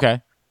basketball.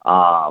 Okay.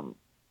 And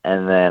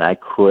then I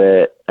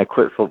quit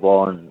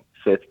football in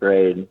 5th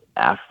grade,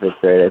 after 5th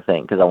grade, I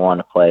think, because I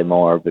wanted to play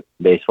more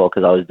baseball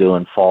because I was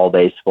doing fall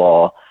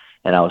baseball,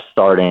 and I was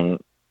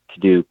starting to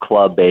do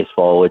club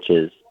baseball, which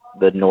is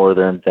the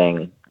northern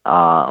thing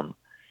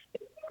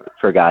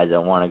for guys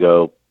that want to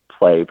go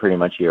play pretty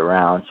much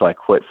year-round. So I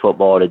quit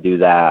football to do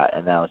that,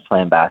 and then I was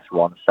playing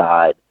basketball on the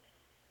side.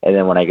 And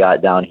then when I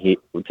got down here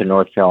to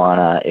North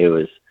Carolina,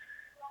 there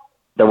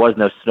was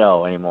no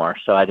snow anymore,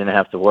 so I didn't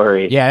have to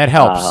worry. Yeah, that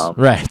helps.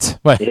 Right.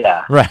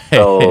 Yeah. Right.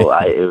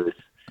 So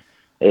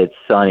it's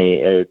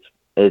sunny.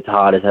 It's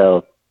hot as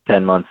hell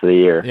 10 months of the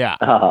year. Yeah.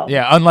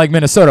 Yeah. Unlike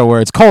Minnesota, where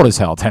it's cold as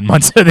hell 10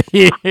 months of the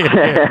year.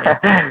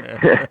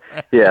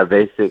 Yeah,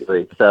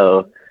 basically.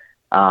 So,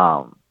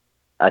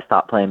 I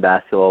stopped playing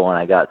basketball when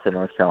I got to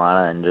North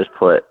Carolina and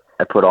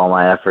I put all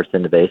my efforts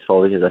into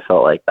baseball because I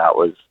felt like that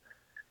was,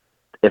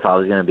 if I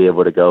was going to be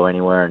able to go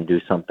anywhere and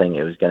do something,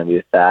 it was going to be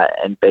with that.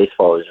 And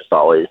baseball was just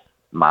always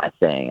my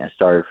thing. I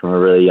started from a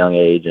really young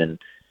age, and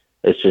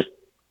it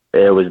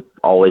was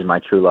always my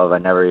true love. I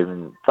never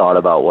even thought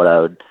about what I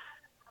would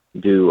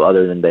do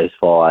other than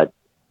baseball.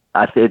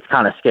 It's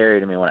kind of scary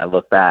to me when I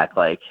look back.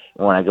 Like,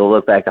 when I go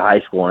look back to high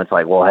school, and it's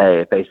like, well,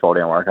 hey, if baseball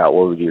didn't work out,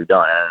 what would you have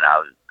done? And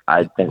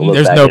I think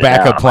there's no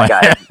backup plan.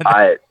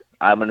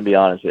 I'm going to be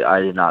honest with you. I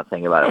did not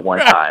think about it one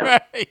time.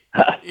 Right.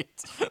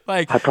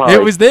 Like,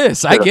 it was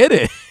this. I get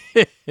it.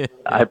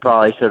 I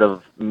probably should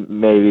have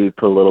maybe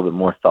put a little bit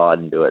more thought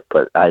into it,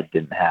 but I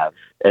didn't have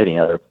any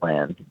other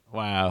plans.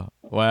 Wow.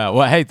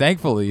 Well, hey,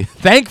 thankfully,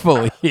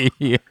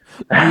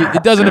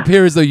 it doesn't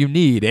appear as though you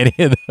need any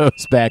of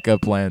those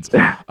backup plans.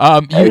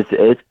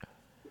 It's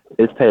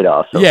paid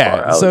off so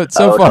far.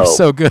 So far,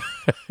 so good.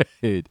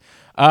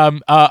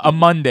 A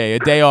Monday, a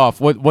day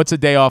off. What's a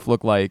day off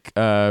look like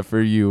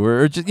for you?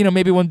 Or just,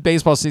 maybe when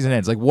baseball season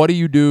ends, like, what do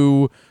you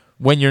do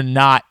when you're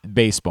not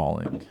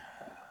baseballing?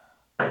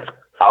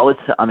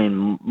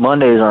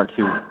 Mondays aren't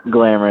too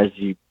glamorous.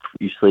 You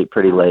sleep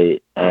pretty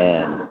late,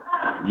 and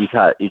you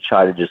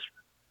try to just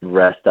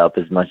rest up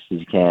as much as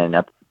you can.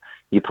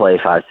 You play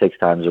 5-6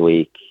 times a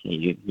week.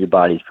 Your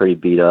body's pretty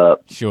beat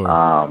up. Sure.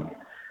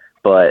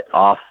 But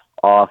off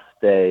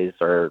days,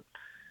 or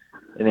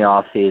in the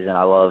off season,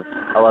 I love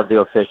to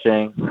go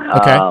fishing.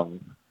 Okay.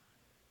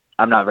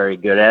 I'm not very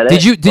good at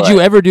it. Did you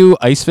ever do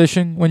ice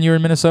fishing when you were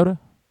in Minnesota?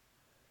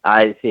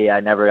 I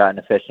never got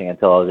into fishing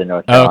until I was in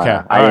North Carolina.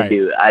 Okay. I didn't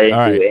do any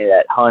of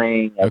that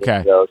hunting. I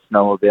didn't go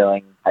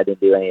snowmobiling. I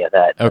didn't do any of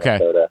that in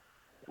Minnesota.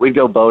 We'd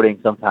go boating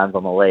sometimes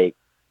on the lake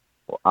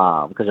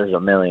because there's a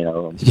million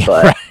of them.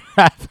 Yeah,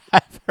 but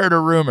I've heard a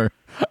rumor.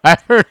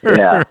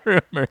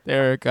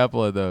 There are a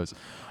couple of those.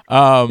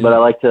 But I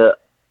like to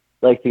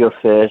go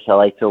fish. I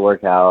like to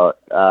work out.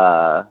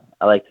 I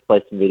like to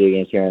play some video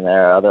games here and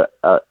there. I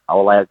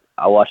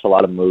watch a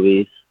lot of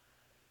movies.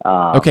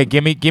 Okay,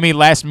 give me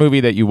last movie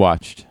that you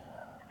watched.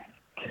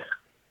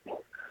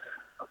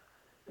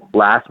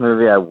 Last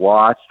movie I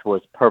watched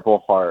was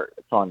Purple Heart.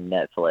 It's on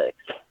Netflix.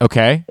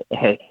 Okay.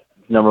 It's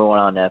number 1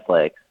 on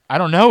Netflix. I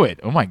don't know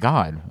it. Oh my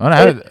God.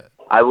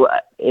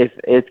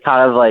 It's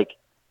kind of like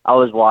I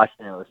was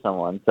watching it with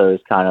someone, so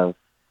it's kind of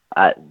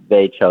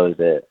they chose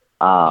it.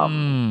 But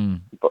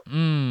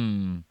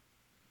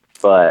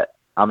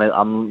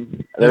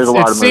there's a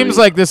lot of movies. It seems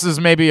like this is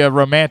maybe a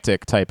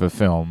romantic type of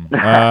film.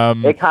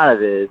 It kind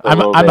of is.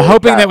 I'm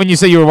hoping that when you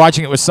say you were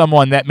watching it with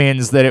someone, that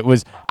means that it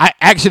was.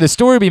 Actually, the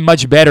story would be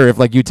much better if,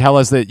 like, you tell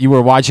us that you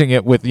were watching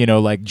it with,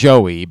 like,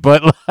 Joey.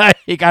 But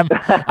like, I'm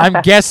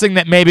guessing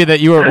that maybe that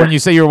you were, when you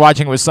say you were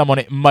watching it with someone,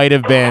 it might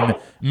have been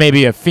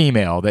maybe a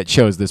female that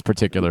chose this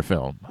particular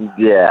film.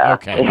 Yeah.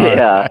 Okay.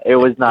 Yeah. It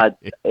was not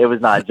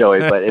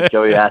Joey, but if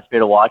Joey asked me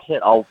to watch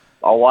it, I'll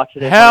watch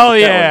it. Hell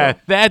yeah.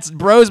 That's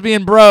bros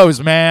being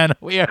bros, man.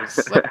 We are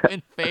so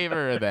in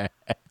favor of that.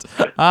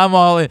 I'm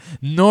all in.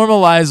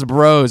 Normalized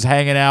bros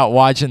hanging out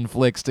watching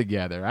flicks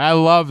together. I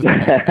love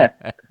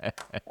that.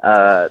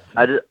 I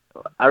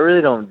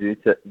really don't do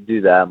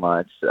that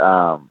much.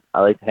 I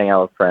like to hang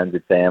out with friends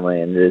and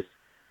family and just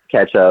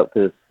catch up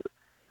because,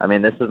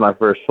 this is my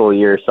first full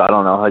year, so I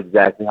don't know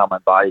exactly how my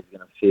body's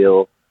going to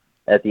feel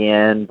at the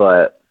end,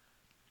 but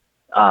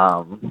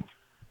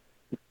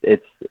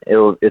it's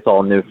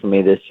all new for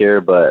me this year,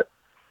 but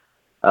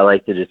I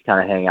like to just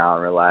kind of hang out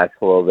and relax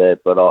a little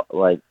bit, but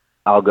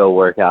I'll go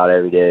work out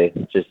every day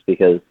just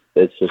because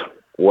it's just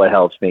what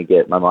helps me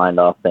get my mind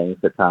off things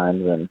at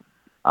times, and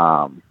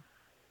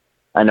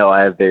I know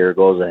I have bigger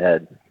goals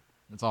ahead.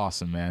 That's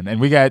awesome, man. And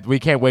we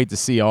can't wait to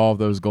see all of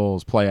those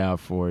goals play out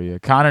for you.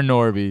 Connor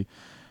Norby.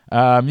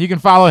 You can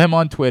follow him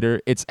on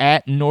Twitter. It's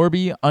at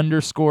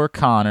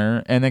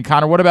Norby_Connor. And then,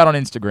 Connor, what about on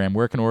Instagram?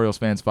 Where can Orioles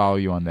fans follow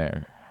you on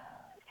there?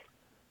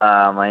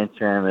 My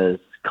Instagram is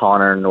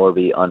Connor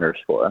Norby_.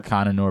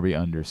 Connor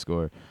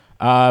Norby_.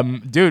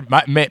 Dude,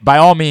 by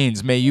all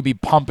means, may you be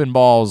pumping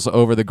balls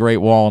over the Great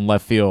Wall in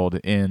left field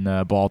in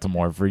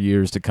Baltimore for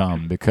years to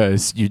come,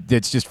 because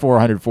it's just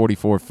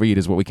 444 feet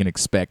is what we can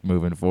expect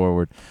moving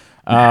forward.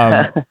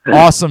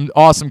 Awesome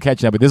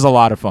catching up. But this is a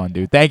lot of fun,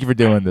 dude. Thank you for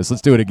doing this.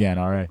 Let's do it again,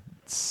 all right?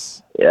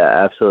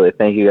 Yeah, absolutely.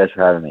 Thank you guys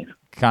for having me.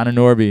 Connor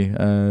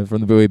Norby from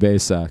the Bowie Bay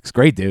Sox.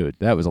 Great dude.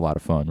 That was a lot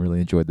of fun.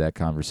 Really enjoyed that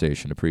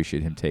conversation.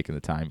 Appreciate him taking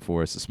the time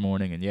for us this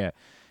morning. And, yeah,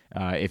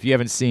 if you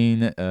haven't seen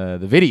the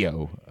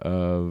video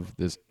of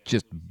this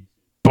just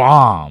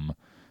bomb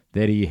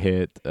that he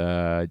hit,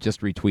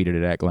 just retweeted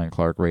it at Glenn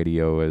Clark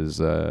Radio as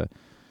at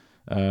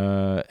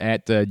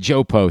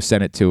Jopo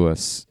sent it to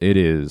us. It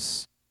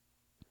is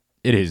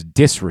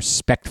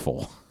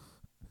disrespectful.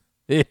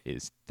 It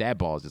is. That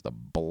ball is just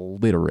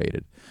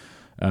obliterated.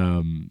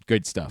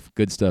 Good stuff.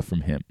 Good stuff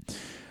from him.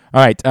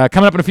 All right,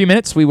 coming up in a few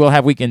minutes, we will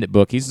have Weekend at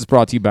Bookies. It's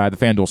brought to you by the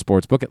FanDuel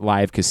Sportsbook at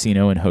Live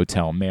Casino and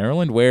Hotel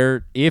Maryland,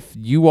 where if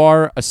you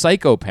are a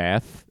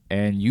psychopath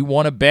and you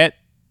want to bet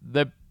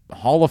the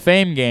Hall of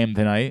Fame game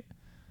tonight,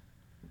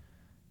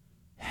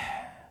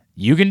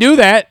 you can do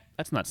that.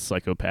 That's not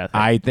psychopathic.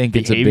 I think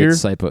behavior.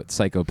 It's a bit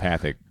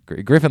psychopathic.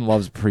 Griffin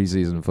loves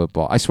preseason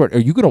football. I swear,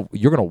 you're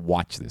gonna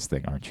watch this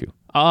thing, aren't you?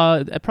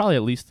 Probably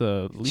at least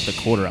a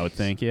quarter, I would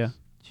think. Yeah.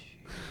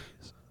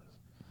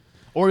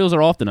 Orioles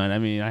are off tonight. I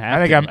mean,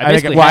 I think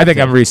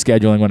I'm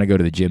rescheduling when I go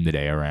to the gym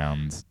today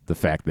around the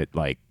fact that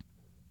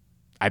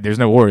there's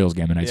no Orioles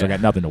game tonight, so I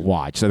got nothing to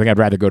watch. So I think I'd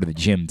rather go to the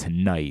gym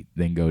tonight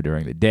than go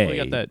during the day. Well,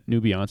 you got that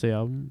new Beyonce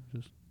album.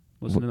 Just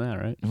listen to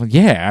that, right? Well,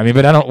 yeah. I mean,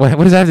 but I don't. What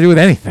does that have to do with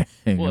anything?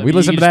 Well, we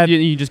listen to that.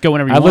 You just go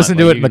whenever you want. I listened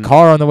to it in the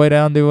car on the way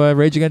down to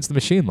Rage Against the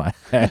Machine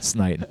last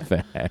night. In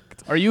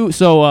fact, are you?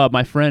 So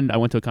my friend, I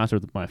went to a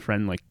concert with my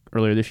friend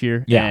earlier this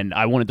year, and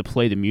I wanted to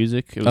play the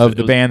music of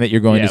the band that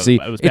you're going to see.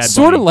 It's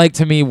sort of like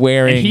to me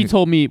wearing. And he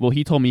told me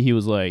he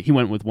was like he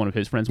went with one of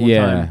his friends one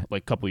time,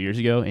 like a couple of years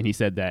ago, and he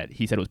said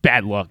it was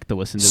bad luck to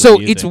listen to. So the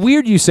music. It's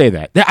weird you say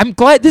that. I'm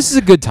glad this is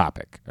a good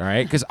topic. All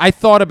right, because I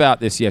thought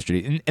about this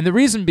yesterday, and the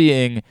reason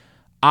being,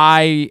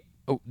 the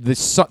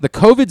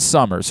COVID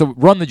summer. So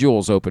Run the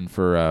Jewels opened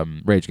for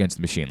Rage Against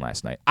the Machine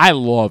last night. I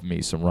love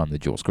me some Run the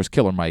Jewels. Of course,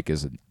 Killer Mike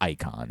is an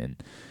icon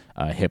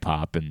in hip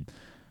hop, and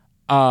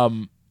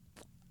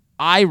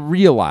I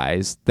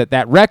realized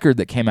that record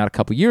that came out a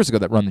couple years ago,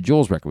 that Run the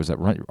Jewels record, was that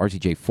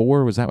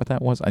RTJ4? Was that what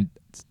that was?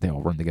 They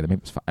all run together. Maybe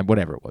it was 5,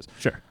 whatever it was.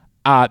 Sure.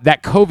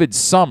 That COVID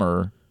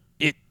summer,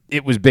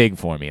 it was big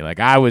for me. Like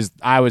I was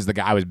the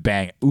guy. I was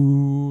banging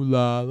ooh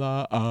la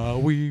la ah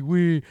wee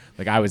wee.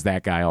 Like I was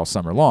that guy all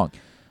summer long.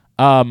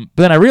 But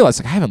then I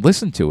realized I haven't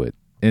listened to it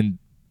in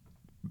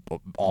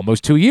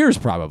almost 2 years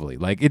probably.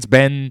 Like it's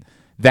been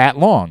that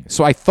long.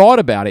 So I thought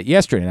about it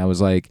yesterday, and I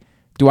was like,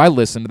 do I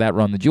listen to that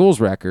Run the Jewels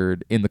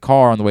record in the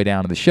car on the way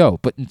down to the show?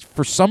 But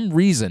for some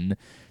reason,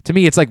 to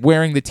me, it's like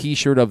wearing the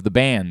T-shirt of the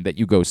band that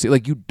you go see.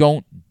 Like you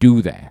don't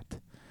do that.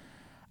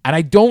 And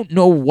I don't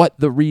know what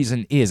the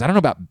reason is. I don't know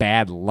about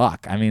bad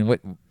luck. I mean,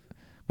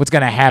 what's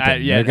going to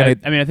happen? I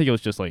think it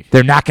was just like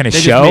they're not going to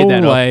show.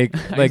 Like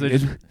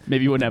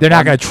maybe you wouldn't have. They're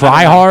not going to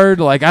try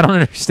hard. Like I don't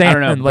understand.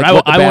 I don't know.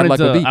 Like,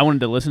 I wanted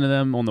to listen to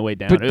them on the way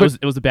down.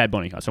 It was a Bad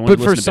Bunny concert. I wanted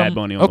to listen to Bad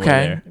Bunny on the way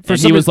there.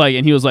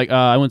 And he was like,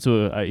 I went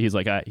to. He's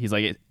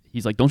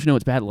like, don't you know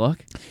it's bad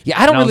luck?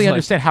 Yeah, I don't really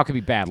understand how it could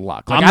be bad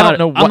luck. Like, I don't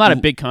know. I'm not a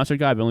big concert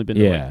guy. I've only been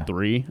to like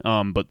 3.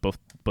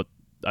 But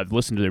I've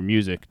listened to their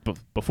music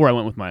before I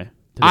went with my.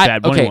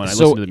 Bad Bunny one. I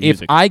listened to the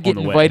music. If I get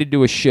invited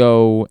to a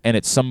show and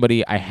it's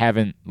somebody I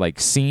haven't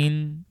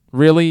seen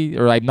really,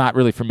 or I'm not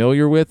really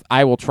familiar with,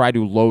 I will try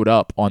to load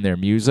up on their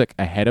music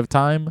ahead of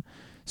time,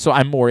 so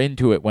I'm more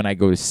into it when I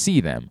go to see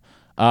them.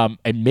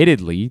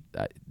 Admittedly,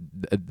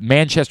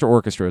 Manchester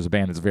Orchestra is a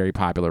band that's very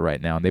popular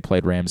right now, and they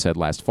played Ram's Head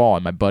last fall,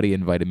 and my buddy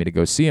invited me to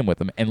go see them with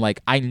them, and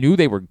I knew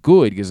they were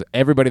good because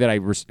everybody that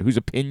whose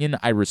opinion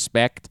I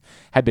respect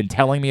had been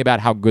telling me about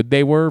how good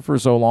they were for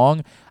so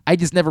long. I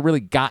just never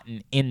really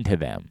gotten into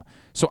them.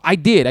 So I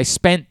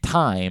spent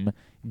time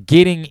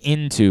getting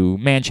into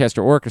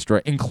Manchester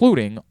Orchestra,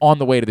 including on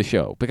the way to the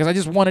show, because I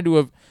just wanted to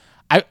have.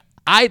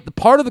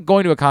 Part of the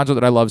going to a concert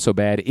that I love so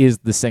bad is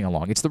the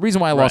sing-along. It's the reason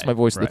why I lost my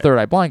voice at the Third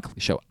Eye Blind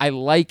show. I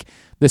like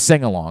the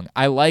sing-along.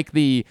 I like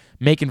the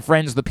making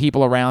friends with the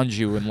people around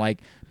you and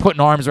putting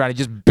arms around it,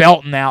 just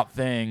belting out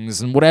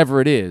things and whatever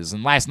it is.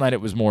 And last night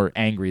it was more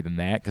angry than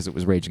that because it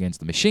was Rage Against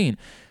the Machine.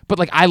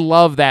 But I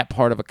love that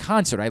part of a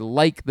concert. I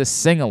like the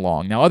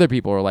sing-along. Now other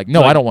people are like,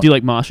 no, I don't want. Do you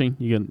like moshing?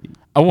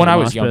 When I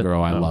was younger,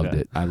 I loved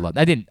it.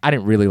 I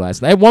didn't really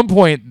last night. At one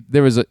point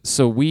there was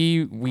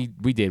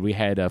we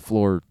had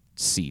floor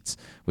seats,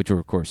 which were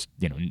of course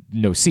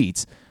no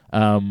seats.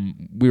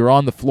 We were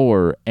on the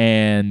floor,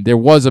 and there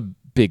was a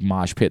big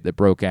mosh pit that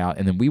broke out,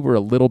 and then we were a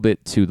little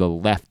bit to the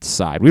left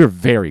side. We were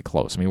very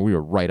close. I mean, we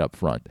were right up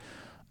front.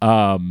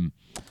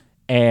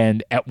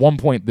 And at one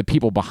point, the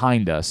people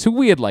behind us, who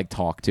we had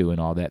talked to and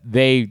all that,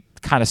 they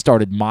kind of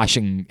started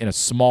moshing in a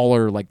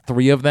smaller,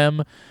 3 of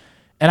them.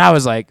 And I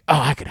was like, oh,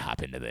 I could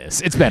hop into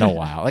this. It's been a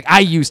while. I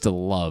used to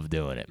love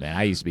doing it, man.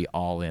 I used to be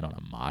all in on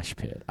a mosh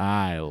pit.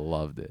 I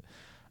loved it.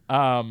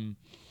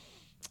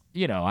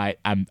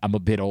 I'm a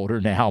bit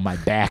older now. My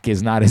back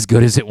is not as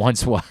good as it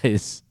once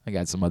was. I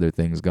got some other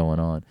things going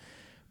on.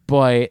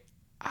 But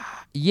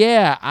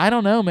yeah, I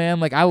don't know, man.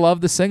 Like, I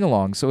love the sing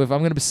along. So if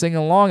I'm gonna be singing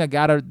along, I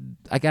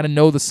gotta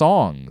know the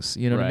songs.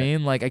 You know what I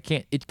mean? Like,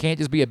 it can't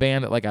just be a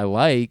band that like I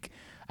like.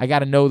 I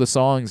gotta know the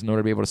songs in order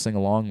to be able to sing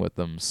along with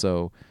them.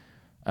 So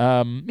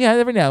yeah,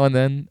 every now and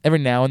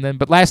then.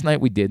 But last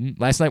night we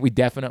didn't. Last night we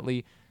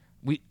definitely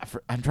I'm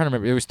trying to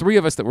remember. There was 3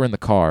 of us that were in the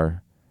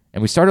car.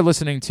 And we started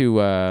listening to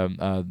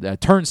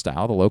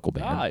Turnstile, the local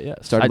band. Ah,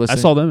 yes. I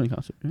saw them in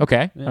concert.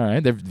 Okay, yeah. All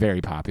right. They're very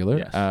popular.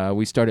 Yes.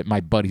 We started.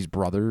 My buddy's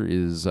brother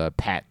is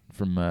Pat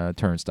from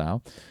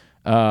Turnstile.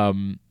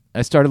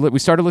 We started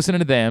listening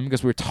to them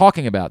because we were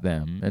talking about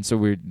them, and so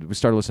we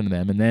started listening to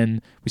them, and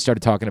then we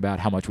started talking about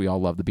how much we all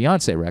love the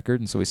Beyonce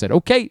record, and so we said,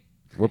 okay,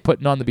 we're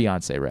putting on the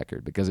Beyonce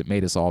record because it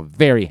made us all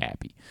very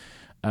happy.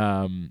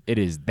 It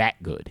is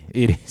that good.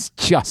 It is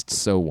just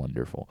so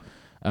wonderful.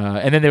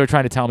 And then they were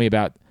trying to tell me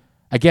about.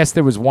 I guess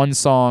there was one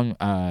song,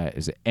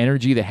 is it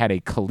Energy, that had a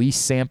Khalees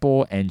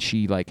sample, and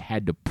she like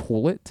had to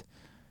pull it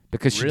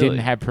because she didn't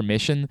have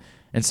permission.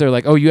 And so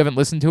like, oh, you haven't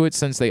listened to it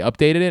since they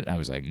updated it? And I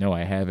was like, no,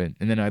 I haven't.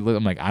 And then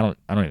I'm like, I don't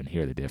even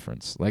hear the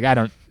difference. Like,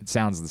 it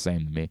sounds the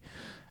same to me.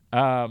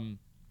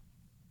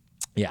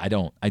 Yeah, I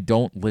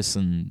don't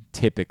listen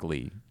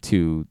typically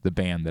to the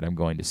band that I'm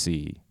going to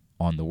see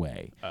on the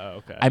way. Oh,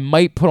 okay. I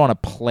might put on a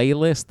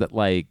playlist that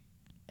like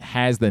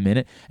has them in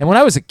it. And when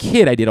I was a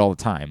kid, I did all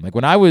the time. Like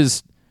when I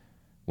was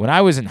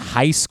in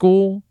high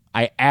school,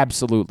 I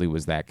absolutely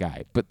was that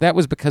guy. But that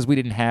was because we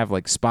didn't have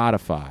like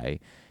Spotify.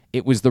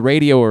 It was the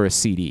radio or a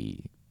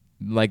CD.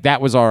 Like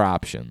that was our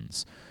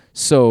options.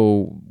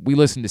 So we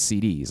listened to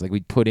CDs. Like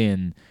we'd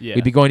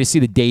be going to see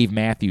the Dave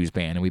Matthews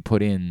Band, and we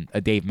put in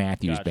a Dave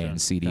Matthews Band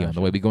CD on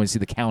the way. We'd go and see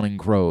the Counting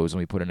Crows, and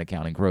we put in a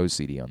Counting Crows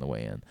CD on the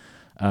way in.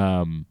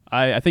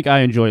 I think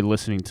I enjoy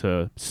listening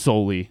to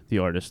solely the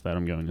artist that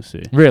I'm going to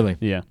see. Really?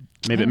 Yeah.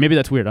 Maybe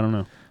that's weird. I don't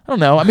know. I don't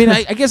know. I mean,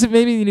 I guess if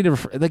maybe you need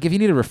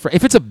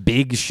if it's a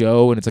big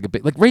show and it's like a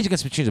big, like Rage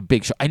Against the Machine is a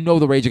big show. I know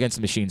the Rage Against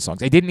the Machine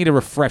songs. I didn't need a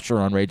refresher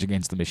on Rage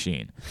Against the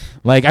Machine.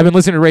 Like I've been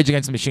listening to Rage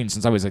Against the Machine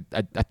since I was a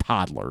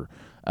toddler.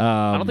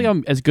 I don't think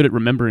I'm as good at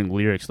remembering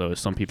lyrics though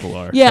as some people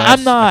are. Yeah,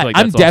 I'm not. Like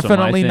I'm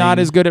definitely not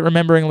as good at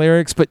remembering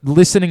lyrics, but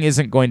listening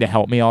isn't going to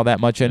help me all that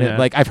much in it.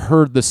 Like I've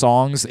heard the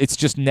songs. It's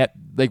just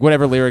like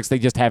whatever lyrics, they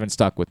just haven't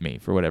stuck with me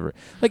for whatever.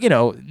 Like,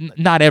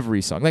 not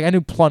every song. Like I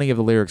knew plenty of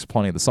the lyrics,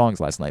 plenty of the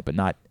songs last night, but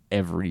not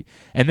every.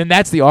 And then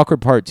that's the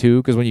awkward part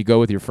too, because when you go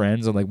with your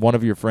friends and like one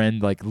of your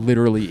friend like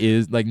literally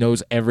is like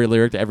knows every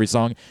lyric to every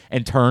song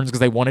and turns because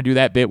they want to do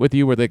that bit with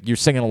you where like you're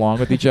singing along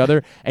with each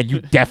other and you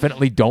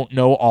definitely don't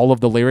know all of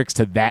the lyrics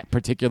to that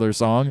particular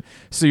song.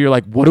 So you're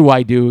like, what do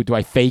I do? Do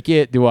I fake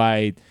it? Do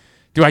I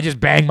just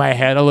bang my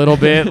head a little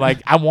bit?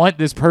 Like I want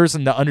this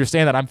person to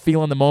understand that I'm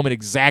feeling the moment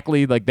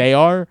exactly like they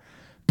are,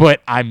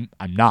 but I'm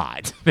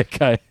not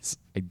because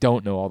I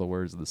don't know all the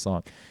words of the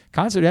song.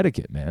 Concert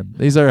etiquette, man.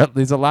 There's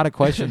a lot of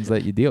questions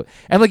that you deal with.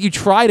 And like you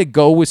try to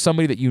go with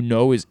somebody that you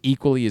know is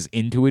equally as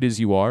into it as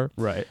you are.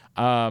 Right.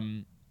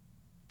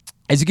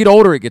 As you get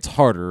older, it gets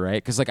harder, right?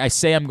 Because like I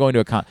say I'm going to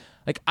a concert.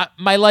 Like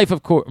my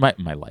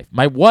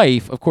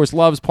wife, of course,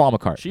 loves Paul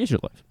McCartney. She is your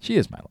life. She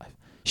is my life.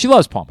 She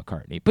loves Paul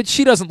McCartney, but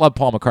she doesn't love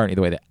Paul McCartney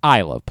the way that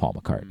I love Paul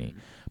McCartney.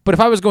 But if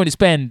I was going to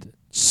spend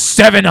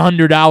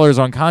 $700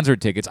 on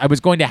concert tickets, I was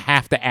going to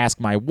have to ask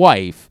my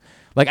wife.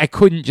 Like I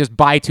couldn't just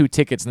buy 2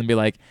 tickets and then be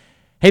like,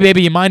 hey,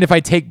 baby, you mind if I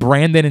take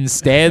Brandon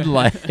instead?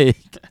 Like,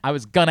 I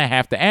was going to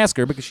have to ask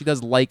her because she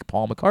does like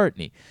Paul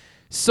McCartney.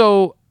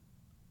 So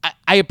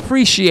I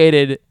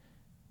appreciated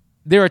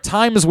there are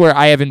times where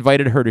I have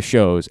invited her to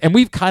shows, and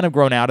we've kind of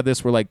grown out of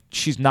this where, like,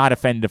 she's not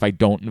offended if I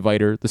don't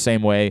invite her the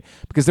same way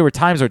because there were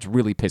times where it's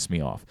really pissed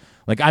me off.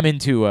 Like, I'm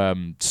into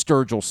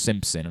Sturgill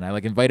Simpson, and I,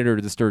 like, invited her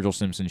to the Sturgill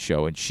Simpson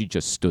show, and she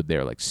just stood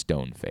there, like,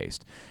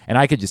 stone-faced. And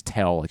I could just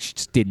tell, like, she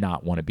just did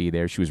not want to be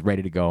there. She was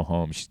ready to go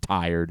home. She's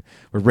tired.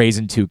 We're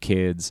raising 2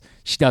 kids.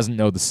 She doesn't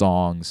know the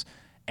songs.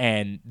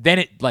 And then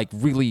it, like,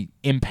 really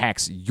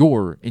impacts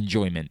your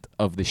enjoyment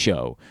of the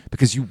show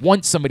because you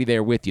want somebody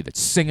there with you that's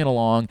singing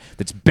along,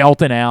 that's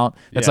belting out,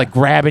 that's, like,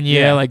 grabbing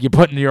you, like, you're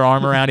putting your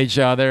arm around each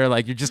other,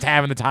 like, you're just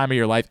having the time of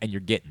your life, and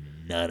you're getting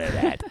none of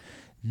that.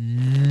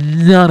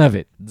 None of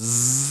it.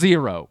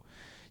 0.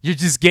 You're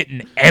just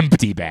getting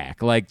empty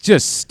back. Like,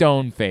 just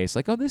stone-faced.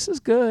 Like, oh, this is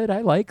good. I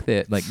like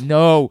that. Like,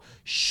 no.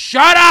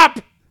 Shut up!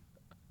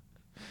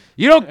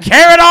 You don't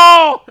care at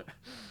all!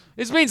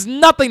 This means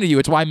nothing to you.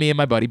 It's why me and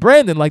my buddy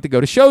Brandon like to go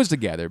to shows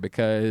together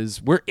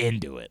because we're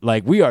into it.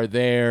 Like, we are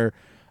there.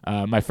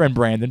 My friend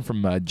Brandon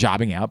from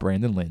Jobbing Out,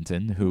 Brandon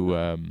Linton, who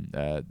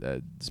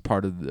is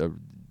part of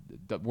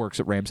that works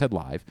at Rams Head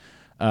Live.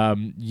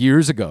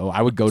 Years ago,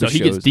 I would go to shows.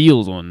 So he gets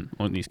deals on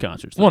these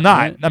concerts. Well,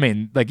 not. I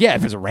mean, like, yeah,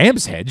 if it's a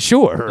Rams Head,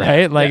 sure,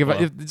 right? Like,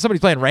 if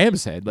somebody's playing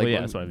Rams Head, like,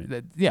 that's what I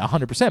mean. Yeah,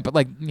 100%. But,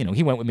 like, you know,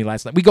 he went with me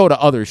last night. We go to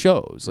other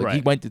shows. Like,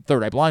 he went to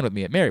Third Eye Blind with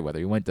me at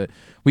Merriweather.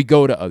 We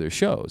go to other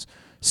shows.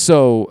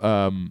 So,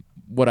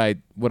 what I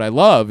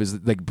love is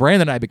that, like,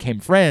 Brandon and I became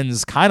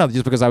friends kind of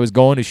just because I was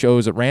going to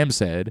shows at Rams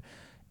Head.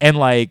 And,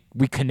 like,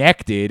 we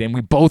connected, and we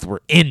both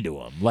were into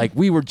them. Like,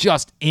 we were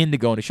just into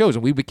going to shows,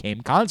 and we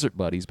became concert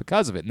buddies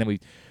because of it. And then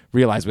we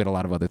realized we had a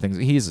lot of other things.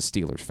 He is a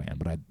Steelers fan,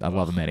 but I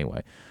love him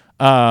anyway,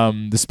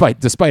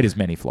 despite his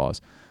many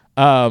flaws.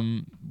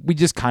 We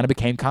just kind of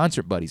became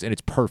concert buddies, and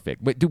it's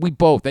perfect. But dude, we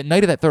both, that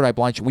night of that Third Eye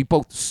Blind show, we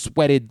both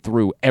sweated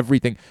through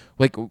everything.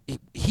 Like,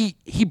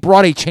 he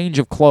brought a change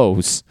of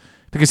clothes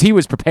because he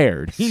was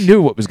prepared. He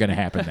knew what was going to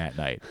happen that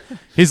night.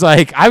 He's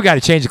like, I've got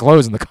to change the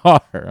clothes in the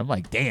car. I'm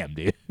like, damn,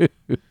 dude.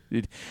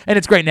 And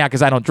it's great now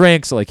because I don't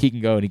drink, so, like, he can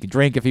go and he can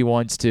drink if he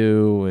wants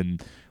to,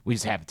 and we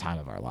just have the time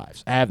of our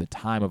lives.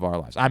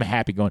 I'm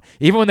happy going.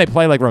 Even when they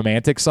play, like,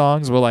 romantic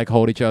songs, we'll, like,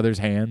 hold each other's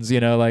hands, you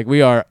know? Like,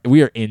 we are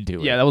into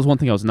it. Yeah, that was one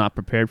thing I was not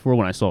prepared for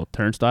when I saw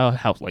Turnstile,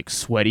 how, like,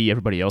 sweaty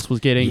everybody else was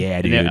getting. Yeah,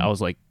 dude. And then I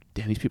was like,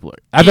 damn, these people are...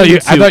 I thought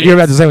you were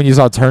about to say when you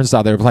saw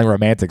Turnstile they were playing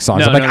romantic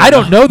songs. I'm like, I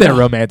don't know their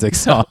romantic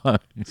songs.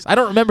 I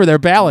don't remember their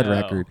ballad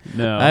record.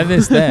 No. I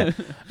missed that.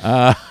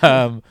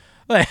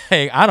 Like,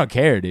 I don't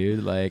care,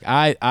 dude. Like,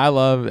 I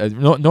love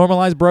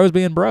normalize bros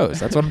being bros.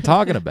 That's what I'm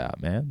talking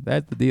about, man.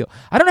 That's the deal.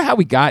 I don't know how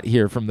we got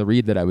here from the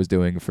read that I was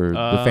doing for the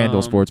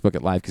FanDuel Sportsbook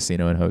at Live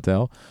Casino and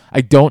Hotel.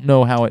 I don't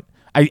know how it...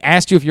 I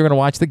asked you if you were going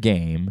to watch the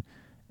game,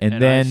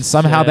 and then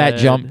somehow that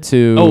jumped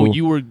to... Oh,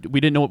 we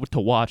didn't know what to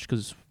watch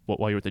because...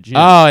 while you were at the gym.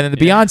 Oh, and then the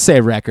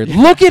Beyonce record.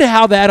 Look at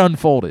how that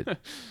unfolded.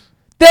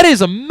 That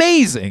is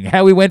amazing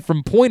how we went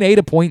from point A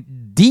to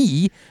point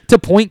D to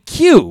point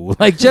Q.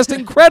 Like, just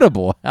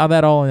incredible how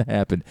that all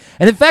happened.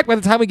 And in fact, by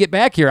the time we get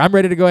back here, I'm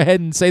ready to go ahead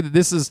and say that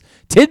this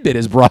Tidbit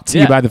is brought to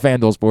you by the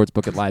FanDuel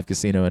Sportsbook at Live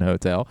Casino and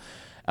Hotel,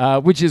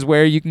 which is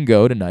where you can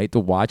go tonight to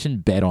watch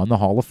and bet on the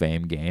Hall of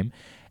Fame game.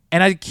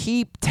 And I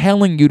keep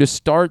telling you to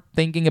start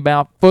thinking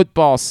about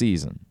football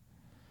season.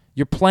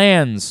 Your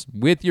plans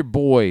with your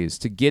boys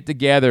to get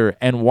together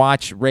and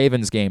watch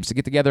Ravens games, to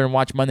get together and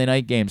watch Monday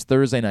night games,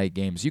 Thursday night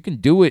games. You can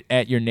do it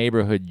at your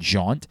neighborhood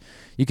jaunt.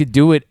 You could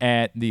do it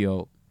at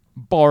the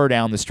bar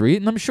down the street,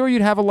 and I'm sure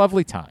you'd have a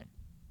lovely time.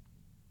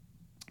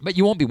 But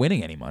you won't be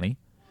winning any money.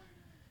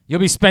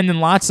 You'll be spending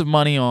lots of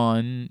money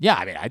on,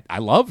 I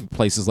love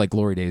places like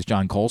Glory Days,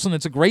 John Colson.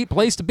 It's a great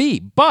place to be.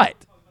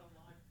 But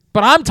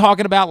I'm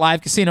talking about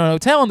Live Casino and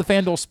Hotel and the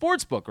FanDuel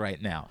Sportsbook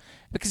right now.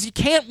 Because you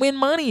can't win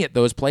money at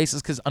those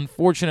places because,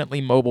 unfortunately,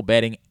 mobile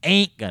betting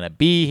ain't going to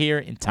be here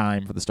in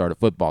time for the start of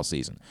football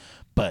season.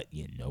 But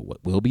you know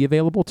what will be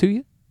available to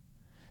you?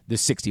 The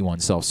 61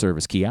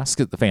 self-service kiosks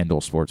at the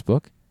FanDuel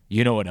Sportsbook.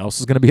 You know what else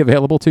is going to be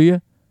available to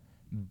you?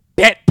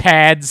 Bet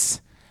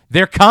pads.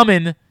 They're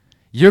coming.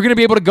 You're going to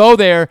be able to go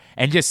there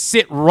and just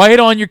sit right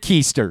on your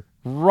keister.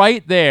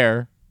 Right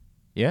there.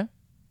 Yeah?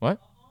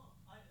 What?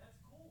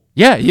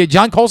 Yeah,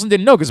 John Colson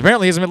didn't know because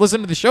apparently he hasn't been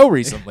listening to the show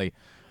recently.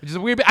 Which is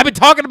weird. I've been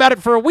talking about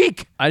it for a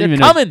week. They're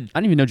coming. I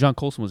didn't even know John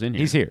Colson was in here.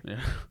 He's here. Yeah.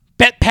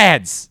 Bet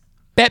pads.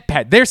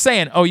 They're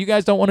saying, oh, you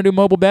guys don't want to do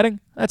mobile betting?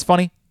 That's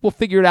funny. We'll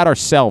figure it out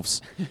ourselves.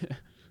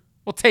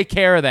 We'll take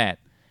care of that.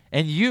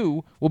 And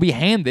you will be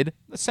handed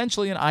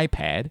essentially an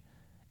iPad,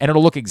 and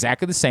it'll look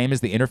exactly the same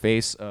as the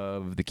interface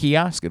of the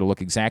kiosk. It'll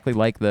look exactly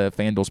like the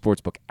FanDuel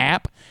Sportsbook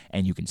app,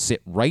 and you can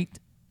sit right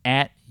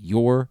at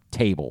your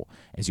table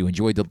as you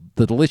enjoy the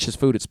delicious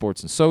food at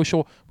Sports and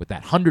Social with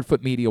that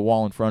 100-foot media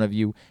wall in front of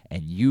you,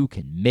 and you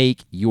can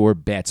make your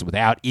bets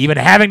without even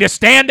having to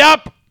stand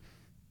up.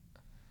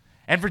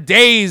 And for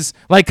days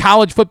like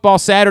college football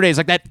Saturdays,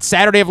 like that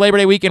Saturday of Labor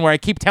Day weekend where I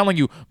keep telling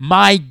you,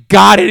 my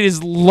God, it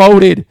is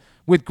loaded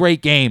with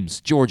great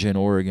games. Georgia and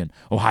Oregon,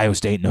 Ohio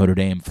State, Notre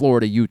Dame,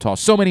 Florida, Utah,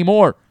 so many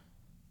more.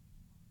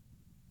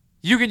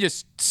 You can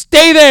just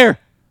stay there.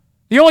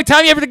 The only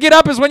time you have to get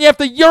up is when you have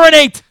to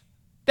urinate.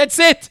 That's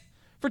it.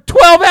 For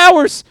 12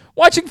 hours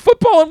watching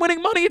football and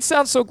winning money. It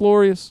sounds so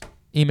glorious.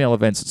 Email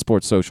events at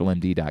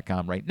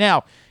sportssocialmd.com right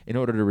now in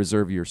order to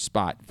reserve your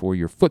spot for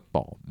your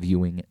football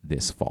viewing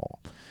this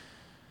fall.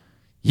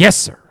 Yes,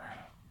 sir.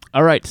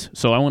 All right.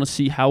 So I want to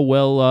see how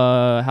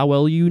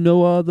well you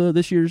know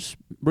this year's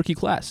rookie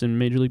class in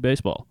Major League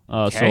Baseball.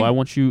 Okay. So I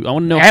want to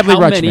know Adley how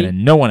Rutschman many.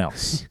 And no one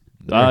else.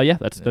 Yeah,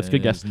 that's a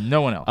good guess.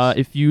 No one else.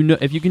 If you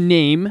can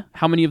name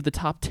how many of the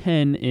top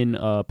 10 in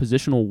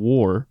positional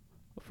WAR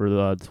for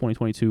the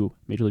 2022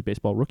 Major League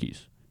Baseball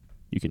rookies,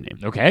 you can name.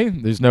 Okay,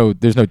 there's no.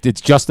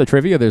 It's just the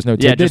trivia. There's no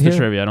tidbit just here? the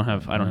trivia. I don't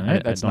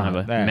have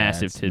a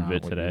massive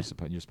tidbit today.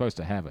 You're supposed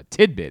to have a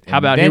tidbit. How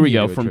about here we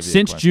go? From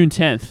since June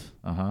 10th,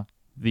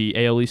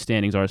 the AL East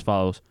standings are as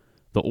follows: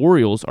 the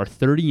Orioles are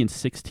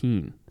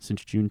 30-16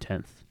 since June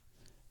 10th,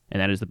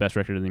 and that is the best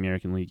record in the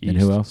American League East.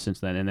 And who else since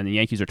then? And then the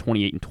Yankees are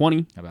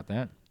 28-20. How about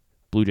that?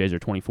 Blue Jays are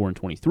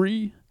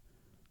 24-23.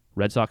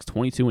 Red Sox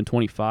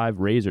 22-25.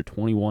 Rays are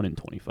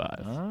 21-25.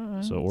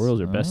 Right. So Orioles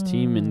are best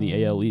team in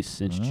the AL East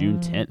since June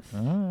 10th.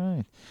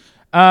 All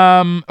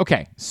right.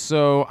 Okay.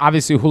 So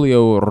obviously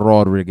Julio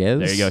Rodriguez.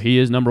 There you go. He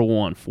is number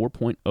 1,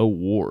 4.0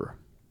 WAR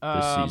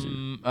this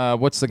season.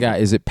 What's the guy?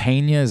 Is it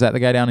Pena? Is that the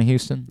guy down in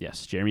Houston?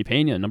 Yes, Jeremy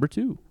Pena, number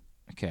 2.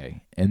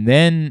 Okay. And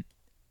then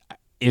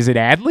is it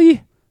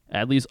Adley?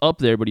 Adley's up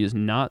there, but he is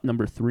not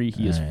number 3.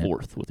 He is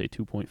 4th with a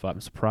 2.5. I'm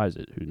surprised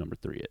at who number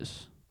 3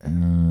 is.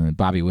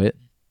 Bobby Witt.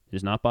 It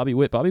is not Bobby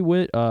Witt. Bobby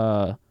Witt,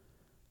 I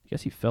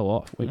guess he fell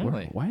off. Wait,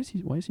 Really? why is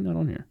he not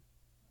on here?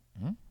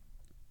 Huh?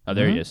 Oh,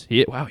 there he is.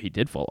 He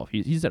did fall off.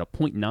 He's at a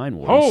 .9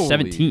 WAR. He's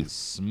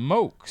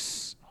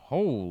 17th.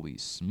 Holy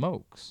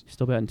smokes. He's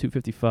still batting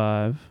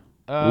 .255.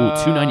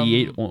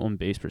 298 on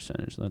base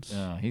percentage. That's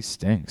he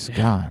stinks.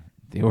 God,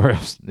 the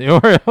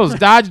Orioles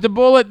dodged a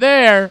bullet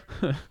there.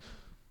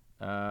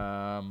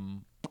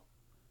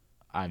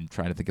 I'm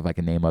trying to think if I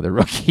can name other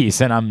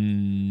rookies, and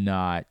I'm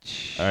not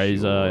sure. All right,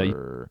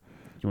 you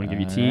want to give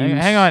you teams?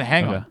 Hang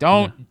on.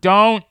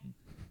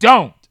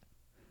 Don't.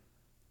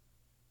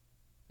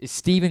 Is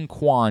Stephen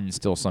Kwan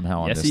still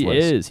somehow on this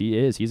list? Yes, he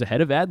is. He's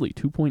ahead of Adley,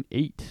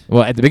 2.8.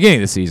 Well, at the beginning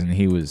of the season,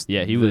 he was.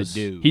 Yeah, he was.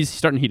 Dude. He's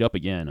starting to heat up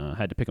again.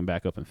 Had to pick him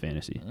back up in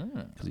fantasy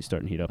because he's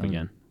starting to heat up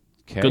again.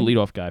 Okay. Good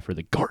leadoff guy for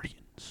the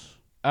Guardians.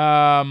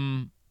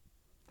 I'm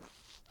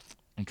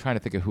trying to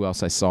think of who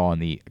else I saw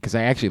because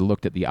I actually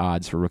looked at the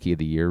odds for Rookie of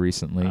the Year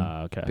recently.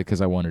 Okay.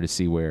 Because I wanted to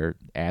see where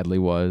Adley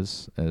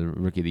was,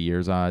 Rookie of the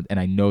Year's odd, and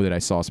I know that I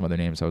saw some other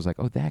names. So I was like,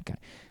 oh, that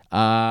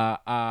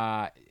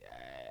guy.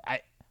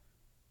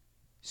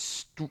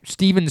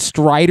 Steven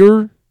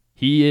Strider.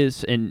 He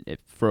is, and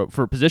for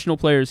positional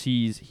players,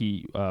 he's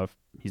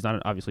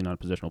not obviously not a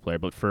positional player,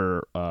 but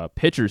for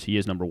pitchers, he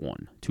is number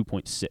 1,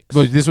 2.6.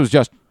 But this was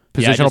just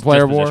positional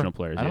player war. Positional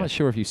players, I'm not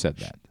sure if you said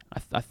that.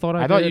 I thought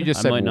I thought you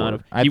just said might war. not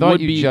have. I thought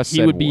you just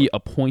said he would war. be a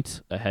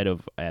point ahead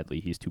of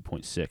Adley. He's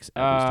 2.6. Adley's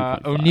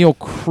 2.5. O'Neal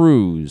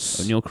Cruz.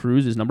 O'Neal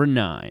Cruz is number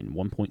 9,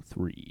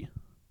 1.3.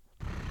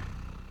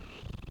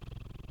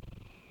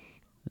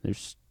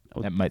 Is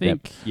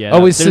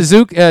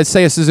Suzuki?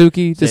 Say a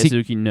Suzuki.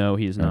 Suzuki? No,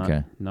 he's not.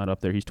 Okay. Not up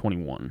there. He's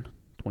 21st.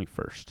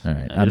 All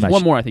right. There's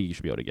one more I think you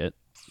should be able to get.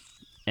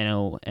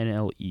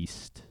 NL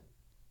East.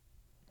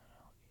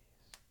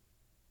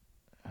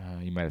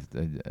 You might have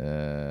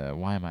to.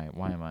 Why am I?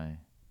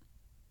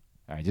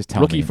 All right, just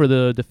tell me. Rookie for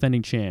the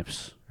defending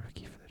champs.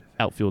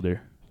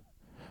 Outfielder.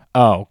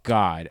 Oh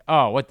God.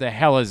 Oh, what the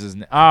hell is his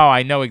name? Oh,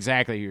 I know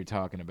exactly who you're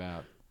talking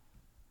about.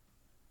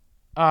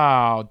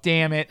 Oh,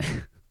 damn it.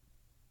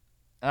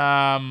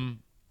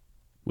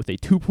 With a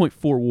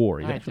 2.4 WAR.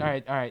 He's all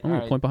right.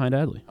 only a point behind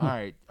Adley. All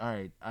right.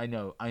 I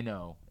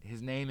know.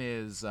 His name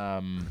is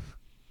oh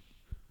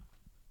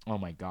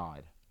my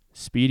God.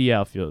 Speedy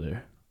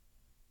outfielder.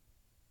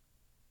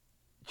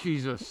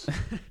 Jesus.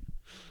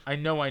 I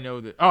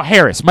know that. Oh,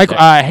 Harris. Michael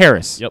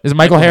Harris. Yep. Is it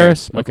Michael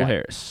Harris? Michael Okay.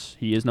 Harris.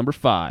 He is number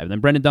 5. Then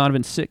Brendan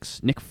Donovan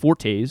 6. Nick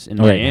Fortes in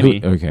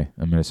Miami. Okay.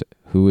 I'm gonna say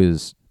who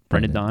is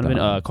Brendan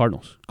Donovan?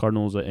 Cardinals.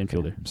 Cardinals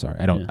infielder. Okay, I'm sorry.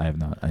 I have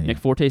not. Nick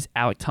Fortes,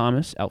 Alec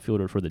Thomas,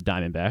 outfielder for the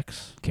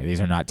Diamondbacks. Okay, these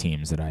are not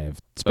teams that I have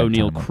spent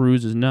O'Neal time on.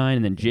 Cruz is 9,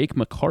 and then Jake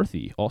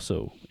McCarthy,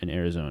 also in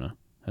Arizona,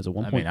 has a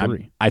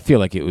 1.3. I feel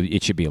like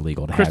it should be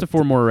illegal to Christopher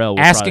have Morel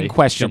will asking probably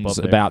questions jump up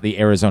there. about the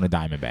Arizona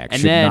Diamondbacks.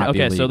 And should then not be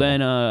illegal. so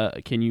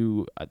then can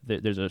you?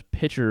 There's a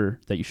pitcher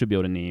that you should be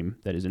able to name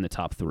that is in the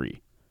top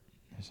 3.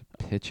 There's a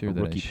pitcher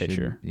that I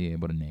should be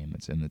able to name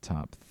that's in the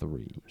top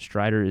 3.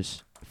 Strider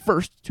is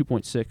first,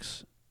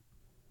 2.6.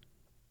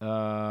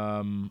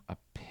 A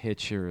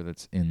pitcher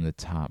that's in the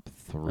top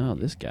 3. Oh,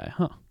 this guy,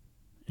 huh?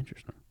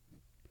 Interesting.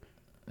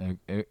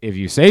 If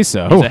you say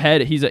so. He's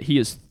ahead. He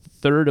is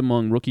third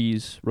among rookie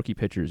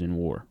pitchers in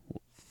WAR.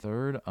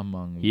 Third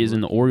among. He is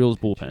in the Orioles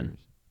bullpen.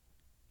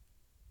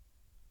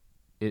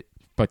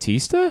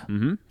 Batista?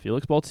 Mm-hmm.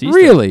 Felix Bautista.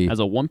 Really? Has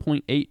a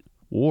 1.8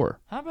 WAR.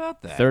 How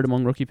about that? Third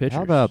among rookie pitchers.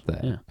 How about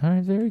that? Yeah. All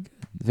right, very good.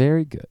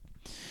 Very good.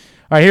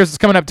 All right, here's what's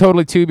coming up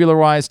Totally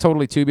Tubular-wise.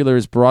 Totally Tubular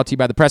is brought to you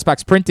by the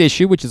Pressbox print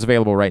issue, which is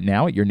available right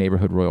now at your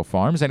neighborhood Royal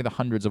Farms, any of the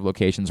hundreds of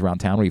locations around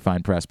town where you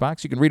find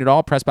Pressbox. You can read it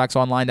all,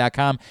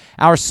 PressBoxOnline.com.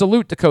 Our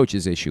Salute to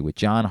Coaches issue with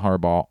John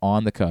Harbaugh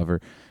on the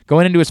cover.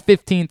 Going into his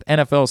 15th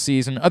NFL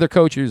season, other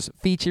coaches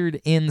featured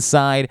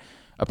inside,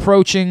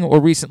 approaching or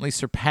recently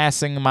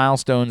surpassing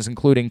milestones,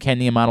 including Ken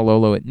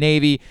Niumatalolo at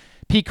Navy,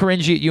 Pete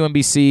Caringi at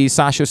UMBC,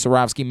 Sasha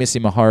Sorovsky, Missy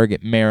Maharg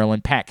at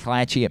Maryland, Pat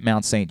Clatchy at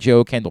Mount St.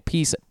 Joe, Kendall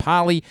Peace at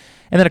Poly,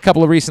 and then a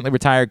couple of recently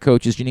retired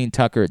coaches, Janine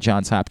Tucker at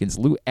Johns Hopkins,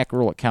 Lou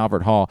Eckerl at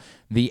Calvert Hall,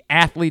 the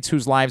athletes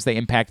whose lives they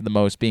impacted the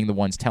most being the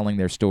ones telling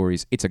their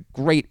stories. It's a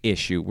great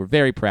issue. We're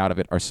very proud of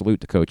it, our Salute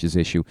to Coaches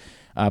issue.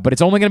 But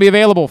it's only going to be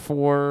available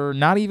for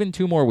not even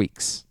 2 more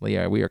weeks. We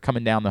are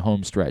coming down the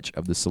home stretch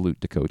of the Salute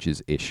to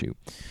Coaches issue.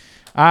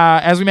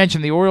 As we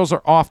mentioned, the Orioles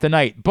are off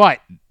tonight, but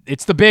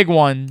it's the big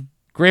one.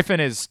 Griffin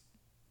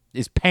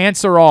his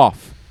pants are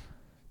off.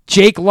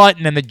 Jake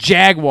Luton and the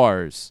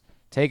Jaguars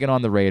taking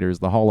on the Raiders,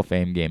 the Hall of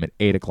Fame game at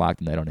 8 o'clock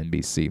tonight on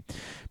NBC.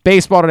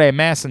 Baseball today,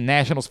 Masson,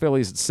 Nationals,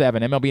 Phillies at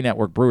 7, MLB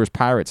Network, Brewers,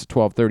 Pirates at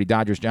 12:30,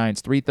 Dodgers,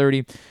 Giants,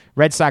 3:30,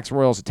 Red Sox,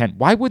 Royals at 10.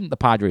 Why wouldn't the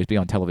Padres be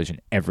on television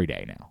every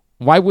day now?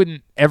 Why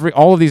wouldn't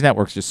all of these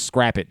networks just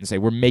scrap it and say,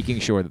 we're making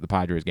sure that the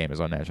Padres game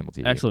is on national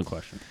TV? Excellent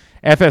question.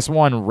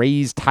 FS1,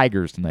 Rays,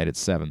 Tigers tonight at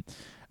 7.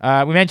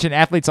 We mentioned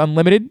Athletes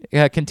Unlimited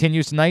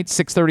continues tonight,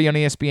 6:30 on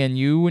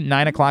ESPNU,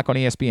 9 o'clock on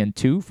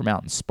ESPN2 for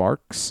Mountain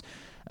Sparks.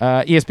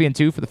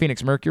 ESPN2 for the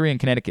Phoenix Mercury and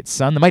Connecticut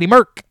Sun. The Mighty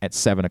Merc at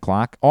 7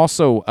 o'clock.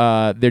 Also,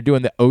 they're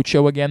doing the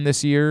Ocho again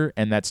this year,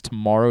 and that's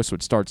tomorrow, so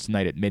it starts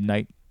tonight at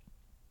midnight.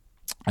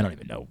 I don't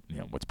even know,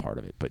 what's part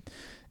of it, but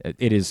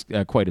it is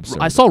quite absurd.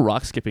 I saw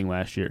rock skipping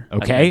last year.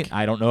 Okay,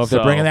 I don't know if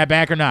they're bringing that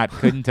back or not.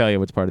 Couldn't tell you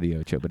what's part of the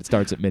Ocho, but it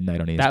starts at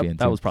midnight on ESPN.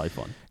 That was probably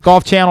fun.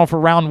 Golf Channel for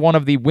round 1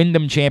 of the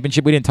Wyndham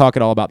Championship. We didn't talk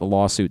at all about the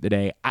lawsuit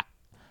today.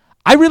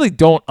 I really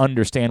don't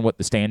understand what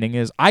the standing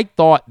is. I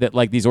thought that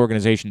these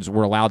organizations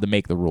were allowed to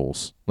make the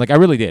rules. I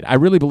really did. I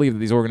really believe that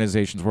these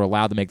organizations were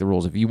allowed to make the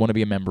rules. If you want to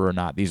be a member or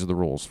not, these are the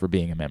rules for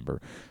being a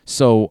member.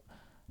 So,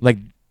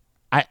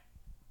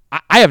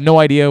 I have no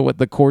idea what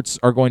the courts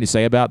are going to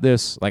say about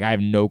this. I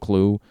have no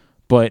clue.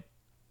 But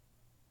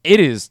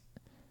it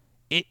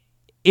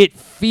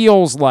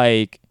feels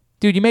like,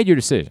 dude, you made your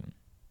decision.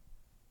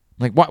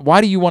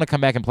 Why do you want to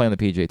come back and play on the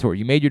PGA Tour?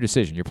 You made your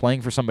decision. You're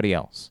playing for somebody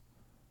else.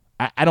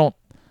 I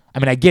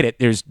get it.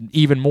 There's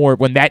even more.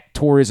 When that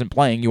tour isn't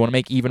playing, you want to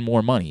make even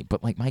more money.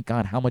 But, my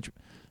God, how much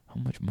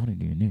money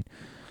do you need?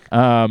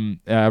 Round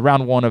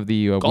 1 of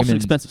the golf's an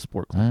expensive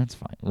sport. That's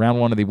fine. Round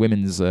 1 of the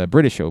women's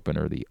British Open,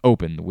 or the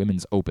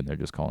Women's Open, they're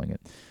just calling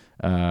it,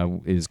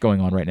 is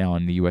going on right now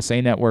on the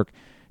USA Network.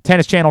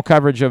 Tennis Channel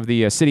coverage of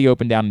the City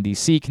Open down in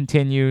D.C.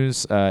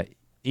 continues.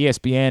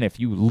 ESPN, if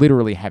you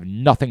literally have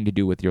nothing to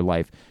do with your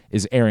life,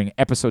 is airing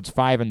episodes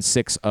 5 and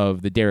 6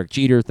 of the Derek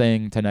Jeter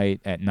thing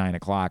tonight at 9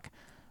 o'clock.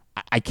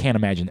 I can't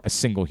imagine a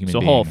single human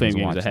being. So Hall of Fame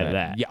games ahead of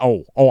that. Yeah.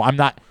 I'm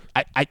not.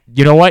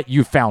 You know what?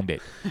 You found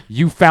it.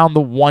 You found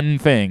the one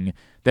thing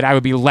that I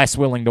would be less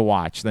willing to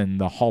watch than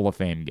the Hall of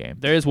Fame game.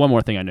 There is one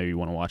more thing I know you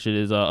want to watch. It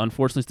is,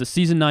 unfortunately, it's the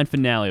season 9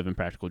 finale of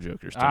Impractical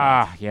Jokers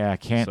tonight. Yeah,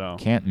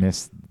 can't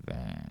miss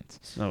that.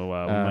 So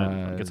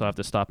I guess I'll have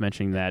to stop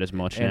mentioning that as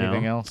much now.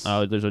 Anything else?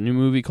 There's a new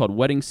movie called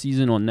Wedding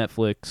Season on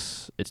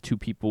Netflix. It's 2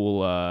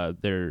 people.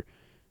 They're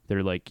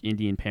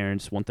Indian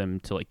parents want them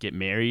to get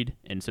married,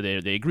 and so they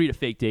agree to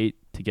fake date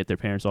to get their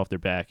parents off their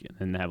back, and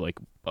then have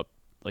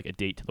a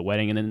date to the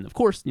wedding, and then of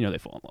course they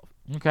fall in love.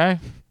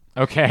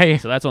 Okay.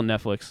 So that's on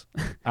Netflix.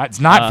 It's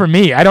not for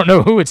me. I don't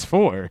know who it's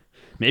for.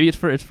 Maybe it's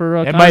for it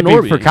Connor might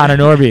Norby. be for Connor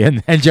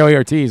Norby and Joey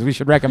Ortiz. We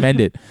should recommend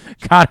it.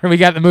 Connor, we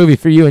got the movie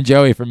for you and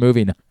Joey for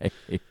movie night.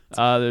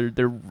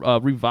 They're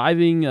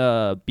reviving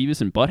Beavis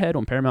and Butthead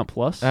on Paramount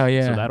Plus. Oh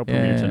yeah, so that'll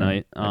premiere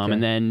tonight. Okay.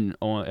 And then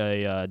on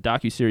a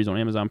docuseries on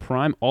Amazon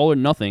Prime, All or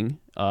Nothing.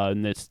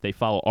 And they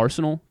follow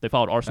Arsenal. They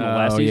followed Arsenal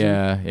last season.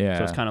 Yeah.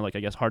 So it's kind of I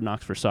guess Hard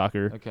Knocks for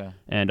soccer. Okay.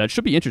 And it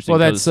should be interesting. Well,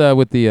 that's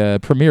with the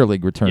Premier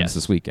League returns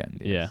this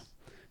weekend. Yeah.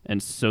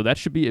 And so it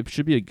should be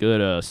a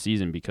good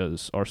season,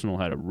 because Arsenal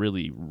had a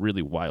really,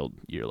 really wild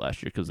year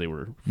last year, because they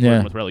were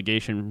flirting with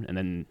relegation, and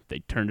then they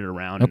turned it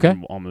around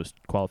and almost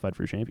qualified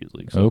for Champions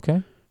League. So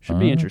should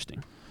be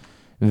interesting.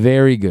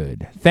 Very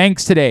good.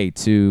 Thanks today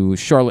to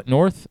Charlotte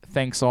North.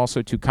 Thanks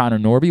also to Connor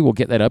Norby. We'll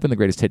get that up in the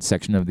greatest hits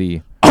section of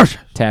the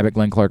tab at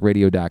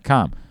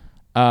GlennClarkRadio.com.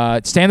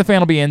 Stan the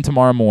Fan will be in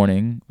tomorrow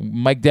morning.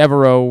 Mike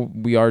Devereaux,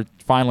 we are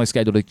finally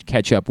scheduled to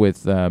catch up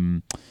with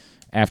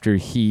after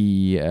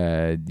he,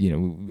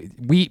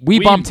 we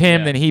bumped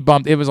him, then he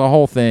bumped. It was a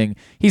whole thing.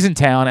 He's in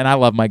town, and I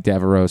love Mike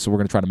Devereaux, so we're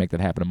going to try to make that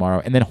happen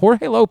tomorrow. And then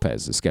Jorge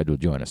Lopez is scheduled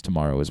to join us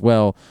tomorrow as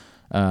well.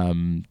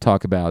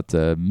 Talk about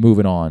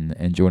moving on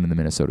and joining the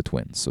Minnesota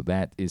Twins. So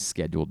that is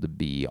scheduled to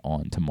be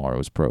on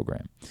tomorrow's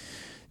program.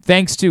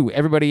 Thanks to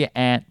everybody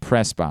at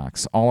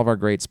PressBox, all of our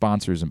great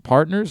sponsors and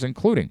partners,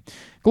 including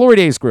Glory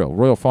Days Grill,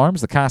 Royal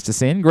Farms, the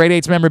Costas Inn, Grade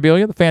 8's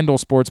Memorabilia, the FanDuel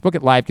Sportsbook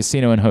at Live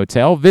Casino and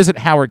Hotel. Visit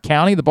Howard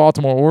County, the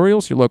Baltimore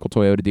Orioles, your local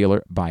Toyota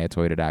dealer,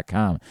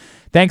 buyatoyota.com.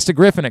 Thanks to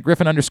Griffin at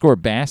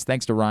Griffin_Bass.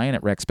 Thanks to Ryan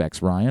at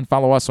RexBecksRyan.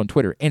 Follow us on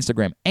Twitter,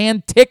 Instagram,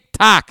 and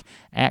TikTok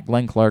at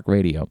Glenn Clark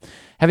Radio.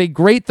 Have a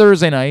great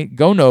Thursday night.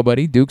 Go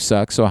nobody. Duke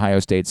sucks.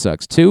 Ohio State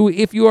sucks too.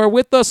 If you are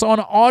with us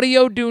on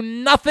audio, do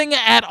nothing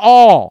at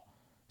all.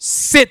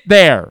 Sit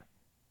there.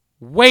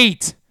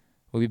 Wait.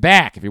 We'll be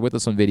back. If you're with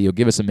us on video,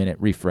 give us a minute.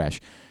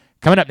 Refresh.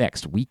 Coming up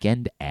next,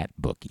 Weekend at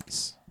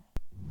Bookies.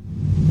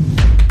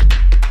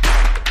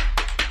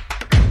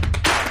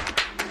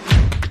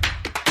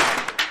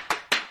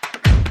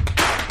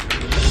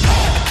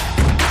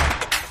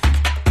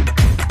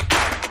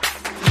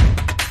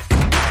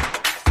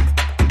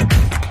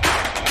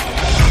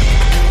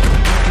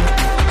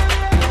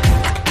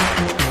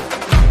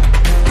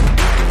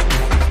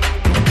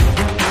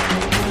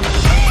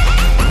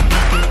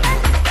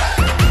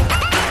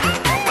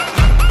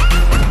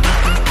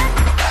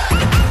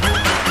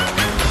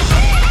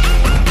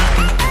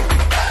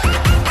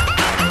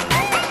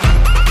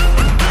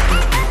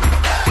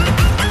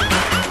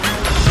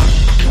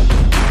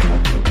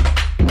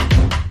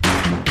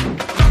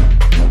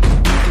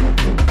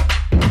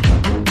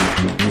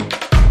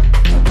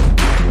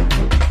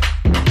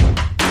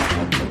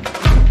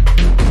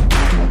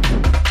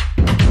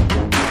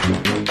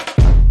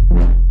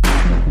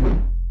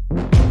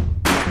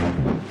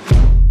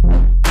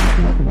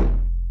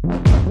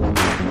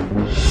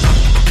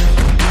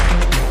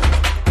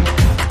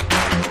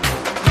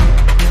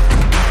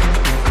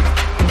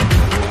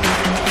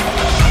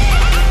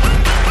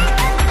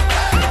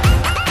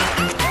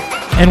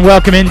 And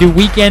welcome into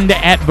Weekend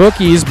at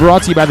Bookies,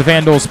 brought to you by the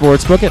FanDuel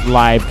Sportsbook at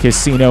Live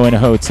Casino and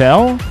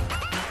Hotel.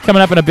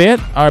 Coming up in a bit,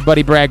 our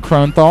buddy Brad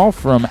Kronthal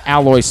from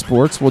Alloy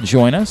Sports will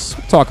join us.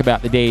 We'll talk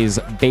about the day's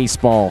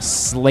baseball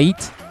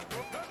slate.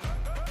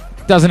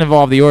 Doesn't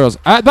involve the Orioles.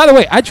 By the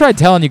way, I tried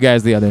telling you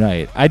guys the other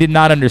night. I did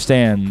not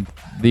understand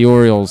the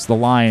Orioles, the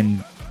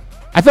line.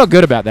 I felt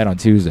good about that on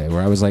Tuesday,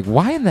 where I was like,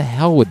 why in the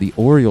hell would the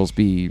Orioles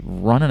be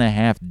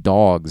 1.5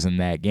 dogs in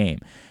that game?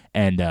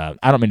 And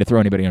I don't mean to throw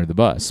anybody under the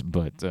bus,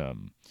 but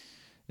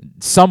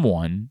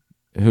someone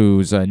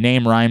whose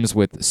name rhymes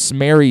with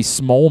Smerry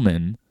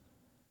Smolman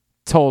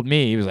told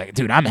me, he was like,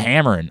 dude, I'm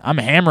hammering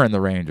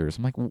the Rangers.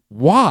 I'm like,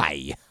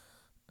 why?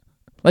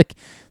 Like,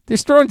 they're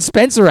throwing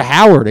Spencer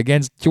Howard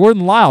against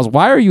Jordan Lyles.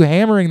 Why are you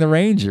hammering the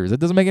Rangers? It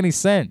doesn't make any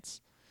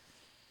sense.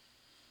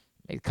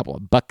 Made a couple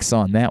of bucks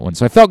on that one.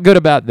 So I felt good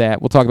about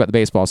that. We'll talk about the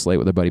baseball slate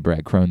with our buddy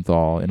Brad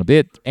Kronthal in a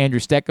bit. Andrew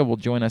Stecca will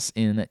join us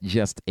in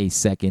just a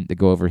second to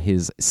go over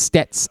his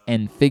stats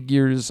and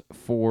figures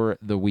for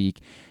the week.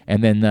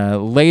 And then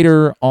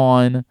later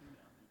on,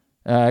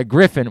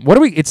 Griffin. What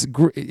do we? It's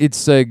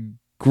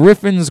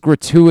Griffin's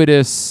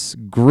gratuitous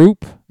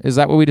group. Is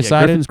that what we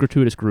decided? Griffin's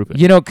gratuitous group.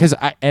 You know, because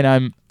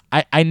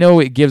I know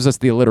it gives us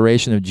the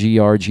alliteration of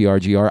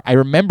GR. I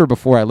remember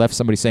before I left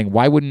somebody saying,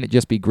 why wouldn't it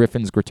just be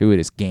Griffin's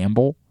gratuitous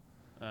gamble?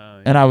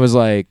 And I was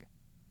like,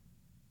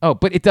 oh,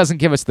 but it doesn't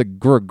give us the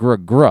gr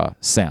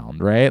sound,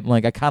 right?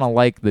 Like, I kind of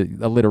like the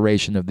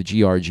alliteration of the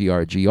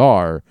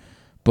GR,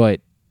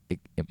 but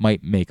it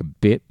might make a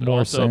bit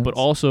more sense. But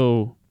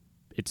also,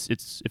 it's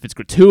if it's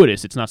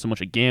gratuitous, it's not so much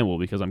a gamble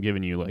because I'm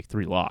giving you like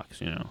 3 locks,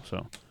 you know.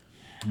 So.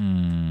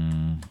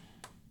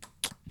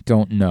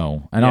 Don't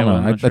know. I don't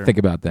know. I think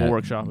about that. We'll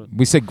workshop it.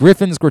 We said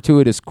Griffin's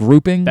gratuitous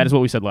grouping. That is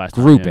what we said last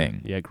time.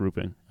 Grouping. Yeah,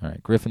 grouping. All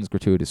right, Griffin's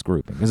gratuitous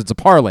grouping. Because it's a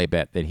parlay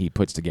bet that he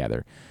puts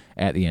together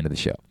at the end of the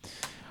show.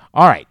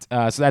 All right,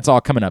 so that's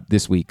all coming up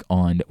this week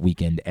on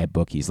Weekend at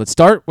Bookies. Let's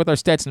start with our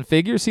stats and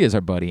figures. He is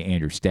our buddy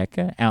Andrew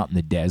Stecca out in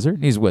the desert,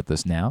 and he's with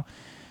us now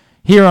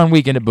here on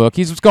Weekend at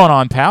Bookies. What's going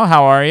on, pal?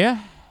 How are you?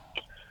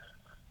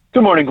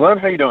 Good morning, Glenn.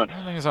 How you doing?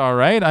 Everything's all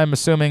right. I'm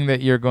assuming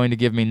that you're going to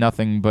give me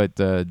nothing but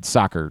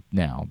soccer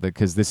now,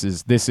 because this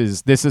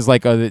is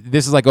like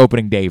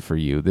opening day for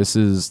you. This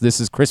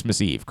is Christmas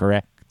Eve,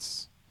 correct?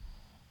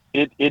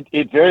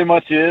 It very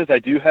much is. I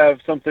do have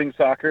something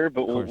soccer,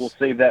 but we'll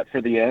save that for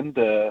the end.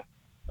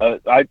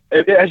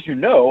 As you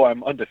know,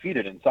 I'm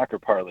undefeated in soccer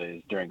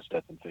parlays during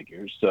Stats and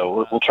Figures,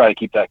 so we'll try to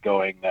keep that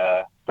going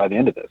by the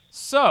end of this.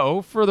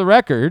 So, for the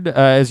record,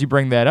 as you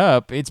bring that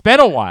up, it's been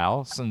a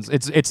while since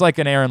it's like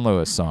an Aaron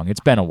Lewis song. It's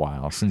been a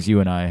while since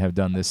you and I have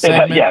done this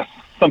segment. Yes,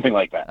 something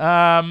like that.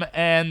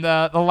 And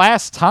the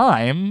last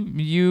time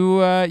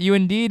you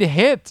indeed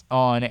hit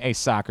on a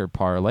soccer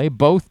parlay,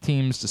 both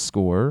teams to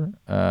score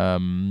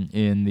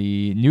in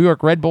the New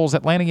York Red Bulls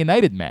Atlanta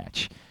United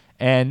match.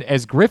 And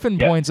as Griffin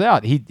points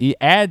out, he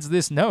adds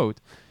this note,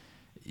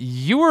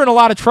 you were in a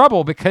lot of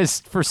trouble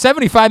because for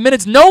 75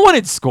 minutes, no one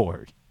had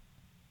scored.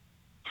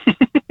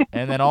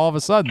 And then all of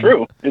a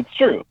sudden... It's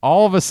true.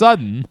 All of a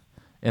sudden,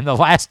 in the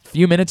last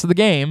few minutes of the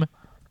game,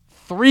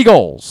 3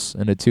 goals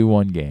in a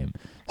 2-1 game.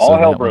 All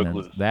hell broke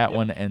loose. That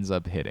one ends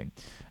up hitting.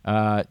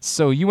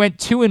 So you went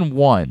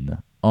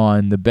 2-1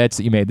 on the bets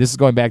that you made. This is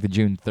going back to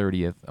June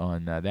 30th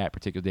on that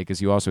particular day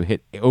because you also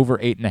hit over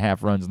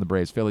 8.5 runs in the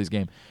Braves-Phillies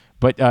game.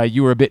 But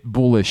you were a bit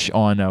bullish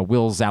on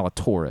Will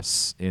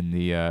Zalatoris in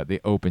the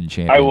Open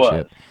Championship. I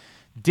was.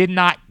 Did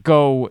not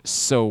go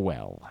so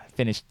well.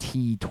 Finished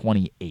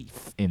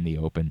T28th in the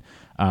Open,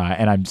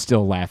 and I'm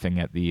still laughing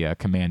at the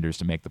Commanders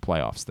to make the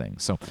playoffs thing.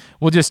 So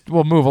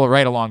we'll move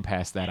right along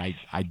past that.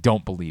 I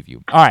don't believe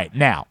you. All right,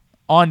 now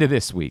on to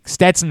this week.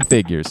 Stats and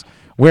figures.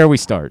 Where are we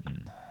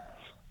starting?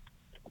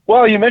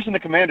 Well, you mentioned the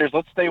Commanders.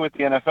 Let's stay with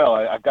the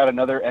NFL. I've got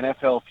another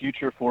NFL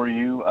future for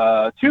you.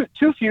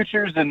 Two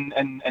futures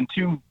and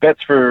 2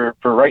 bets for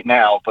right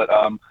now. But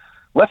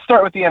let's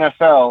start with the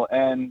NFL.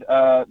 And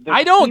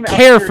I don't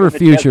care for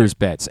futures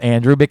bets,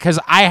 Andrew, because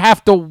I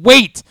have to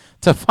wait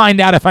to find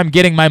out if I'm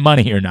getting my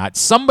money or not.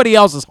 Somebody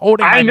else is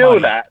holding my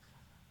money.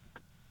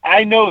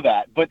 I know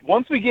that. But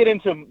once we get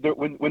into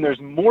when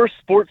there's more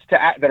sports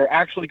that are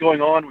actually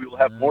going on, we will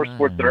have more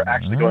sports that are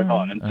actually going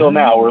on. Until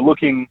now, we're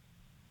looking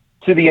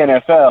to the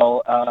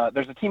NFL.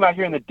 There's a team out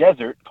here in the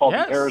desert called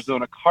the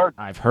Arizona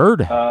Cardinals. I've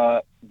heard.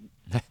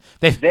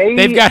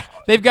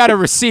 They've got a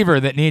receiver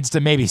that needs to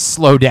maybe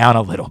slow down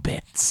a little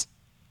bit.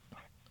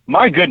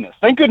 My goodness!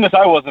 Thank goodness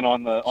I wasn't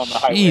on the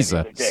highway the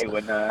other day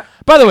when.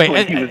 By the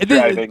way, he was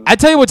driving. I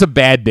tell you what's a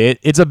bad bit.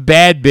 It's a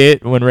bad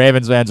bit when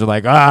Ravens fans are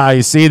like,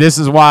 you see, this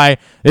is why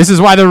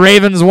the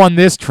Ravens won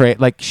this trade.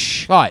 Like,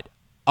 shut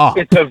up.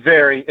 It's a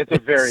very bad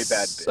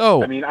bit.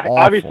 So I mean, awful.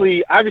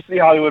 obviously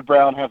Hollywood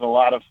Brown has a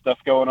lot of stuff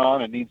going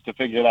on and needs to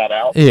figure that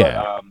out.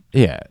 Yeah.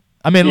 But,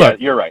 I mean, look.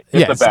 You're right.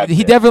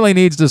 He definitely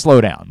needs to slow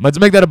down. Let's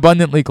make that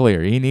abundantly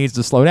clear. He needs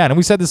to slow down. And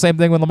we said the same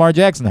thing when Lamar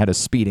Jackson had a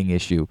speeding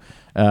issue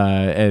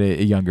at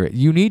a younger age.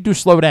 You need to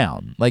slow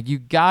down. Like, you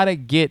got to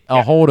get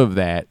a hold of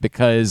that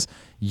because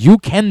you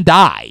can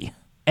die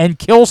and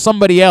kill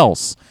somebody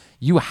else.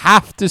 You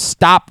have to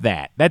stop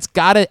that. That's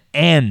got to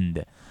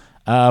end.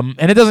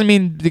 And it doesn't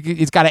mean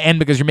it's got to end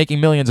because you're making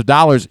millions of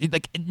dollars.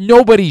 Like,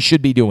 nobody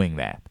should be doing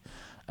that.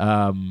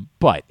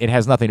 But it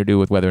has nothing to do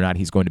with whether or not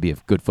he's going to be a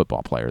good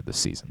football player this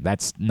season.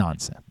 That's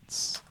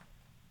nonsense.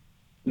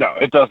 No,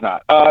 it does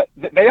not.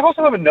 They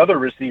also have another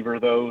receiver,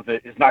 though,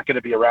 that is not going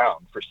to be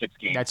around for 6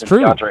 games. That's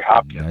true. DeAndre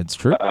Hopkins. That's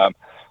true.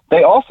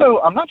 They also,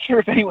 I'm not sure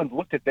if anyone's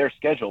looked at their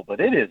schedule, but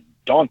it is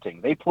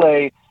daunting. They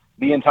play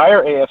the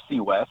entire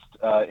AFC West,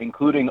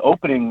 including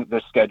opening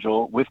the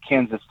schedule with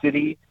Kansas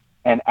City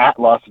and at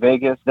Las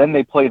Vegas. Then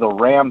they play the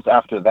Rams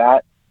after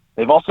that.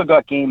 They've also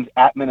got games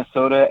at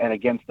Minnesota and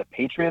against the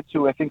Patriots,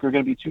 who I think are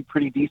going to be 2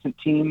 pretty decent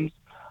teams.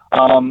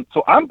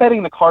 So I'm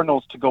betting the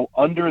Cardinals to go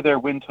under their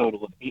win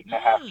total of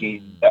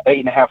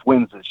 8.5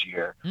 wins this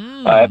year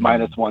at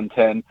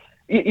 -110.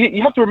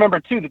 You have to remember,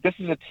 too, that this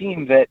is a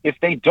team that if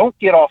they don't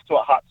get off to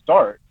a hot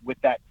start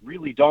with that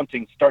really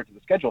daunting start to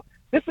the schedule,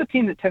 this is a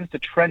team that tends to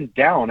trend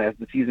down as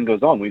the season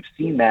goes on. We've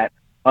seen that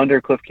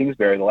under Cliff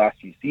Kingsbury the last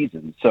few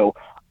seasons. So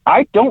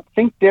I don't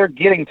think they're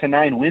getting to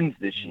 9 wins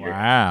this year.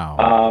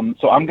 Wow.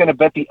 So I'm going to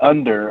bet the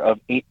under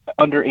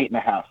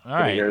 8.5 for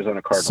the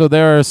Arizona Cardinals. So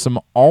there are some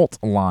alt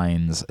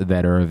lines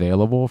that are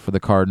available for the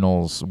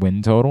Cardinals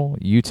win total.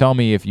 You tell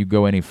me if you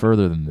go any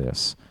further than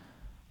this.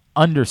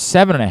 Under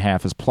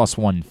 7.5 is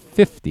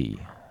 +150.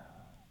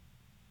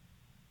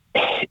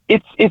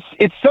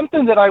 It's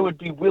something that I would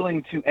be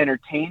willing to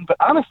entertain, but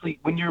honestly,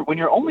 when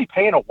you're only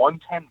paying a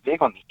 110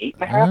 vig on the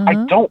 8.5,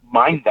 I don't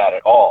mind that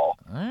at all.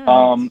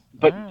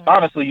 But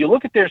honestly, you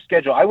look at their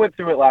schedule. I went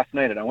through it last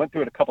night, and I went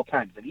through it a couple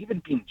times. And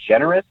even being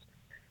generous,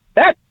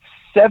 that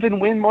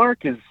 7-win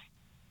mark is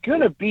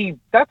gonna be.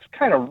 That's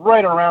kind of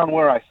right around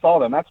where I saw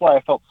them. That's why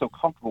I felt so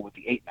comfortable with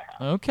the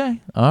 8.5.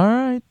 Okay. All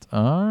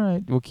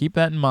right. We'll keep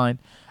that in mind.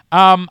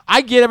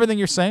 I get everything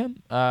you're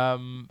saying.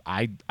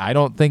 I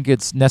don't think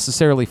it's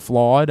necessarily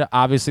flawed.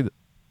 Obviously,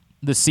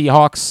 the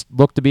Seahawks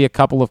look to be a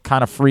couple of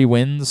kind of free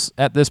wins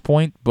at this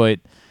point, but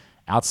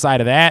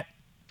outside of that,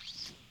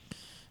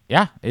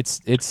 yeah, it's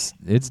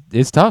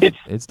tough.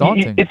 It's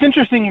daunting. It's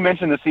interesting you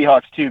mentioned the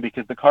Seahawks too,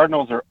 because the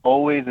Cardinals are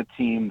always a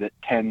team that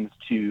tends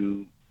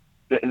to.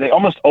 They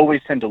almost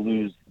always tend to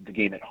lose the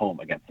game at home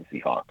against the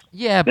Seahawks.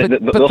 Yeah, but the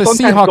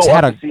Seahawks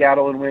had a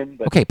Seattle and win.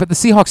 Okay, but the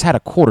Seahawks had a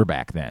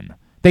quarterback then.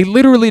 They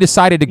literally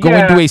decided to go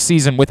into a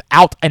season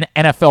without an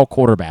NFL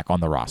quarterback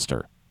on the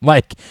roster.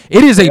 Like,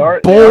 it is a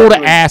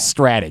bold-ass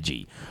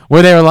strategy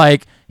where they're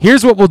like,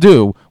 here's what we'll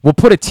do. We'll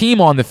put a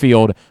team on the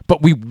field,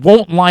 but we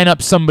won't line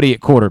up somebody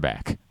at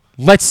quarterback.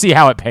 Let's see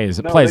how it plays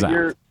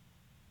out.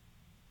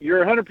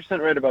 You're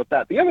 100% right about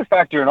that. The other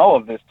factor in all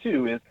of this,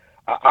 too, is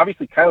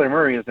obviously Kyler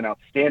Murray is an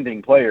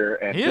outstanding player,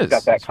 and he's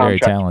got that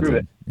contract to prove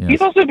it. Yes.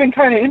 He's also been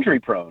kind of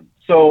injury-prone.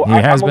 So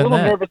I'm a little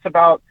nervous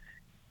about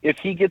if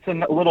he gets a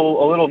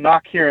little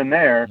knock here and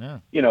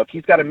there, if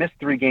he's got to miss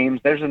 3 games,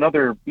 there's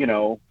another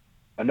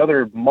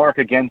mark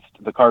against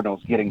the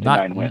Cardinals getting to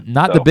 9 wins.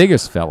 Not the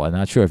biggest fella.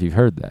 Not sure if you've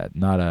heard that.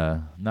 Not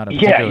a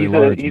particularly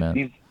large man.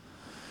 He's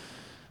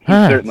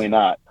certainly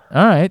not.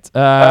 All right.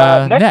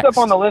 Next up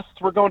on the list,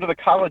 we're going to the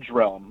college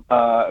realm.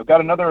 I've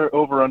got another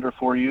over/under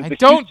for you. I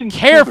don't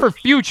care for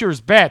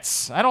futures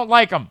bets. I don't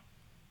like them.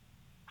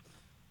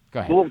 Go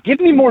ahead. Well, give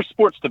me more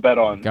sports to bet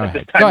on. Go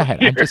ahead.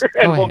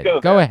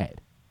 Go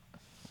ahead.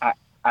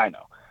 I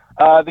know.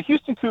 The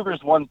Houston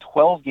Cougars won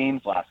 12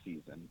 games last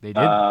season. They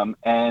did.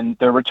 And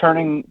they're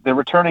returning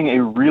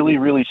a really,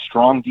 really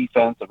strong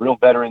defense, a real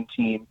veteran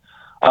team.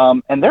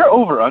 And their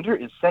over/under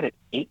is set at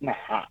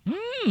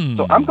 8.5.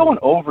 So I'm going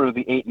over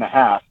the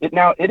 8.5.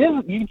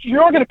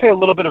 You're going to pay a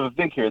little bit of a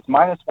vig here. It's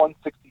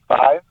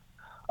 -165.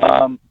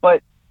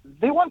 But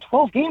they won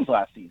 12 games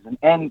last season,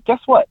 and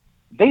guess what?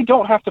 They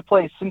don't have to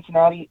play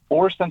Cincinnati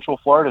or Central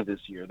Florida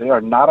this year. They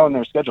are not on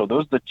their schedule.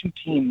 Those are the 2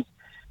 teams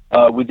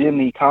within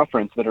the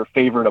conference that are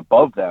favored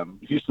above them.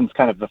 Houston's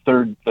kind of the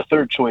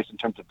third choice in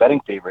terms of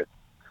betting favorites.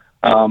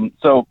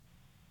 So,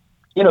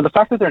 the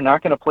fact that they're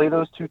not going to play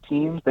those 2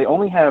 teams, they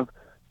only have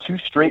 2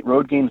 straight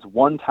road games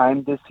one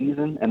time this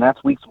season, and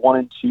that's weeks 1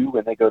 and 2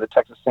 when they go to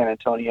Texas San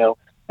Antonio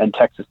and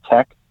Texas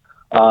Tech.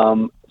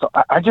 So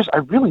I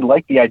really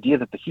like the idea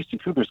that the Houston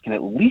Cougars can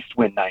at least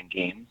win 9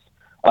 games.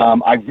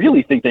 I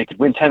really think they could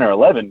win 10 or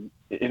 11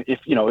 if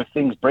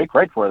things break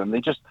right for them.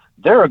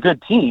 They're a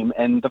good team,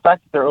 and the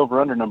fact that their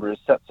over/under number is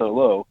set so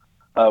low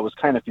was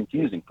kind of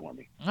confusing for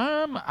me.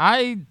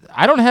 I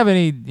don't have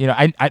any.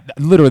 I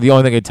literally the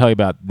only thing I tell you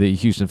about the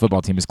Houston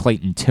football team is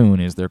Clayton Tune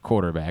is their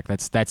quarterback.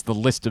 That's the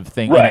list of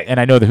things, right. and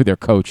I know who their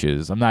coach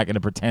is. I'm not going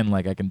to pretend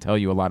like I can tell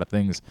you a lot of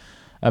things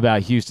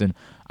about Houston.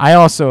 I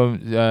also,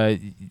 as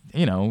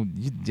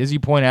you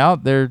point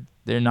out, their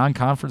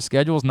non-conference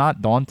schedule is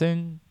not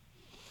daunting.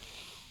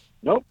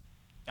 Nope.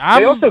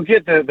 They also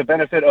get the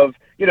benefit of,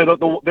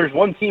 there's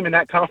one team in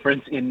that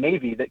conference in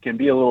Navy that can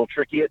be a little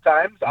tricky at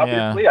times,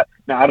 obviously. Yeah.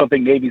 Now, I don't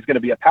think Navy's going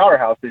to be a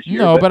powerhouse this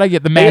year. No, but I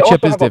get the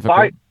matchup is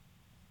difficult.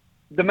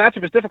 The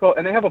matchup is difficult,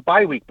 and they have a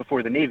bye week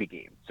before the Navy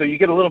game. So you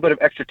get a little bit of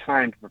extra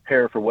time to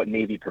prepare for what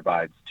Navy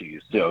provides to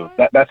you. So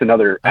that's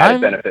another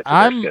added benefit to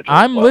their schedule.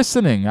 I'm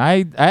listening.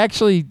 I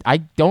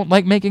don't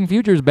like making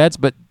futures bets,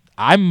 but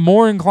I'm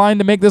more inclined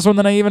to make this one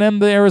than I even am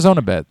the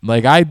Arizona bet.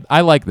 Like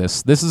I like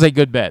this. This is a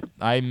good bet.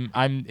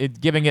 I'm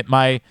giving it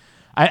my.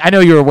 I know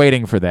you were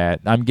waiting for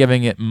that. I'm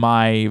giving it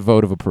my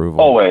vote of approval.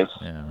 Always.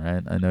 Yeah,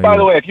 right. I know. By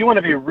the way, if you want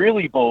to be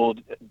really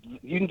bold,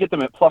 you can get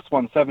them at plus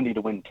 170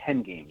 to win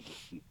 10 games.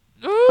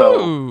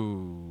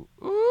 Ooh.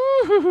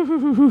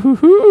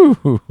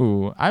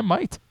 I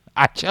might.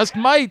 I just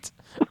might.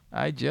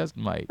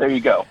 There you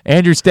go.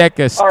 Andrew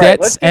Stetka, right,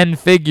 stats and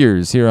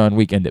figures here on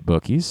Weekend at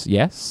Bookies.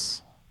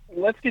 Yes.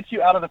 Let's get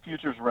you out of the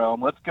futures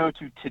realm. Let's go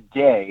to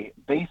today,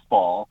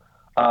 baseball.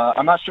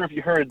 I'm not sure if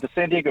you heard the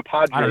San Diego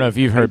Padres. I don't know if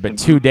you've heard, but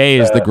today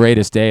is the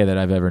greatest day that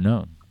I've ever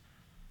known.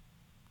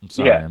 I'm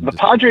sorry, the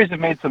Padres have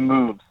made some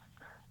moves,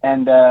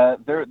 and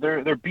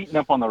they're beating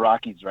up on the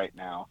Rockies right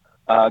now.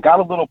 Got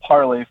a little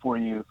parlay for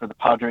you for the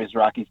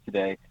Padres-Rockies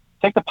today.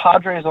 Take the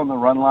Padres on the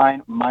run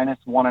line, minus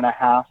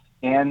 1.5,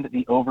 and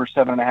the over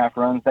 7.5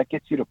 runs. That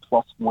gets you to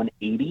plus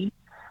 180.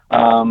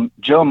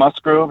 Joe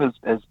Musgrove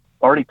has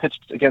already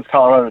pitched against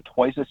Colorado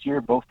twice this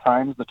year. Both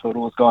times the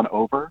total has gone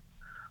over.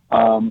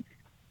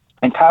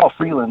 And Kyle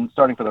Freeland,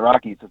 starting for the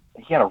Rockies,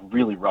 he had a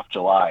really rough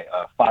July,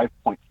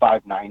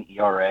 5.59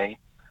 ERA.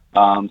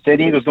 San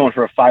Diego's going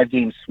for a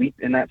 5-game sweep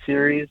in that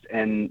series,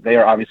 and they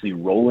are obviously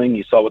rolling.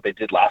 You saw what they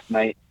did last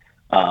night.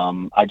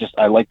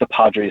 I like the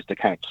Padres to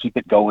kind of keep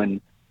it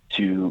going,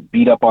 to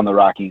beat up on the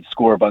Rockies,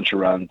 score a bunch of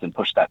runs, and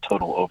push that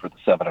total over the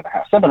 7.5.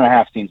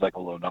 7.5 seems like a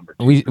low number.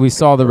 We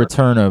saw the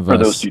return of for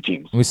those two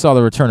teams. We saw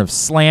the return of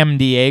Slam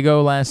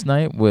Diego last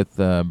night with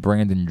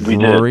Brandon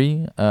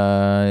Drury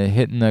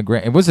hitting a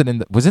grand. Was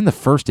in the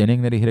first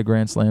inning that he hit a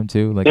grand slam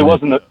too? Like it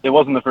wasn't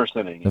the first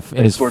inning.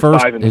 His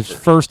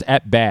first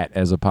at bat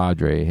as a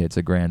Padre hits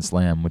a grand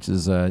slam, which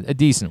is a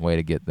decent way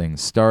to get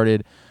things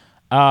started.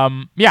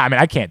 Yeah, I mean,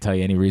 I can't tell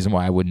you any reason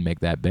why I wouldn't make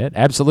that bet.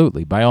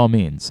 Absolutely, by all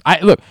means.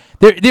 Look,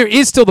 there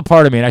is still the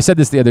part of me, and I said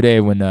this the other day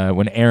when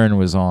Aaron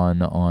was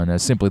on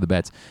Simply the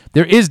Bets.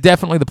 There is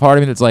definitely the part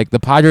of me that's like the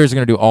Padres are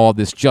going to do all of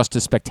this just to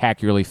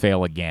spectacularly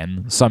fail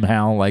again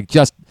somehow, like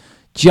just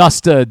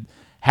to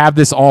have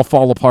this all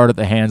fall apart at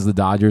the hands of the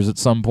Dodgers at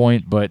some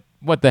point. But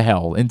what the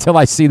hell? Until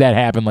I see that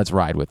happen, let's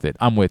ride with it.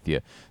 I'm with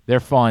you.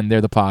 They're fun.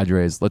 They're the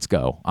Padres. Let's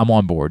go. I'm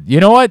on board. You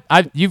know what?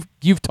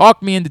 You've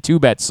talked me into 2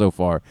 bets so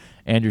far,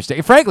 Andrew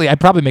State. Frankly, I'd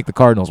probably make the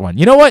Cardinals one.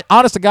 You know what?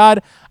 Honest to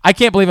God, I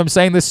can't believe I'm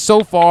saying this.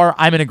 So far,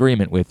 I'm in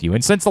agreement with you.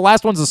 And since the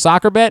last one's a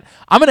soccer bet,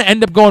 I'm going to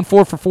end up going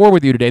 4 for 4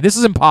 with you today. This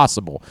is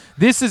impossible.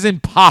 This is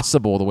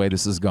impossible the way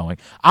this is going.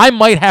 I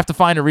might have to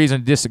find a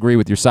reason to disagree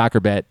with your soccer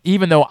bet,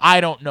 even though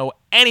I don't know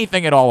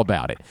anything at all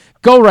about it.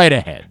 Go right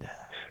ahead.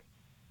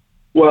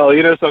 Well,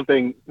 you know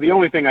something. The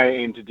only thing I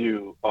aim to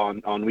do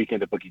on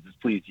Weekend at Bookies is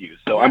please you.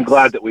 So I'm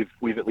glad that we've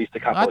at least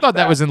accomplished. I thought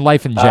that was in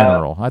life in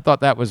general. I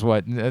thought that was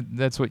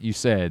that's what you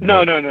said.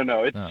 No.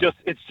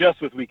 It's just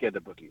with Weekend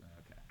at Bookies.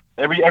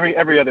 Okay.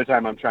 Every other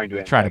time I'm trying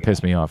to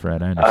piss me off,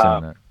 Red. I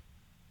understand that.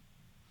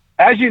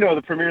 As you know,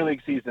 the Premier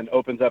League season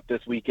opens up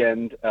this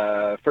weekend.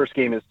 First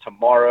game is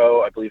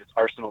tomorrow. I believe it's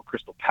Arsenal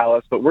Crystal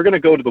Palace. But we're going to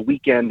go to the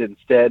weekend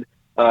instead.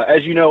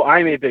 As you know,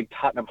 I'm a big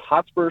Tottenham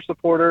Hotspur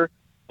supporter.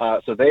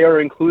 So they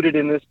are included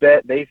in this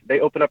bet. They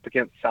open up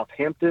against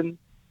Southampton.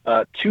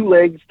 2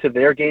 legs to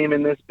their game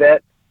in this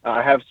bet.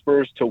 I have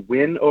Spurs to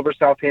win over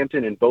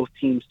Southampton and both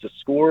teams to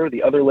score.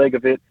 The other leg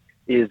of it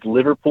is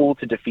Liverpool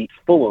to defeat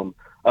Fulham.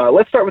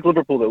 Let's start with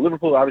Liverpool, though.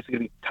 Liverpool obviously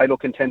going to be title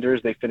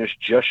contenders. They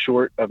finished just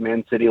short of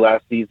Man City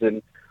last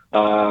season,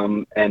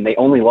 and they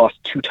only lost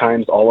 2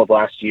 times all of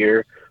last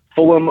year.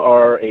 Fulham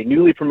are a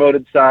newly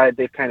promoted side.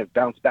 They've kind of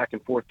bounced back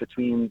and forth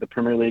between the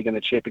Premier League and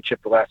the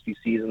Championship the last few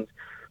seasons.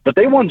 But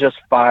they won just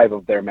 5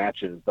 of their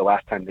matches the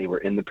last time they were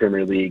in the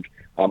Premier League.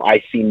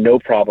 I see no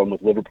problem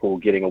with Liverpool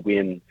getting a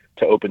win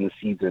to open the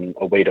season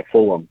away to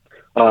Fulham.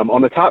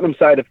 On the Tottenham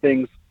side of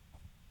things,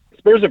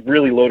 Spurs have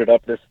really loaded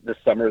up this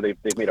summer.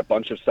 They've made a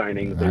bunch of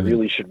signings. They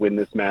really should win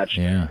this match.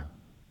 Yeah.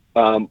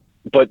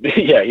 But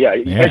yeah,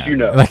 as you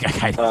know,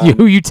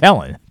 who you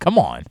telling? Come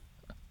on.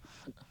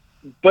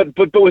 But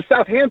with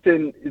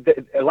Southampton,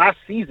 last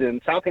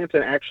season,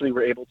 Southampton actually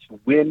were able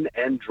to win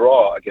and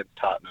draw against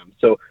Tottenham.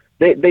 So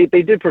they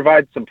did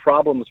provide some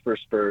problems for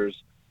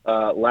Spurs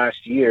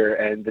last year,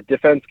 and the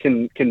defense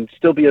can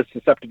still be as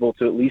susceptible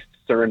to at least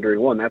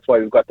surrendering one. That's why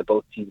we've got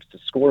both teams to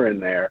score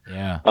in there.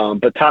 Yeah.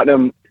 But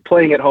Tottenham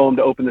playing at home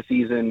to open the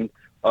season,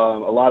 a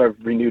lot of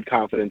renewed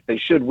confidence. They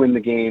should win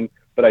the game,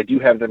 but I do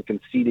have them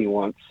conceding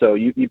once. So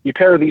you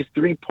pair these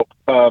 3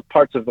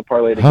 parts of the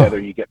parlay together,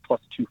 you get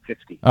plus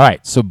 250. All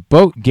right, so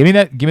give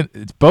me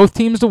it's both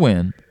teams to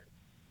win.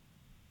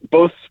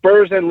 Both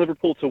Spurs and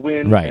Liverpool to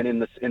win, right. And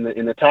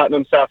in the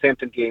Tottenham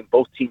Southampton game,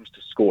 both teams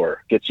to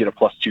score gets you to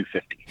plus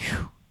 250.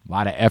 A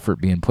lot of effort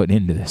being put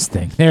into this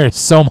thing. There is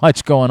so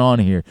much going on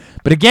here.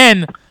 But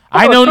again,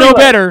 I know no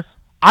better.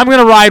 I'm going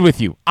to ride with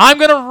you. I'm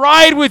going to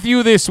ride with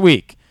you this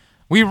week.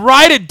 We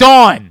ride at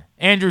dawn,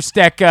 Andrew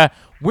Stetka.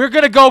 We're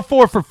going to go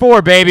 4 for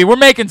 4, baby. We're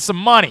making some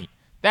money.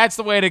 That's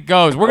the way it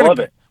goes. We're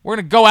going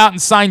to go out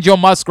and sign Joe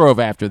Musgrove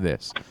after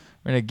this.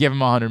 We're going to give him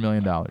 $100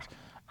 million.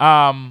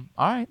 All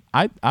right.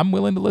 I'm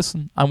willing to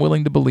listen. I'm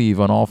willing to believe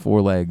on all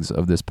four legs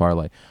of this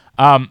parlay.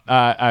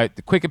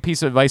 Quick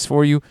piece of advice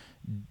for you.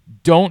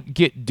 Don't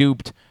get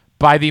duped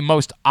by the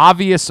most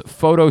obvious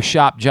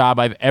Photoshop job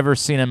I've ever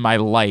seen in my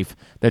life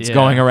that's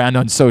going around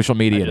on social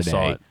media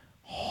today.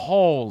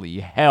 Holy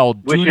hell.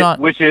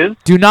 Which is?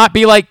 Do not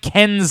be like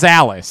Ken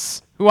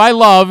Zales, who I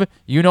love.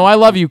 You know I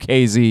love you,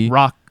 KZ.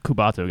 Rock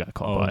Kubato got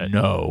caught by it.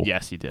 No.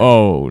 Yes, he did.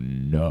 Oh,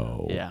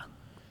 no. Yeah.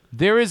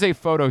 There is a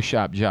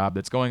Photoshop job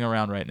that's going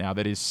around right now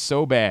that is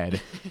so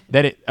bad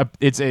that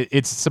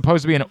it's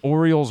supposed to be an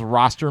Orioles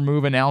roster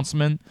move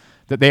announcement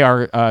that they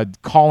are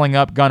calling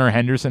up Gunnar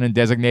Henderson and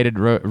designating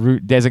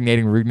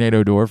Rougned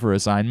Odor for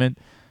assignment.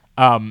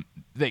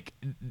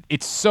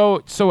 It's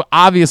so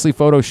obviously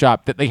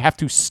Photoshopped that they have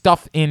to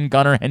stuff in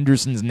Gunnar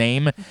Henderson's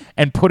name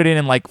and put it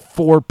in like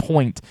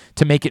 4-point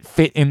to make it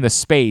fit in the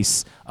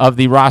space of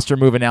the roster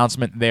move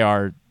announcement they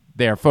are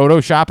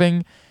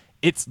Photoshopping.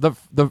 It's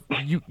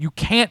you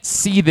can't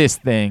see this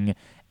thing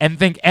and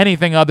think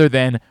anything other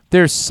than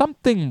there's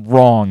something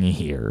wrong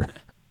here.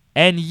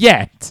 And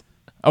yet,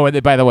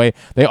 and by the way,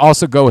 they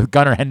also go with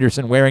Gunnar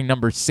Henderson wearing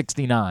number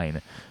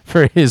 69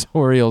 for his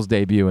Orioles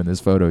debut in this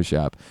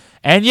Photoshop.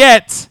 And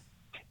yet,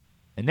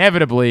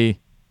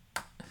 inevitably,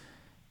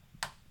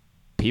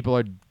 people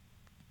are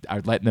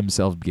letting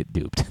themselves get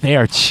duped. They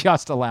are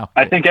just allowing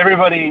I think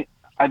everybody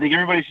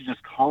should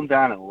just calm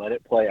down and let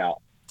it play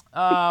out.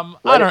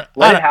 Let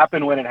it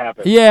happen when it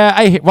happens.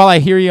 Yeah, while I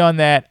hear you on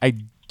that, I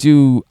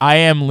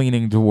am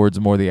leaning towards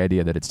more the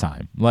idea that it's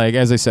time. Like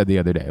as I said the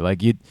other day,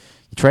 like you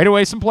trade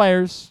away some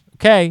players.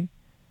 Okay,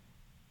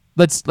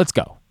 let's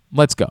go.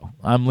 Let's go.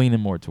 I'm leaning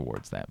more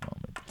towards that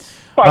moment.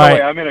 By the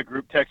way, I'm in a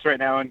group text right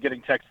now and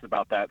getting texts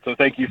about that. So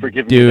thank you for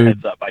giving me the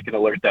heads up. I can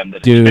alert them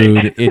that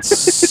it's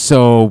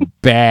so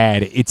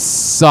bad. It's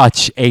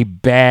such a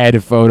bad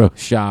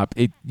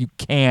Photoshop. You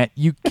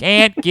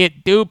can't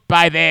get duped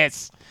by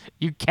this.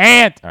 You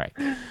can't. All right.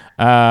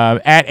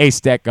 At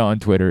Astecca on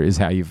Twitter is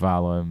how you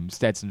follow him.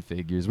 Stetson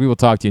Figures. We will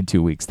talk to you in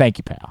 2 weeks. Thank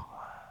you, pal.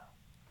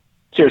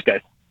 Cheers,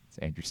 guys. It's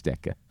Andrew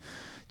Stecca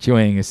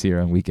joining us here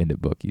on Weekend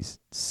at Bookies.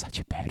 Such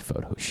a bad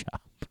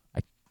Photoshop.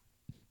 I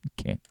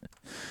can't.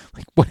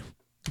 Like what?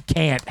 You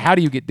can't. How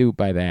do you get duped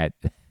by that?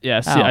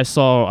 Yeah, see, I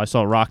saw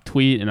Rock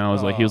tweet, and I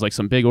was like, he was like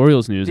some big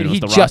Orioles news, and it was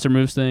the roster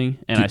moves thing,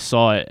 and I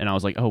saw it, and I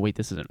was like, oh wait,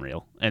 this isn't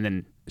real. And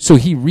then so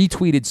he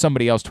retweeted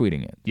somebody else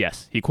tweeting it.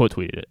 Yes, he quote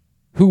tweeted it.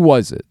 Who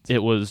was it?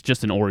 It was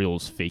just an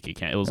Orioles fake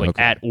account. It was like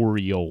at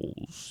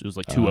Orioles. It was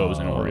like 2 O's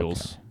in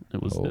Orioles. Okay.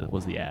 It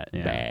was the at.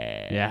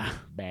 Yeah.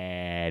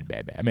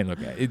 Bad. I mean, look,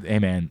 hey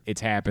man,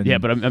 it's happened. Yeah,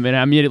 but I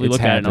immediately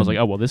looked at it and I was like,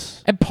 oh well,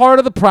 this. And part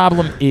of the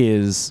problem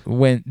is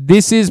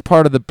this is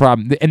part of the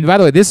problem. And by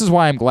the way, this is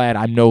why I'm glad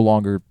I'm no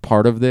longer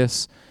part of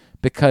this,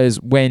 because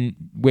when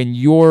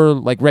your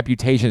like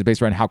reputation is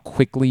based around how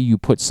quickly you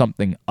put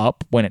something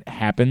up when it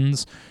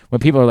happens, when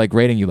people are like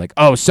rating you like,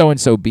 oh, so and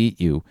so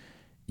beat you.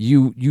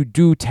 You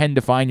do tend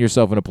to find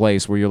yourself in a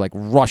place where you're like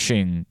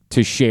rushing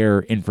to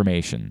share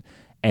information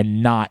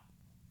and not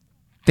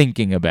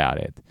thinking about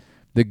it.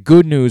 The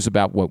good news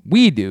about what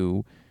we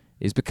do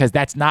is because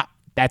that's not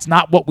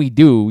what we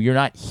do. You're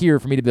not here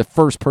for me to be the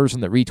first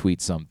person that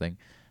retweets something.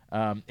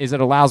 Is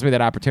it allows me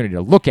that opportunity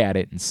to look at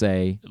it and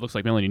say, it looks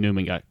like Melanie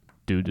Newman got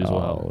duped as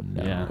well.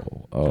 No. Yeah.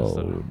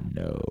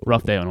 No.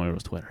 Rough day on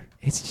Orioles Twitter.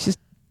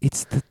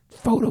 It's the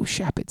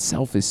Photoshop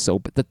itself is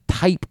but the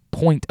type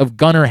point of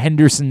Gunnar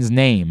Henderson's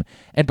name.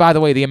 And by the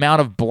way, the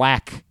amount of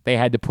black they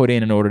had to put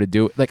in order to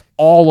do it, like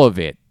all of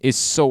it is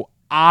so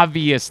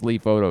obviously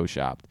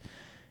Photoshopped.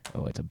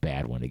 Oh, it's a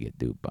bad one to get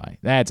duped by.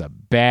 That's a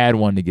bad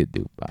one to get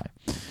duped by.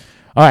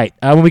 All right,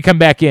 when we come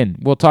back in,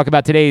 we'll talk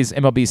about today's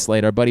MLB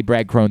slate. Our buddy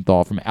Brad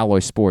Kronthal from Alloy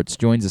Sports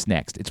joins us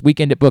next. It's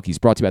Weekend at Bookies,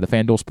 brought to you by the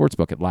FanDuel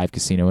Sportsbook at Live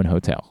Casino and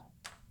Hotel.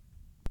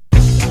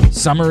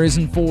 Summer is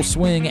in full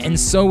swing, and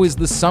so is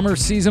the summer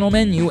seasonal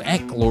menu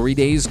at Glory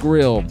Days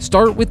Grill.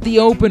 Start with the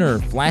opener,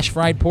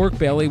 flash-fried pork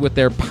belly with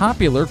their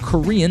popular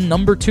Korean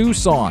No. 2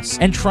 sauce.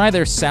 And try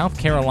their South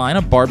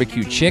Carolina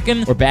barbecue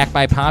chicken, or back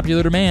by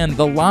popular demand,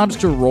 the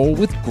lobster roll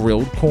with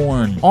grilled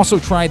corn. Also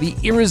try the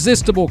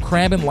irresistible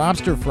crab and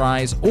lobster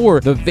fries, or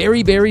the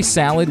very berry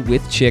salad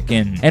with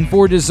chicken. And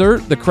for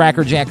dessert, the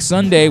Cracker Jack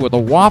sundae with a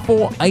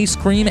waffle, ice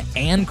cream,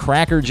 and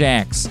Cracker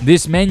Jacks.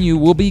 This menu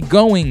will be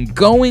gone.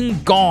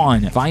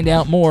 Find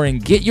out more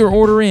and get your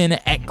order in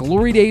at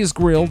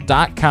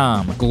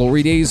glorydaysgrill.com.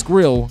 Glory Days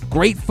Grill,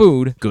 great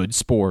food, good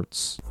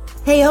sports.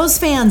 Hey, O's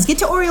fans, get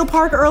to Oriole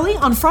Park early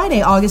on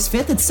Friday, August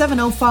 5th at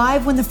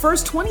 7:05 when the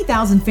first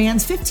 20,000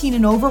 fans 15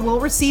 and over will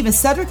receive a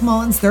Cedric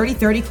Mullins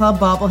 30-30 Club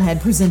bobblehead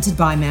presented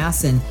by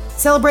Masson.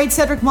 Celebrate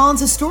Cedric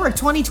Mullins' historic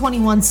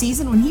 2021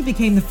 season when he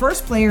became the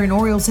first player in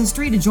Orioles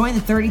history to join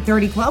the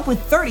 30-30 Club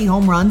with 30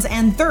 home runs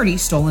and 30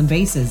 stolen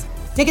bases.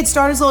 Tickets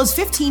start as low as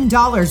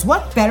 $15.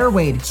 What better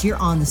way to cheer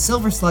on the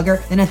Silver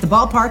Slugger than at the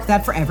ballpark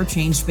that forever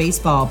changed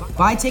baseball?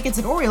 Buy tickets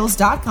at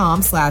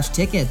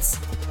Orioles.com/tickets.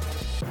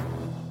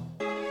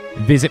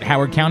 Visit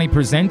Howard County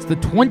presents the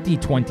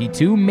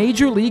 2022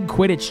 Major League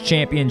Quidditch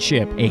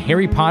Championship, a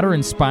Harry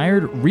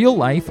Potter-inspired,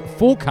 real-life,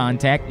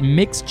 full-contact,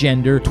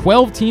 mixed-gender,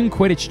 12-team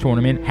Quidditch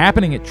tournament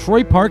happening at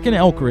Troy Park in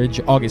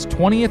Elkridge, August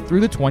 20th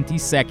through the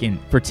 22nd.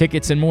 For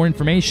tickets and more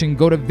information,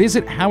 go to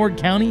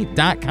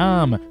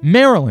visithowardcounty.com.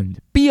 Maryland,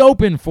 be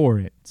open for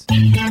it.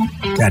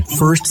 That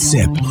first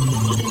sip.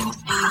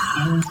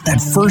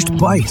 That first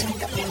bite.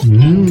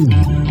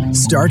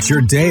 Start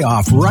your day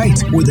off right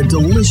with a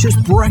delicious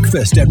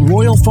breakfast at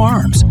Royal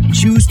Farms.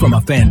 Choose from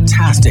a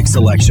fantastic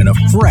selection of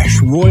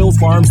fresh Royal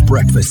Farms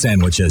breakfast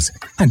sandwiches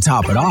and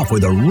top it off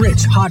with a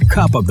rich hot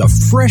cup of the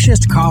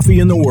freshest coffee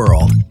in the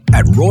world.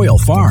 At Royal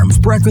Farms,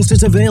 breakfast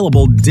is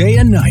available day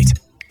and night.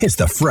 It's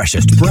the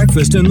freshest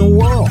breakfast in the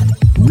world.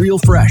 Real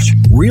fresh,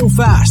 real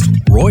fast.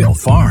 Royal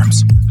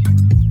Farms.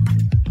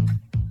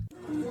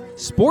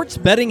 Sports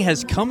betting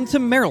has come to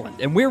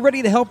Maryland, and we're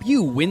ready to help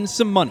you win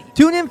some money.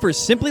 Tune in for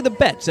Simply the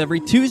Bets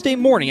every Tuesday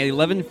morning at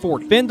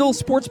 11:40. FanDuel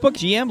Sportsbook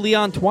GM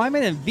Leon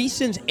Twyman and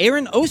VSiN's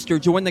Aaron Oster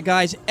join the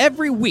guys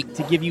every week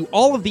to give you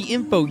all of the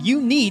info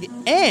you need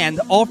and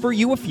offer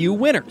you a few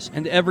winners.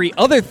 And every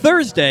other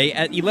Thursday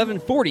at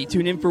 11:40,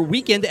 tune in for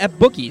Weekend at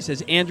Bookies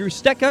as Andrew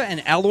Stecca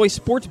and Alloy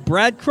Sports'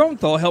 Brad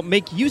Kronthal help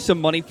make you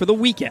some money for the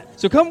weekend.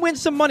 So come win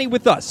some money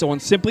with us on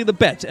Simply the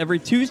Bets every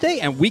Tuesday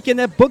and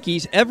Weekend at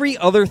Bookies every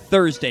other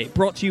Thursday.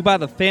 Brought to you by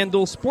the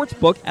FanDuel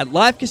Sportsbook at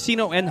Live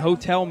Casino and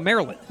Hotel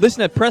Maryland.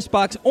 Listen at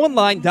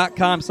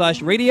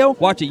PressBoxOnline.com/radio.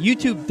 Watch at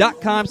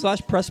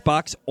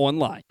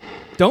YouTube.com/PressBoxOnline.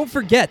 Don't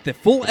forget that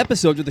full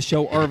episodes of the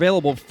show are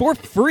available for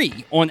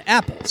free on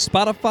Apple,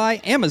 Spotify,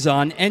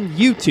 Amazon, and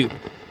YouTube.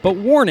 But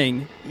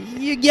warning,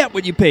 you get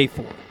what you pay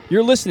for.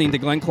 You're listening to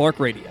Glenn Clark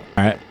Radio.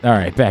 All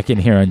right, back in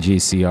here on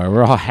GCR.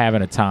 We're all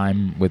having a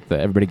time with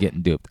everybody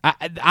getting duped.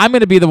 I'm going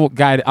to be the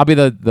guy. I'll be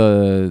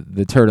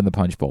the turd in the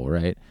punch bowl,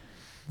 right?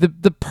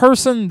 The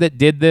person that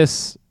did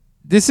this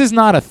is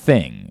not a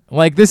thing.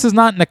 Like, this is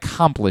not an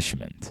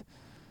accomplishment.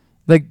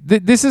 Like,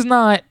 this is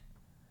not...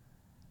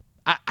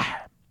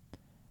 I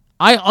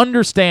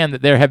understand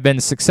that there have been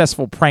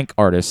successful prank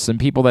artists and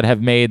people that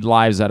have made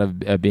lives out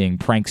of being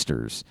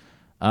pranksters.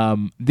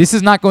 This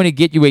is not going to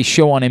get you a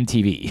show on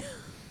MTV.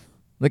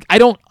 Like,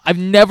 I've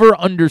never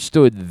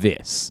understood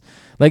this.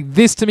 Like,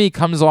 this to me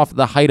comes off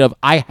the height of,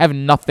 I have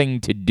nothing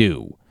to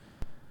do.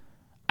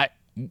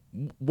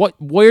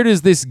 Where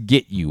does this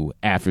get you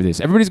after this?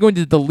 Everybody's going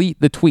to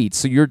delete the tweets,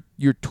 so your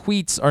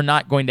tweets are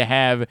not going to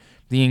have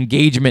the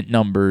engagement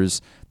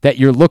numbers that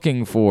you're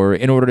looking for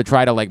in order to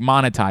try to, like,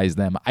 monetize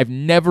them. I've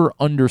never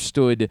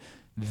understood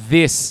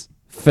this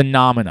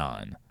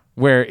phenomenon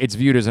where it's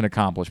viewed as an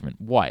accomplishment.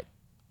 What?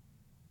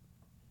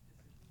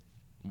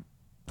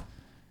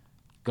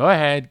 Go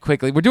ahead,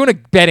 quickly. We're doing a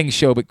betting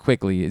show, but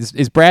quickly.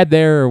 Is Brad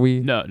there, or are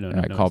we? No. All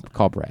right,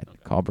 call Brad.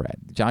 Call Brad.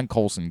 John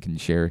Colson can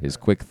share his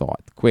quick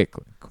thought. Quick.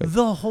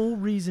 The whole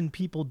reason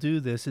people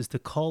do this is to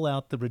call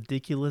out the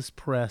ridiculous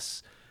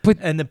press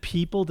and the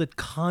people that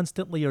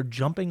constantly are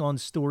jumping on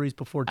stories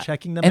before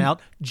checking them out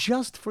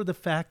just for the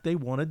fact they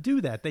want to do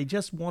that. They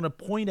just want to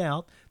point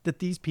out that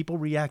these people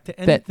react to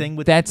anything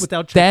without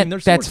checking their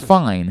sources. That's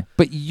fine,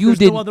 but you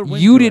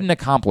didn't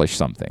accomplish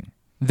something.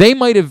 They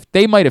might have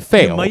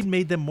failed. You might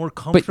made them more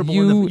comfortable.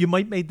 You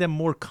might made them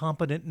more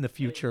competent in the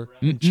future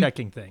in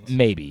checking things.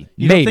 Maybe.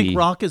 You don't think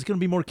Rock is going to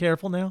be more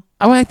careful now?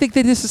 Oh, I think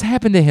that this has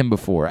happened to him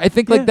before. I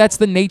think that's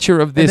the nature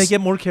of this. And they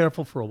get more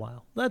careful for a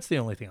while. That's the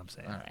only thing I'm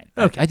saying. All right.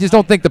 Okay. I just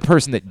don't think the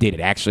person that did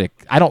it actually.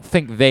 I don't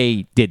think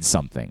they did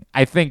something.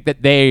 I think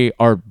that they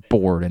are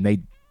bored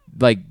and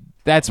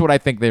that's what I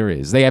think there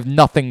is. They have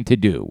nothing to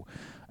do,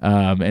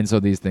 and so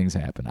these things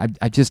happen.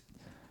 I just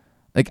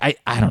I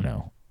don't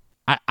know.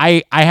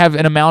 I have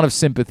an amount of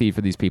sympathy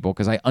for these people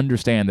because I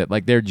understand that,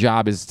 like, their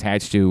job is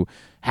attached to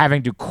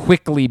having to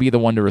quickly be the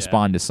one to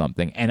respond to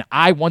something. And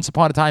I, once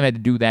upon a time, had to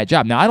do that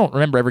job. Now, I don't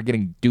remember ever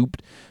getting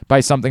duped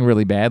by something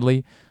really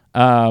badly,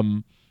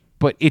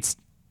 but it's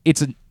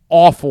an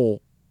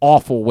awful,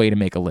 awful way to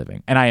make a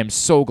living. And I am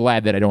so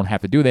glad that I don't have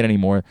to do that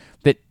anymore,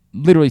 that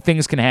literally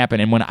things can happen,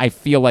 and when I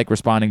feel like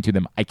responding to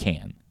them, I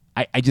can.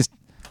 I just,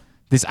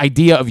 this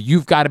idea of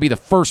you've got to be the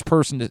first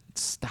person to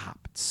stop.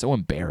 It's so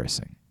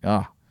embarrassing.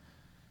 Ugh.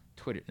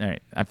 Twitter. All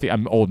right,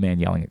 I'm old man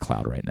yelling at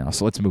cloud right now,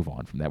 so let's move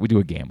on from that. We do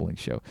a gambling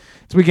show.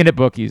 It's Weekend at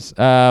Bookies.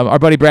 Our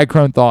buddy Brad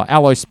Kronthal,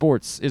 Alloy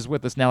Sports, is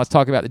with us now. Let's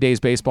talk about the day's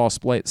baseball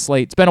slate.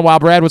 It's been a while,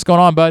 Brad. What's going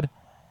on, bud?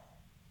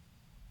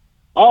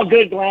 All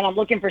good, Glenn. I'm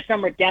looking for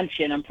some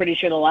redemption. I'm pretty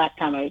sure the last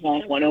time I was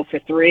on, I went 0 for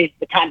 3.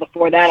 The time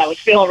before that, I was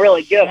feeling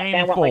really good.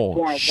 I went like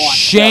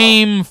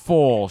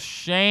 4-1.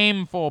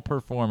 Shameful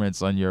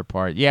performance on your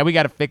part. Yeah, we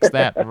got to fix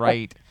that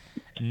right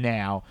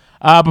now.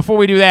 Before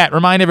we do that,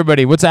 remind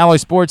everybody, what's Alloy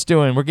Sports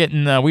doing?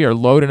 We are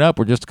loading up.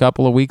 We're just a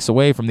couple of weeks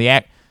away from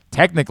the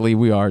technically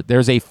we are.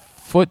 There's a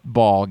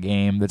football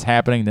game that's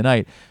happening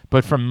tonight,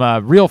 but from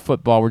real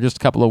football, we're just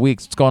a couple of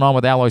weeks. What's going on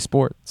with Alloy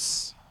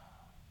Sports?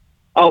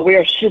 Oh, we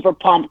are super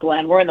pumped,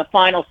 Glenn. We're in the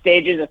final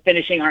stages of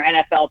finishing our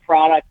NFL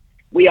product.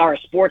 We are a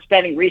sports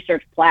betting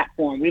research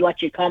platform. We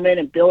let you come in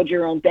and build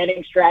your own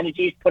betting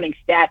strategies, putting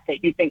stats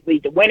that you think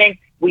lead to winning.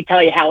 We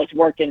tell you how it's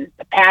worked in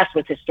the past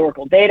with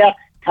historical data,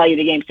 tell you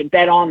the games to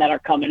bet on that are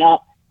coming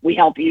up. We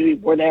help you.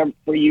 We're there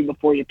for you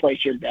before you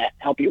place your bet,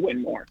 help you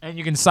win more. And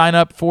you can sign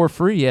up for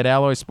free at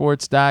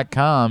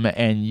alloysports.com,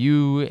 and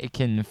you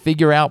can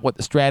figure out what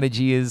the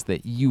strategy is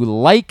that you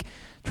like,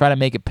 try to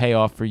make it pay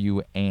off for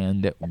you,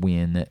 and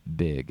win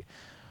big.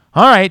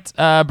 All right,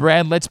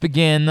 Brad, let's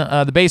begin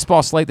the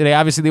baseball slate today.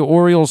 Obviously, the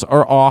Orioles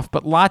are off,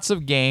 but lots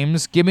of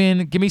games. Give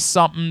me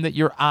something that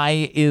your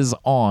eye is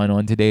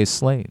on today's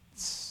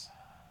slates.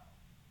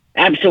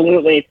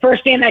 Absolutely.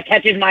 First game that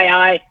catches my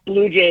eye,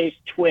 Blue Jays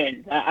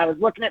Twins. I was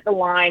looking at the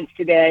lines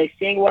today,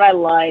 seeing what I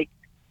like.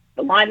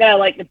 The line that I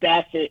like the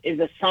best is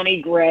a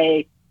Sonny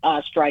Gray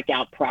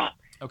strikeout prop.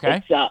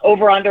 Okay. It's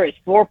over-under is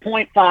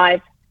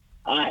 4.5.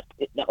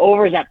 The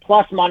over is at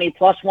plus money,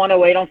 plus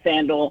 108 on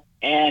FanDuel,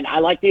 and I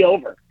like the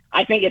over.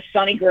 I think if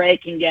Sonny Gray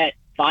can get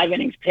 5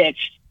 innings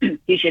pitched,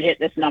 he should hit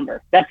this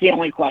number. That's the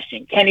only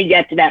question. Can he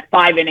get to that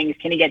 5 innings?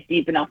 Can he get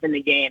deep enough in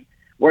the game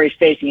where he's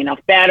facing enough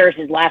batters?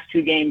 His last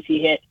 2 games, he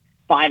hit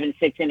 5 and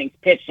 6 innings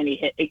pitched, and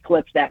he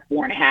eclipsed that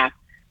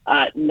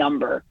 4.5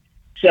 number.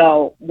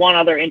 So one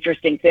other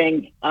interesting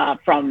thing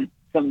from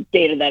some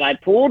data that I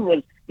pulled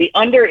was the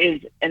under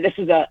is, and this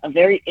is a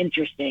very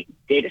interesting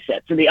data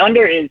set. So the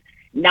under is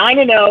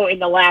 9-0 in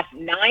the last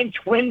 9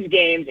 Twins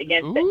games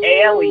against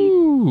the AL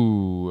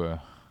East.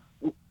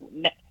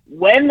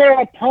 When their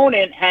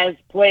opponent has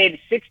played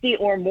 60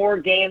 or more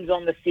games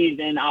on the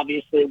season,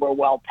 obviously we're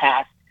well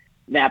past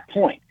that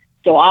point.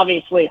 So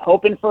obviously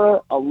hoping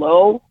for a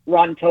low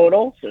run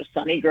total so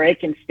Sonny Gray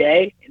can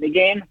stay in the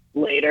game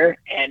later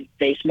and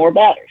face more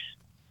batters.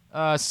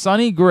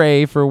 Sonny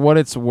Gray, for what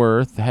it's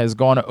worth, has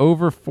gone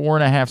over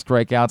 4.5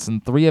 strikeouts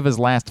in 3 of his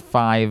last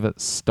 5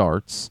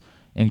 starts,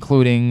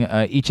 including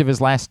each of his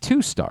last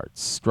 2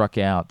 starts. Struck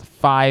out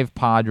 5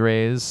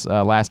 Padres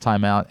last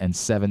time out and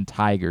 7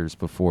 Tigers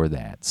before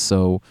that.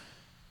 So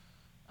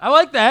I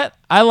like that.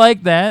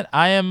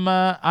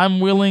 I'm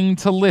willing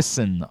to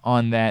listen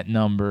on that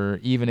number,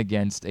 even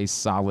against a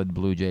solid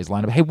Blue Jays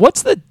lineup. Hey,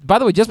 by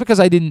the way, just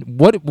because I didn't,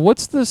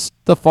 what's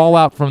the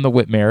fallout from the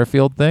Whit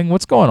Merrifield thing?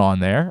 What's going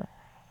on there?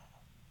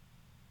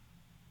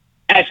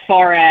 As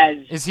far as,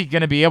 is he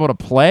going to be able to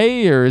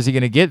play, or is he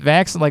going to get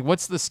vaccinated? Like,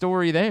 what's the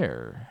story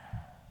there?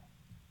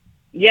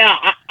 Yeah,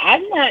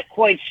 I'm not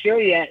quite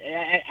sure yet.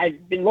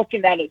 I've been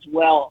looking at it as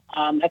well.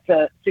 That's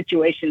a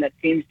situation that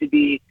seems to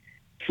be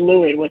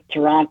fluid with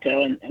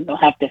Toronto, and they'll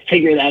have to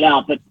figure that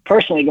out. But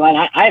personally, Glenn,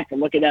 I have to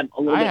look at that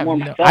a little bit more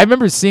myself. I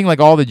remember seeing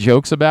like all the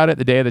jokes about it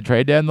the day of the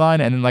trade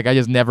deadline, and then like I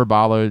just never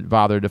bothered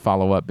to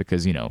follow up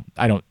because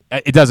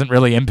it doesn't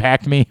really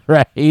impact me,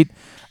 right?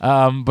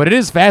 But it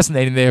is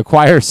fascinating they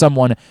acquire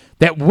someone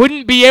that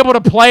wouldn't be able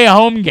to play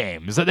home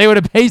games. That they would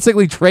have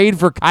basically trade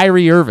for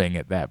Kyrie Irving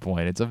at that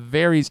point. It's a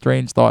very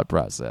strange thought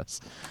process.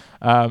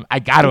 I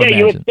got to imagine.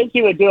 You would think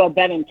you would do a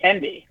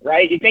Benintendi,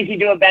 right? You think you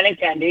do a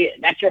Benintendi,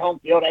 that's your home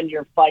field, and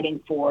you're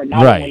fighting for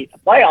not only a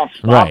playoff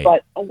spot,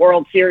 but a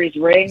World Series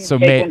ring, so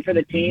take one for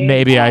the team.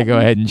 Maybe I go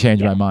ahead and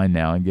change my mind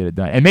now and get it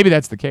done. And maybe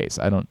that's the case.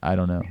 I don't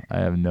know. I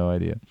have no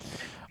idea.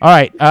 All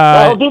right.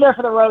 We'll be there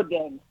for the road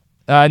game.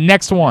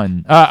 Next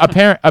one.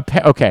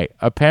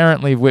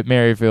 Apparently Whit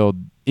Merrifield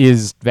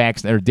is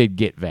vaccinated or did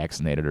get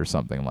vaccinated or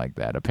something like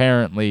that.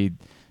 Apparently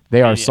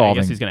they are solving.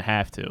 I guess he's going to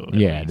have to.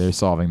 Yeah, they're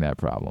solving that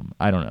problem.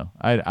 I don't know.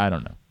 I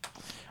don't know.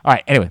 All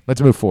right, anyway,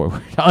 let's move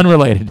forward.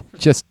 Unrelated,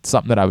 just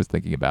something that I was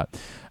thinking about.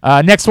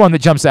 Next one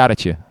that jumps out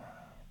at you.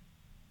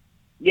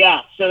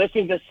 Yeah, so this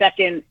is the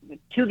second,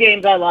 2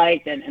 games I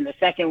liked, and the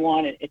second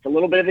one, it's a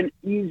little bit of an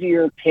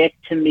easier pick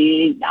to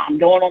me. Now I'm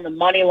going on the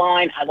money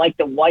line. I like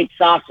the White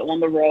Sox on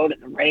the road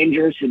and the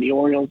Rangers, who the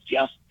Orioles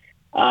just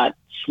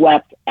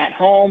swept at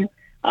home.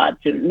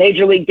 It's a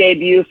major league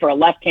debut for a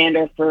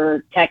left-hander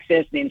for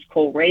Texas. Name's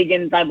Cole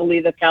Reagans, I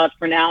believe that's how it's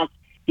pronounced.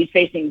 He's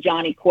facing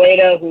Johnny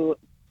Cueto, who,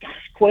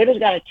 Cueto's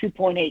got a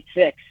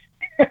 2.86.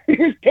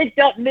 He was picked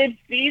up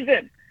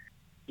mid-season.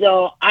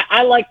 So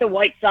I like the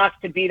White Sox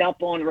to beat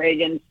up on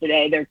Reagans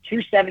today. They're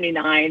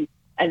 279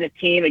 as a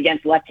team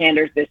against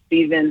left-handers this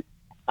season.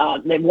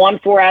 They've won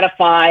 4 out of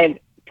 5.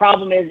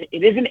 Problem is,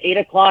 it is an 8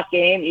 o'clock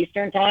game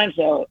Eastern time,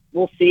 so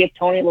we'll see if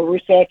Tony La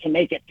Russa can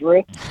make it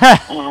through.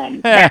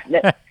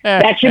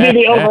 That should be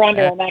the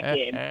over-under on that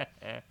game.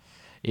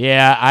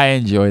 Yeah, I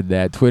enjoyed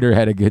that. Twitter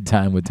had a good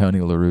time with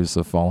Tony La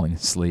Russa falling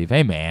asleep.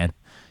 Hey, man.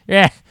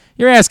 Yeah.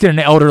 You're asking an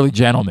elderly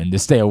gentleman to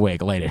stay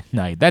awake late at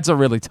night. That's a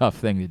really tough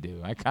thing to do.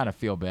 I kind of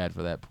feel bad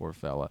for that poor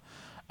fella.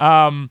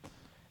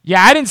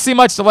 Yeah, I didn't see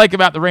much to like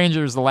about the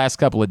Rangers the last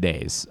couple of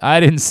days. I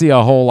didn't see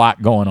a whole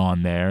lot going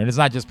on there. And it's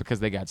not just because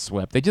they got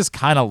swept. They just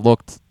kind of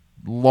looked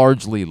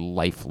largely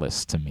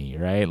lifeless to me,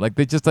 right? Like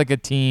they're just like a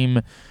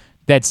team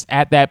that's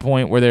at that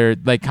point where they're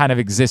like kind of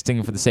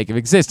existing for the sake of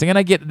existing. And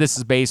I get that this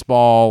is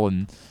baseball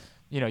and,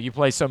 you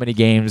play so many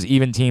games.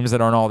 Even teams that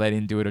aren't all that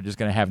into it are just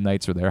going to have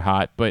nights where they're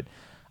hot. But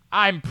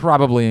I'm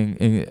probably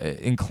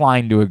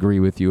inclined to agree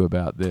with you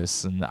about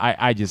this, and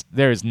I just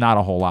there's not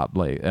a whole lot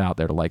out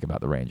there to like about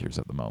the Rangers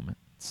at the moment.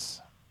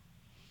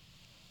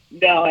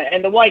 No,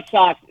 and the White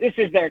Sox, this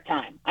is their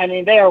time. I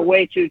mean, they are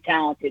way too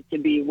talented to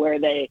be where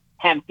they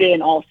have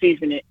been all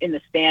season in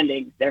the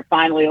standings. They're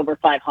finally over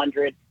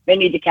 500. They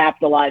need to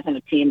capitalize on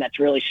a team that's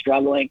really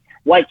struggling.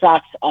 White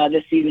Sox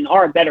this season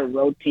are a better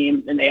road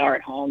team than they are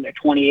at home. They're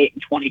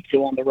 28-22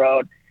 on the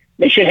road.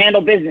 They should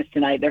handle business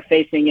tonight. They're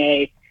facing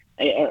a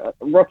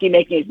rookie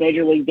making his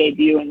major league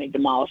debut, and they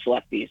demolish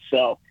lefties.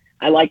 So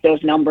I like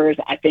those numbers.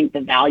 I think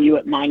the value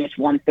at minus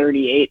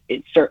 138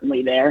 is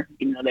certainly there.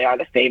 Even though they are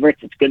the favorites,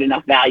 it's good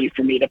enough value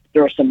for me to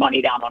throw some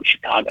money down on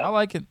Chicago. I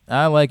like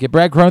it.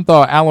 Brad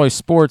Kronthal, Alloy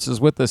Sports, is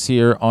with us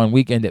here on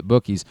Weekend at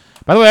Bookies.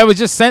 By the way, I was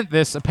just sent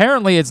this.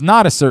 Apparently, it's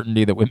not a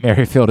certainty that Whit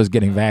Merrifield is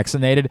getting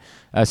vaccinated.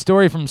 A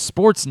story from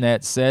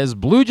Sportsnet says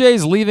Blue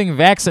Jays leaving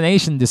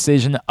vaccination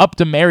decision up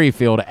to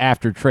Merrifield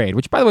after trade.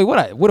 Which, by the way,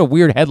 what a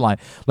weird headline.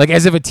 Like,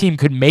 as if a team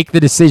could make the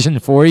decision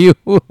for you.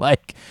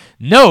 Like,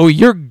 no,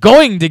 you're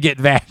going to get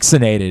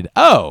vaccinated.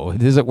 Oh,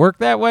 does it work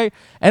that way?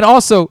 And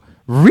also,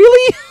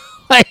 really?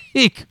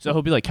 Like, so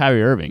he'll be like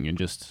Kyrie Irving and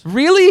just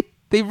really?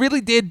 They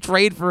really did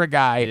trade for a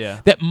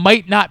guy that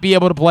might not be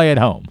able to play at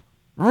home.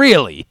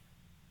 Really?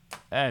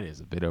 That is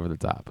a bit over the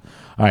top.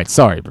 All right,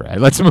 sorry,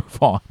 Brad. Let's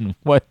move on.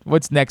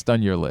 What's next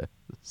on your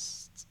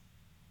list?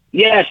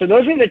 Yeah, so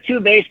those are the two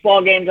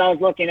baseball games I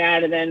was looking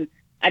at, and then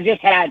I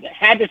just had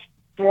to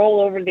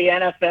stroll over to the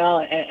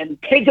NFL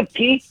and take a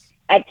peek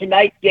at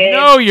tonight's game.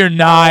 No, you're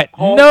not.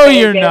 No,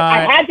 you're not.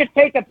 I had to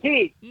take a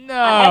peek. No.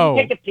 I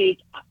had to take a peek.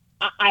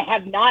 I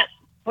have not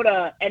put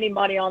any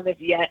money on this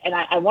yet, and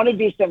I want to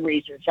do some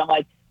research. I'm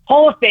like,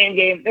 Hall of Fame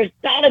game, there's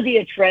got to be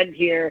a trend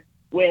here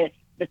with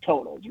the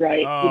totals,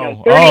 right?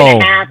 30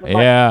 and a half.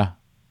 Yeah.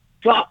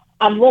 So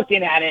I'm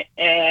looking at it,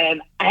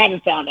 and I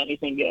haven't found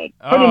anything good.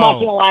 Pretty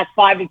much in the last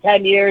 5 to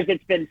 10 years,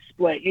 it's been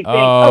split. You think,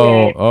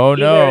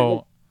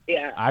 no.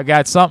 Yeah. I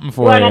got something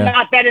for but you. I'm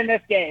not betting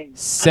this game.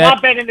 I'm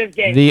not betting this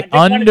game. The I just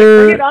wanted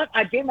to bring it up.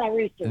 I did my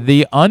research.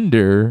 The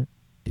under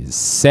is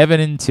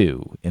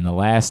 7-2 in the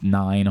last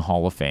 9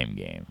 Hall of Fame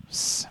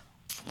games.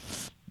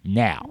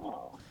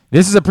 Now,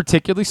 this is a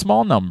particularly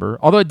small number,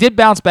 although it did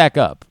bounce back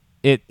up.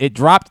 It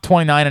dropped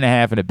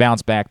 29.5 and it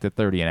bounced back to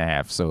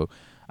 30.5. So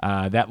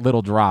that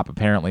little drop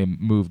apparently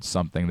moved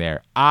something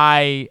there.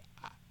 I'm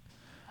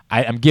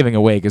giving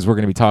away because we're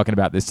going to be talking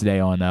about this today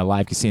on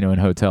Live Casino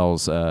and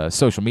Hotels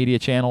social media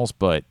channels.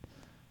 But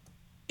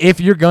if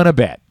you're going to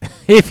bet,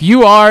 if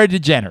you are a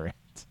degenerate,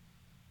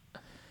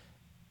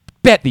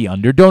 bet the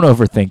under. Don't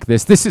overthink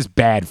this. This is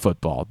bad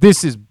football.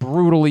 This is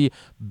brutally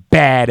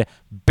bad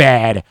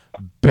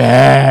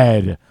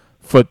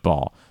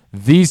football.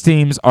 These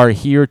teams are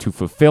here to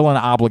fulfill an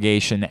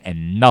obligation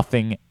and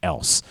nothing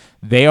else.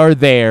 They are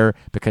there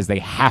because they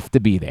have to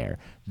be there.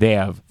 They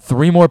have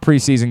 3 more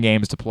preseason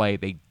games to play.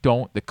 The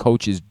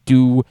coaches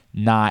do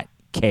not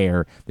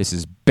care. This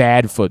is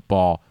bad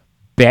football.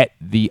 Bet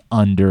the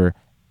under.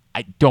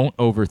 I don't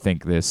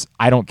overthink this.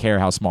 I don't care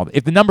how small.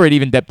 If the number had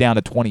even dipped down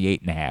to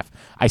 28.5,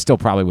 I still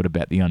probably would have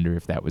bet the under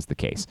if that was the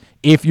case.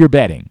 If you're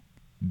betting,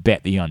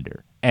 bet the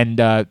under.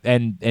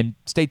 And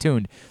stay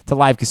tuned to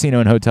Live Casino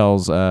and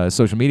Hotels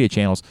social media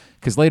channels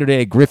because later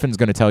today Griffin's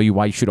going to tell you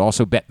why you should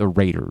also bet the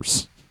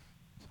Raiders.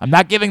 I'm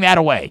not giving that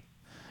away.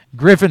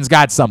 Griffin's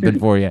got something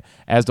for you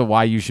as to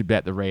why you should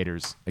bet the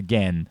Raiders.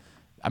 Again,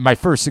 my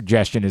first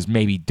suggestion is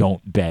maybe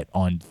don't bet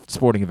on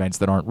sporting events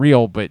that aren't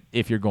real, but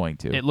if you're going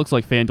to. It looks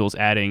like FanDuel's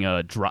adding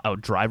a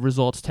drive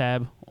results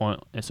tab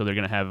on, and so they're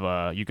going to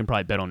have you can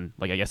probably bet on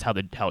like I guess how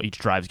each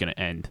drive's going to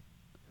end.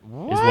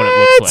 What? Is what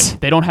it looks like.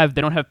 They don't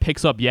have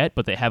picks up yet,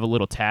 but they have a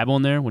little tab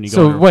on there when you go.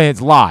 So when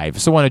it's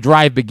live, so when a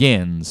drive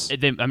begins,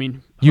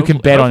 you can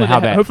bet on how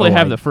that. Hopefully,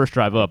 have the first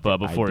drive up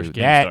before game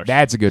starts.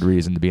 That's a good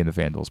reason to be in the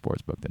FanDuel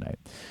Sportsbook tonight.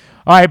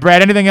 All right,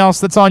 Brad. Anything else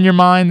that's on your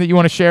mind that you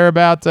want to share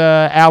about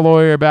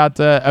Alloy or about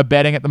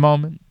betting at the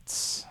moment?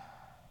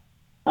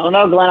 I don't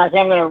know, Glenn. I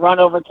think I'm going to run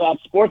over to that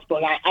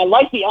sportsbook. I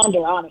like the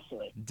under,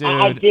 honestly. Dude.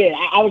 I did.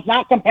 I was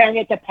not comparing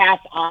it to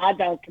past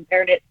odds. I was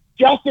comparing it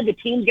just to the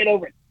teams get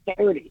over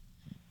 30.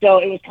 So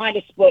it was kind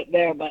of split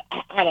there, but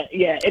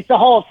it's a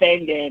Hall of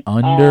Fame game.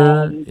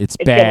 Under, it's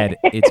bad.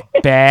 It's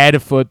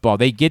bad football.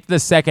 They get to the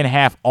second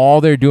half, all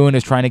they're doing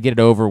is trying to get it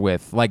over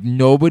with. Like,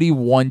 nobody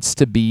wants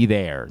to be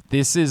there.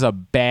 This is a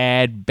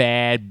bad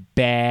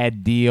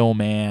deal,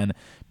 man.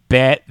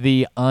 Bet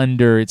the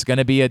under. It's going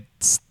to be a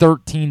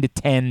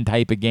 13-10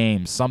 type of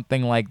game,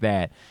 something like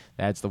that.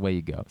 That's the way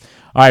you go. All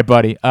right,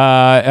 buddy.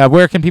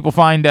 Where can people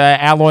find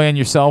Alloy and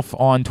yourself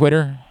on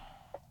Twitter?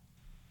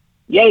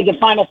 Yeah, you can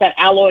find us at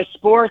Alloy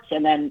Sports,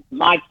 and then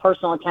my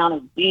personal account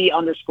is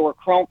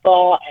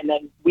B_Kronthal, and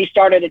then we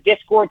started a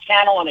Discord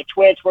channel and a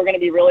Twitch. We're going to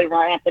be really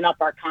ramping up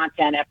our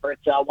content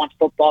efforts once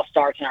football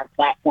starts and our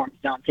platform's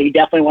done. So you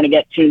definitely want to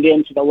get tuned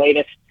in to the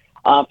latest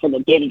for the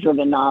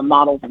data-driven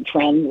models and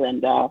trends,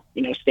 and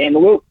stay in the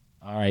loop.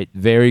 All right,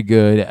 very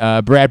good.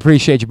 Brad,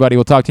 appreciate you, buddy.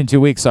 We'll talk to you in 2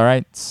 weeks, all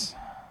right?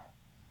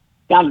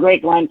 Sounds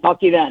great, Glenn. Talk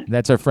to you then.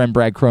 That's our friend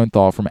Brad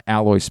Kronthal from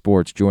Alloy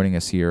Sports joining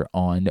us here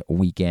on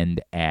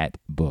Weekend at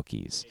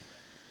Bookies.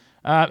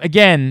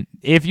 Again,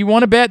 if you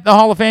want to bet the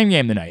Hall of Fame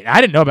game tonight,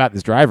 I didn't know about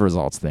this drive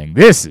results thing.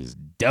 This is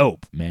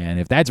dope, man.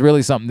 If that's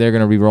really something they're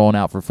going to be rolling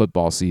out for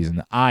football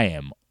season, I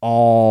am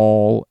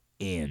all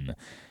in.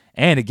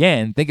 And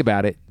again, think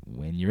about it.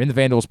 When you're in the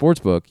FanDuel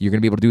Sportsbook, you're going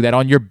to be able to do that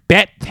on your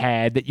bet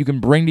pad that you can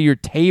bring to your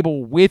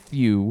table with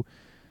you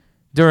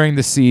during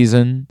the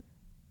season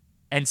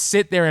and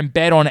sit there and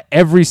bet on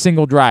every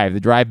single drive. The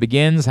drive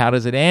begins. How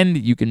does it end?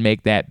 You can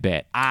make that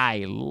bet.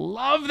 I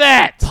love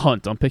that.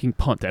 Punt. I'm picking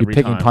punt every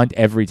time. You're picking punt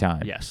every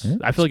time. Yes. Yeah,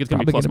 I feel like it's going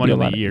to be plus money of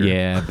the year.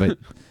 Yeah,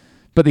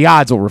 but the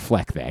odds will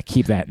reflect that.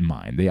 Keep that in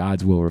mind. The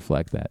odds will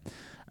reflect that.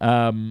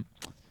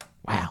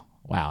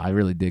 Wow, I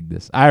really dig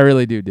this. I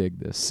really do dig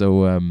this.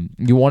 So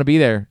you want to be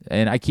there.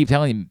 And I keep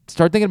telling you,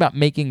 start thinking about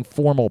making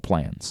formal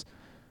plans.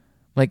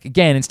 Like,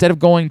 again, instead of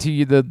going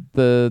to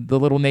the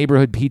little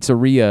neighborhood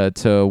pizzeria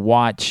to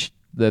watch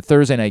the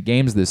Thursday night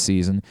games this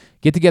season,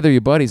 get together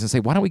your buddies and say,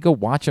 why don't we go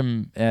watch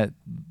them at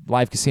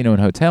Live Casino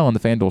and Hotel on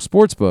the FanDuel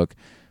Sportsbook?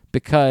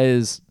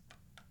 Because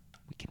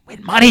we can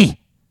win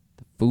money.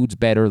 The food's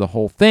better, the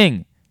whole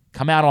thing.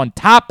 Come out on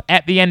top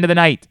at the end of the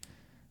night.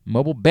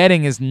 Mobile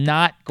betting is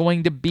not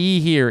going to be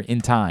here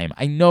in time.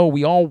 I know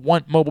we all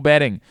want mobile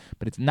betting,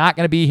 but it's not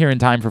going to be here in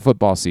time for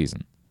football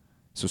season.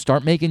 So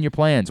start making your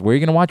plans. Where are you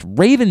going to watch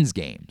Ravens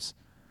games?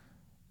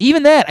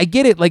 Even that, I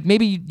get it. Like,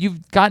 maybe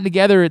you've gotten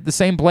together at the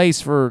same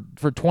place for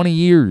 20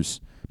 years.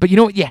 But you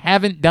know what you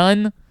haven't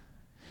done?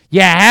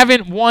 You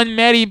haven't won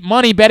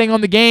money betting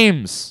on the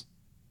games.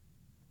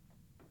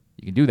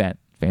 You can do that.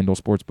 FanDuel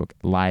Sportsbook,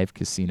 Live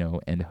Casino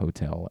and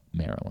Hotel,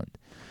 Maryland.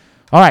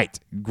 All right,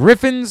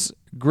 Griffin's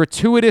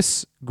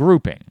gratuitous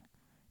grouping.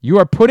 You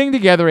are putting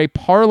together a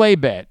parlay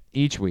bet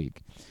each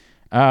week.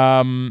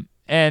 And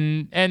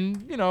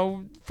you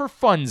know, for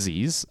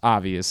funsies,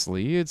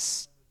 obviously,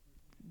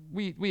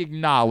 we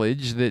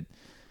acknowledge that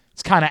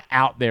it's kind of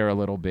out there a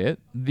little bit.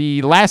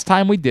 The last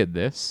time we did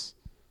this,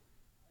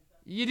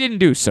 you didn't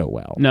do so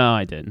well. No,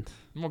 I didn't.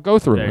 We'll go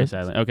through Very it.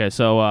 sadly. Okay,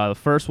 so the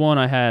first one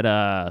I had,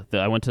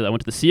 I went to the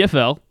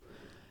CFL,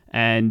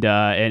 and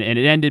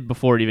it ended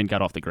before it even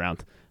got off the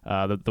ground.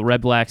 The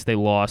Red Blacks, they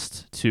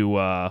lost to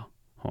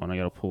hold on, I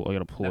gotta pull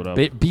it up.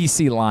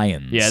 BC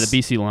Lions. Yeah, the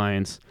BC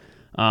Lions.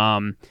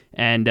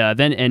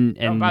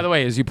 And by the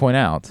way, as you point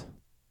out,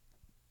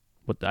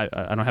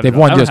 I don't have. They've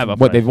won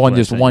they've won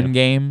just one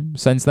game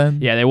since then.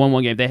 Yeah, they won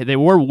one game. They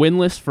were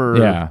winless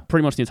for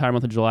pretty much the entire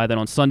month of July. Then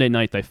on Sunday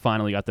night, they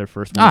finally got their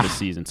first win of the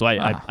season. So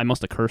I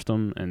must have cursed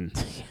them. And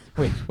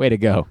way to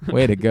go,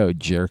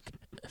 jerk.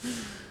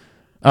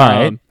 All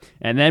right.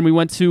 And then we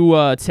went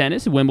to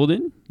tennis at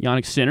Wimbledon.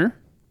 Yannick Sinner.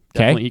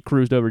 Okay. He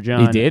cruised over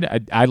John. He did.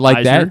 I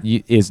like that.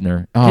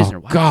 Isner. Oh,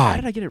 Isner. God. Why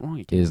did I get it wrong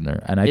again?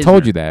 Isner. And I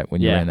told you that when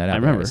you ran that out. I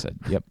remember. I said,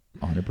 yep,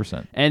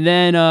 100%. And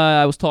then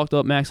I was talked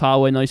up Max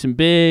Holloway nice and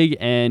big,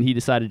 and he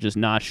decided to just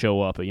not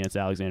show up against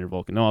Alexander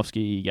Volkanovski.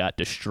 He got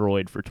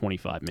destroyed for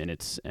 25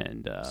 minutes.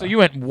 And so you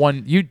went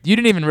one. You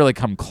didn't even really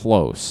come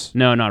close.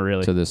 No, not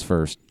really. To this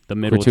first just the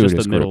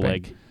middle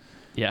leg.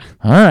 Yeah.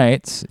 All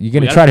right. You're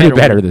going to try to do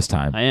better this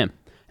time. I am.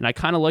 And I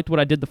kind of liked what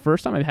I did the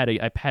first time. I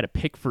had a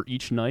pick for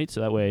each night,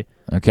 so that way,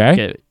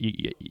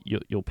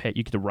 you'll pay.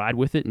 You get to ride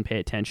with it and pay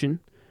attention.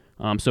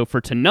 So for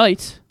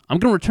tonight, I'm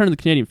going to return to the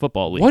Canadian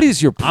Football League. What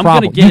is your problem?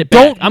 I'm going to get it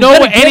back. Don't know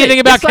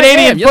anything about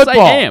Canadian football.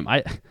 Yes, I am.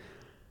 All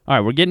right,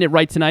 we're getting it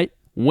right tonight.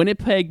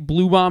 Winnipeg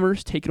Blue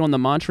Bombers taking on the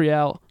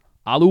Montreal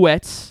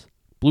Alouettes.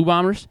 Blue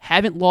Bombers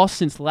haven't lost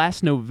since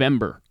last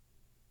November.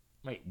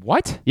 Wait,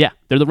 what? Yeah,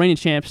 they're the reigning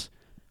champs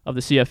of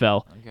the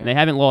CFL, and they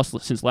haven't lost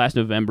since last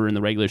November in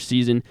the regular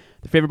season.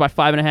 They're favored by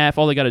 5.5.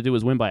 All they got to do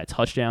is win by a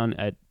touchdown.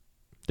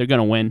 They're going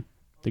to win.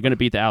 They're going to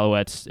beat the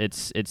Alouettes.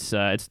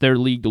 It's their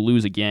league to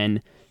lose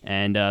again,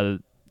 and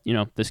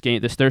this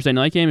Thursday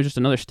night game is just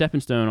another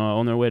stepping stone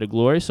on their way to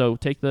glory. So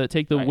take the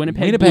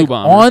Winnipeg Blue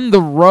Bombers on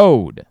the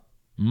road.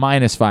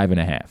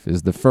 -5.5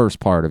 is the first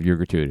part of your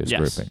gratuitous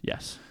grouping.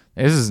 Yes.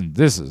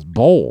 This is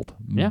bold.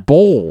 Yeah.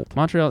 Bold.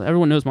 Montreal.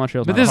 Everyone knows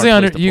Montreal's but not this a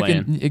hard is place to play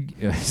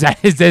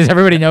in. Does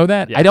everybody know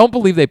that? Yeah. I don't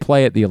believe they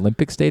play at the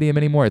Olympic Stadium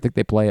anymore. I think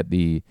they play at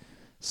the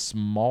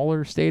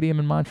smaller stadium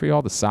in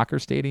Montreal, the soccer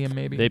stadium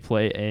maybe. They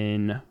play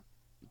in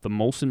the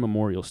Molson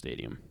Memorial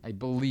Stadium. I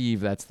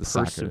believe that's the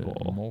Percival.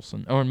 soccer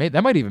Molson. Or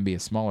that might even be a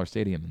smaller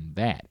stadium than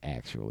that.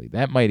 Actually,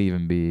 that might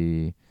even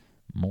be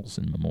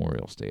Molson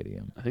Memorial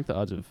Stadium. I think the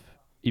odds have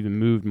even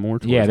moved more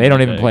towards they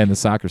don't even play in the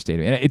soccer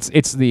stadium. And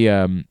it's the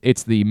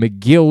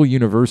McGill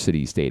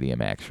University Stadium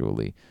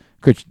actually.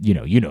 Cause you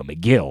know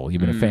McGill.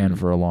 You've been a fan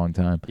for a long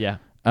time. Yeah.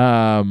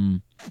 All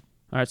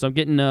right, so I'm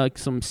getting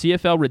some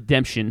CFL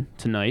redemption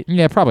tonight.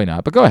 Yeah, probably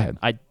not, but go ahead.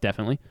 I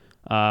definitely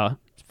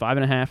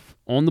 5.5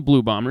 on the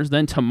Blue Bombers.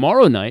 Then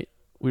tomorrow night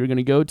we're going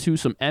to go to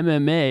some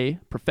MMA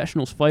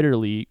Professional Fighters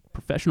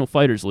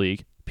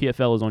League.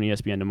 PFL is on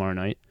ESPN tomorrow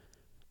night.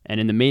 And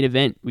in the main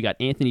event, we got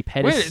Anthony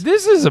Pettis. Wait,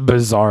 this is a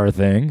bizarre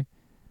thing.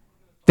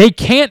 They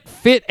can't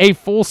fit a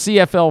full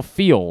CFL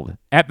field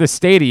at the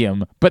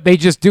stadium, but they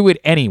just do it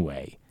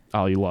anyway.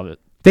 Oh, you love it.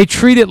 They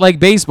treat it like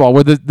baseball,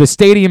 where the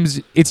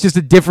stadiums, it's just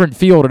a different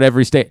field at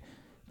every state.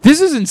 This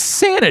is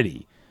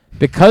insanity.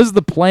 Because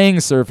the playing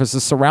surface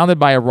is surrounded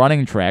by a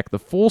running track, the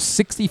full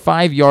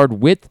 65-yard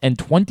width and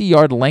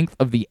 20-yard length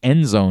of the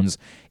end zones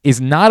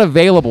is not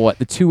available at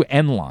the two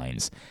end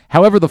lines.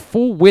 However, the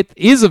full width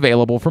is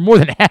available for more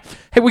than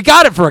half. Hey, we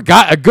got it for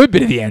a good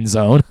bit of the end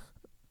zone.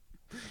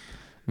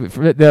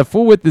 The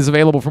full width is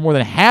available for more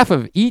than half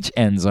of each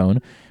end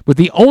zone, with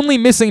the only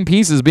missing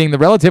pieces being the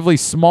relatively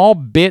small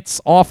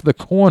bits off the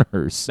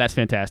corners. That's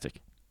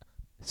fantastic.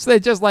 So they're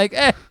just like,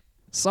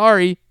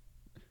 sorry.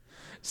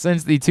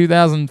 Since the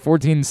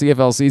 2014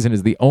 CFL season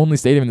is the only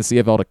stadium in the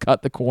CFL to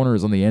cut the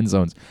corners on the end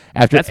zones.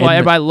 That's why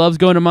everybody loves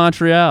going to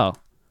Montreal.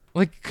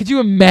 Like, could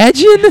you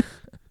imagine?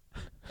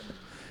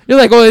 You're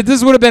like, well,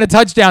 this would have been a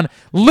touchdown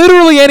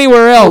literally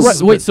anywhere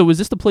else. Right. Wait, so was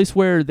this the place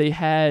where they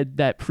had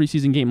that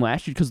preseason game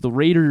last year? Because the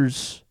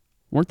Raiders,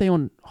 weren't they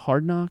on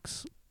Hard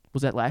Knocks?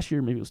 Was that last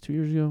year? Maybe it was 2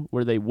 years ago?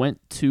 Where they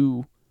went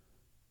to...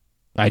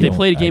 They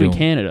played a game in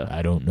Canada.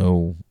 I don't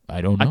know.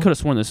 I could have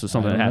sworn this was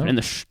something that happened. And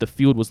the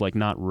field was, like,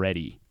 not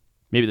ready.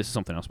 Maybe this is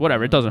something else.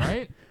 Whatever. It doesn't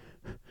matter.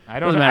 I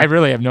don't know. I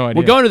really have no idea.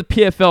 We're going to the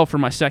PFL for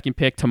my second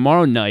pick.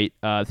 Tomorrow night,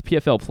 the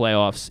PFL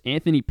playoffs,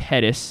 Anthony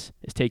Pettis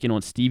is taking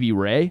on Stevie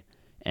Ray.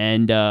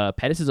 And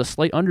Pettis is a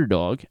slight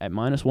underdog at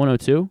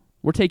 -102.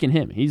 We're taking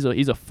him. He's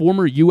a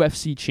former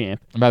UFC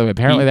champ. And by the way,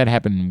 apparently that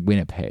happened in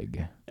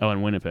Winnipeg. Oh,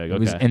 in Winnipeg.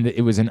 Okay.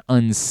 It was an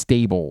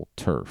unstable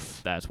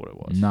turf. That's what it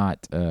was.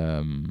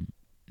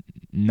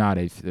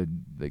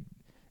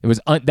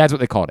 That's what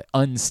they called it,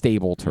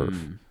 unstable turf.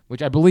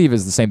 Which I believe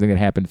is the same thing that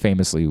happened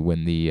famously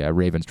when the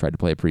Ravens tried to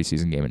play a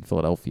preseason game in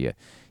Philadelphia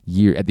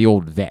at the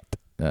old vet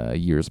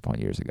years upon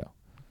years ago.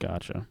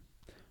 Gotcha.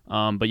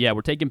 But yeah,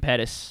 we're taking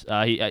Pettis.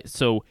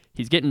 So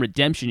he's getting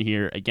redemption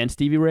here against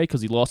Stevie Ray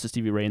because he lost to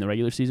Stevie Ray in the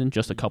regular season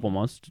just a couple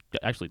months.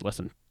 Actually, less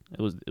than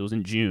it was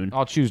in June.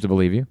 I'll choose to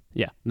believe you.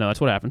 Yeah, no,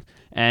 that's what happened.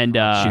 And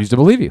choose to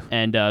believe you.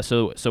 And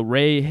so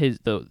Ray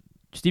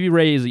Stevie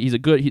Ray he's a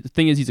good. The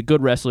thing is, he's a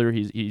good wrestler.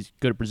 He's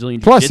good at Brazilian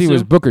Plus, jiu-jitsu. he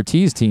was Booker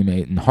T's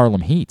teammate in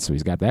Harlem Heat, so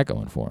he's got that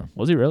going for him.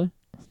 Was he really?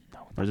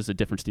 No. Or is this a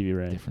different Stevie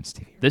Ray? Different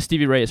Stevie Ray. This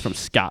Stevie Ray is from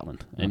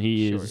Scotland, and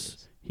he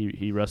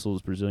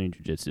wrestles Brazilian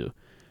jiu-jitsu.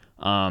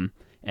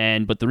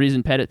 But the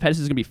reason Pettis is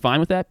going to be fine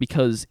with that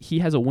because he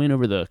has a win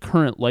over the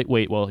current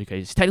lightweight. Well, okay,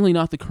 he's technically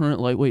not the current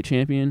lightweight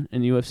champion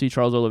in the UFC,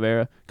 Charles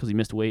Oliveira, because he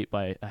missed weight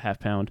by a half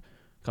pound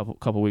a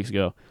couple weeks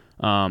ago.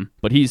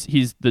 But he's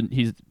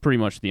pretty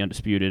much the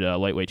undisputed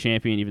lightweight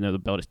champion, even though the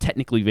belt is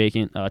technically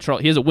vacant.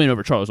 He has a win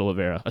over Charles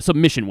Oliveira, a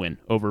submission win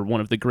over one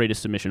of the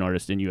greatest submission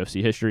artists in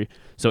UFC history.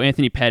 So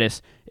Anthony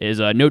Pettis is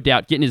no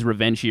doubt getting his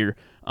revenge here.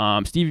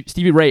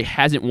 Stevie Ray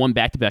hasn't won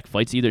back-to-back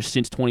fights either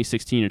since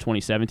 2016 or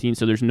 2017,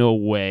 so there's no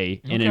way.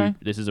 Okay. And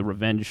this is a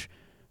revenge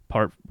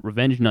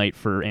night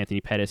for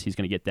Anthony Pettis. He's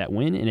going to get that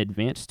win and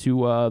advance to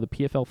the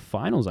PFL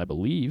finals, I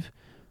believe.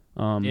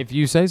 If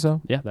you say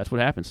so. Yeah, that's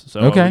what happens. So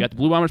okay. We got the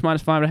Blue Bombers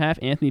 -5.5,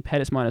 Anthony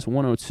Pettis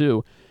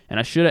 -102. And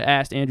I should have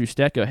asked Andrew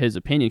Stecca his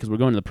opinion because we're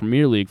going to the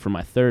Premier League for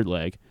my third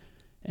leg.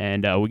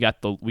 And we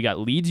got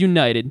Leeds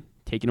United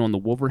taking on the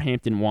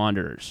Wolverhampton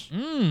Wanderers.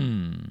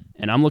 And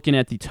I'm looking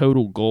at the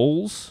total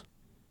goals.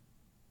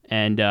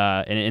 And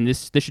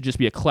this should just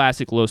be a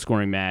classic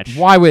low-scoring match.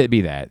 Why would it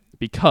be that?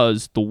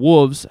 Because the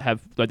Wolves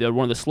they're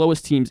one of the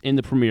slowest teams in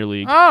the Premier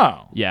League.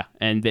 Oh, yeah,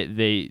 and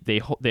they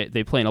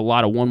play in a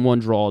lot of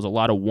 1-1 draws, a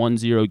lot of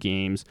 1-0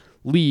 games.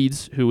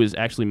 Leeds, who is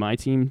actually my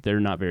team, they're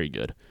not very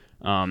good.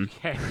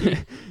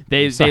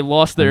 They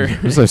lost their.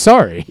 I'm so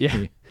sorry.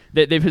 Yeah,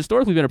 they've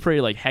historically been a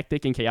pretty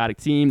hectic and chaotic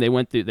team. They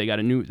got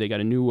a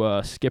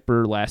new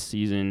skipper last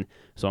season,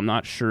 so I'm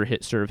not sure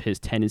serve his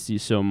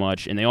tendencies so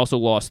much. And they also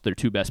lost their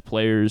two best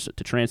players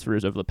to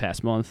transfers over the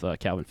past month,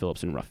 Calvin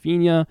Phillips and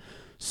Rafinha.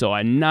 So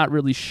I'm not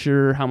really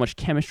sure how much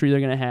chemistry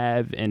they're going to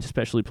have, and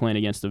especially playing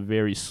against a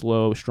very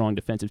slow, strong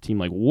defensive team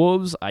like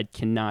Wolves, I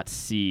cannot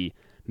see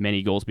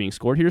many goals being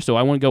scored here. So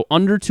I want to go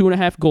under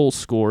 2.5 goals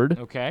scored.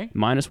 Okay.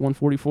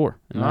 -144.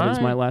 And that is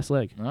my last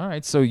leg. All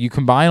right. So you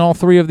combine all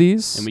three of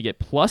these. And we get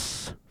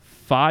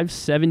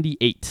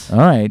 +578. All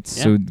right.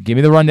 Yeah. So give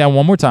me the rundown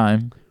one more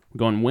time. We're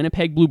going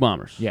Winnipeg Blue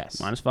Bombers.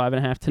 Yes.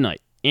 -5.5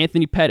 tonight.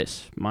 Anthony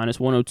Pettis,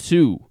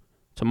 -102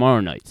 tomorrow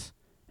night.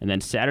 And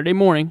then Saturday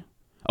morning,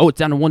 it's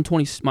down to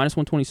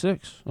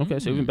 -126. Okay,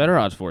 so even better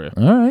odds for you.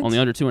 All right. Only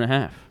under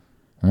 2.5.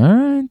 All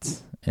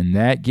right. And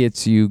that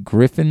gets you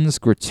Griffin's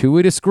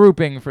gratuitous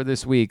grouping for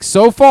this week.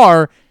 So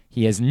far,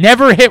 he has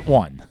never hit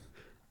one.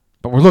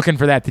 But we're looking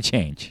for that to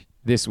change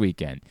this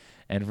weekend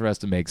and for us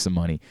to make some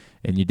money.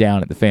 And you're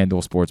down at the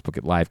FanDuel Sportsbook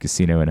at Live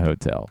Casino and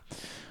Hotel.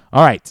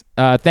 All right.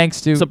 Thanks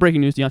to... So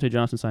breaking news, Deontay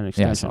Johnson signed an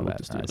extension. Yeah, I saw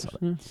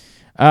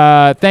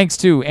that. Thanks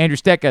to Andrew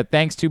Stecca.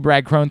 Thanks to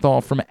Brad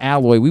Kronthal from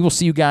Alloy. We will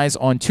see you guys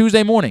on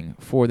Tuesday morning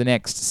for the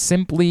next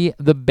Simply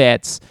the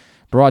Bets,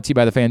 brought to you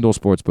by the FanDuel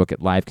Sportsbook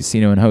at Live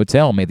Casino and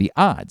Hotel. May the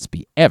odds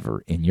be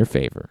ever in your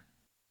favor.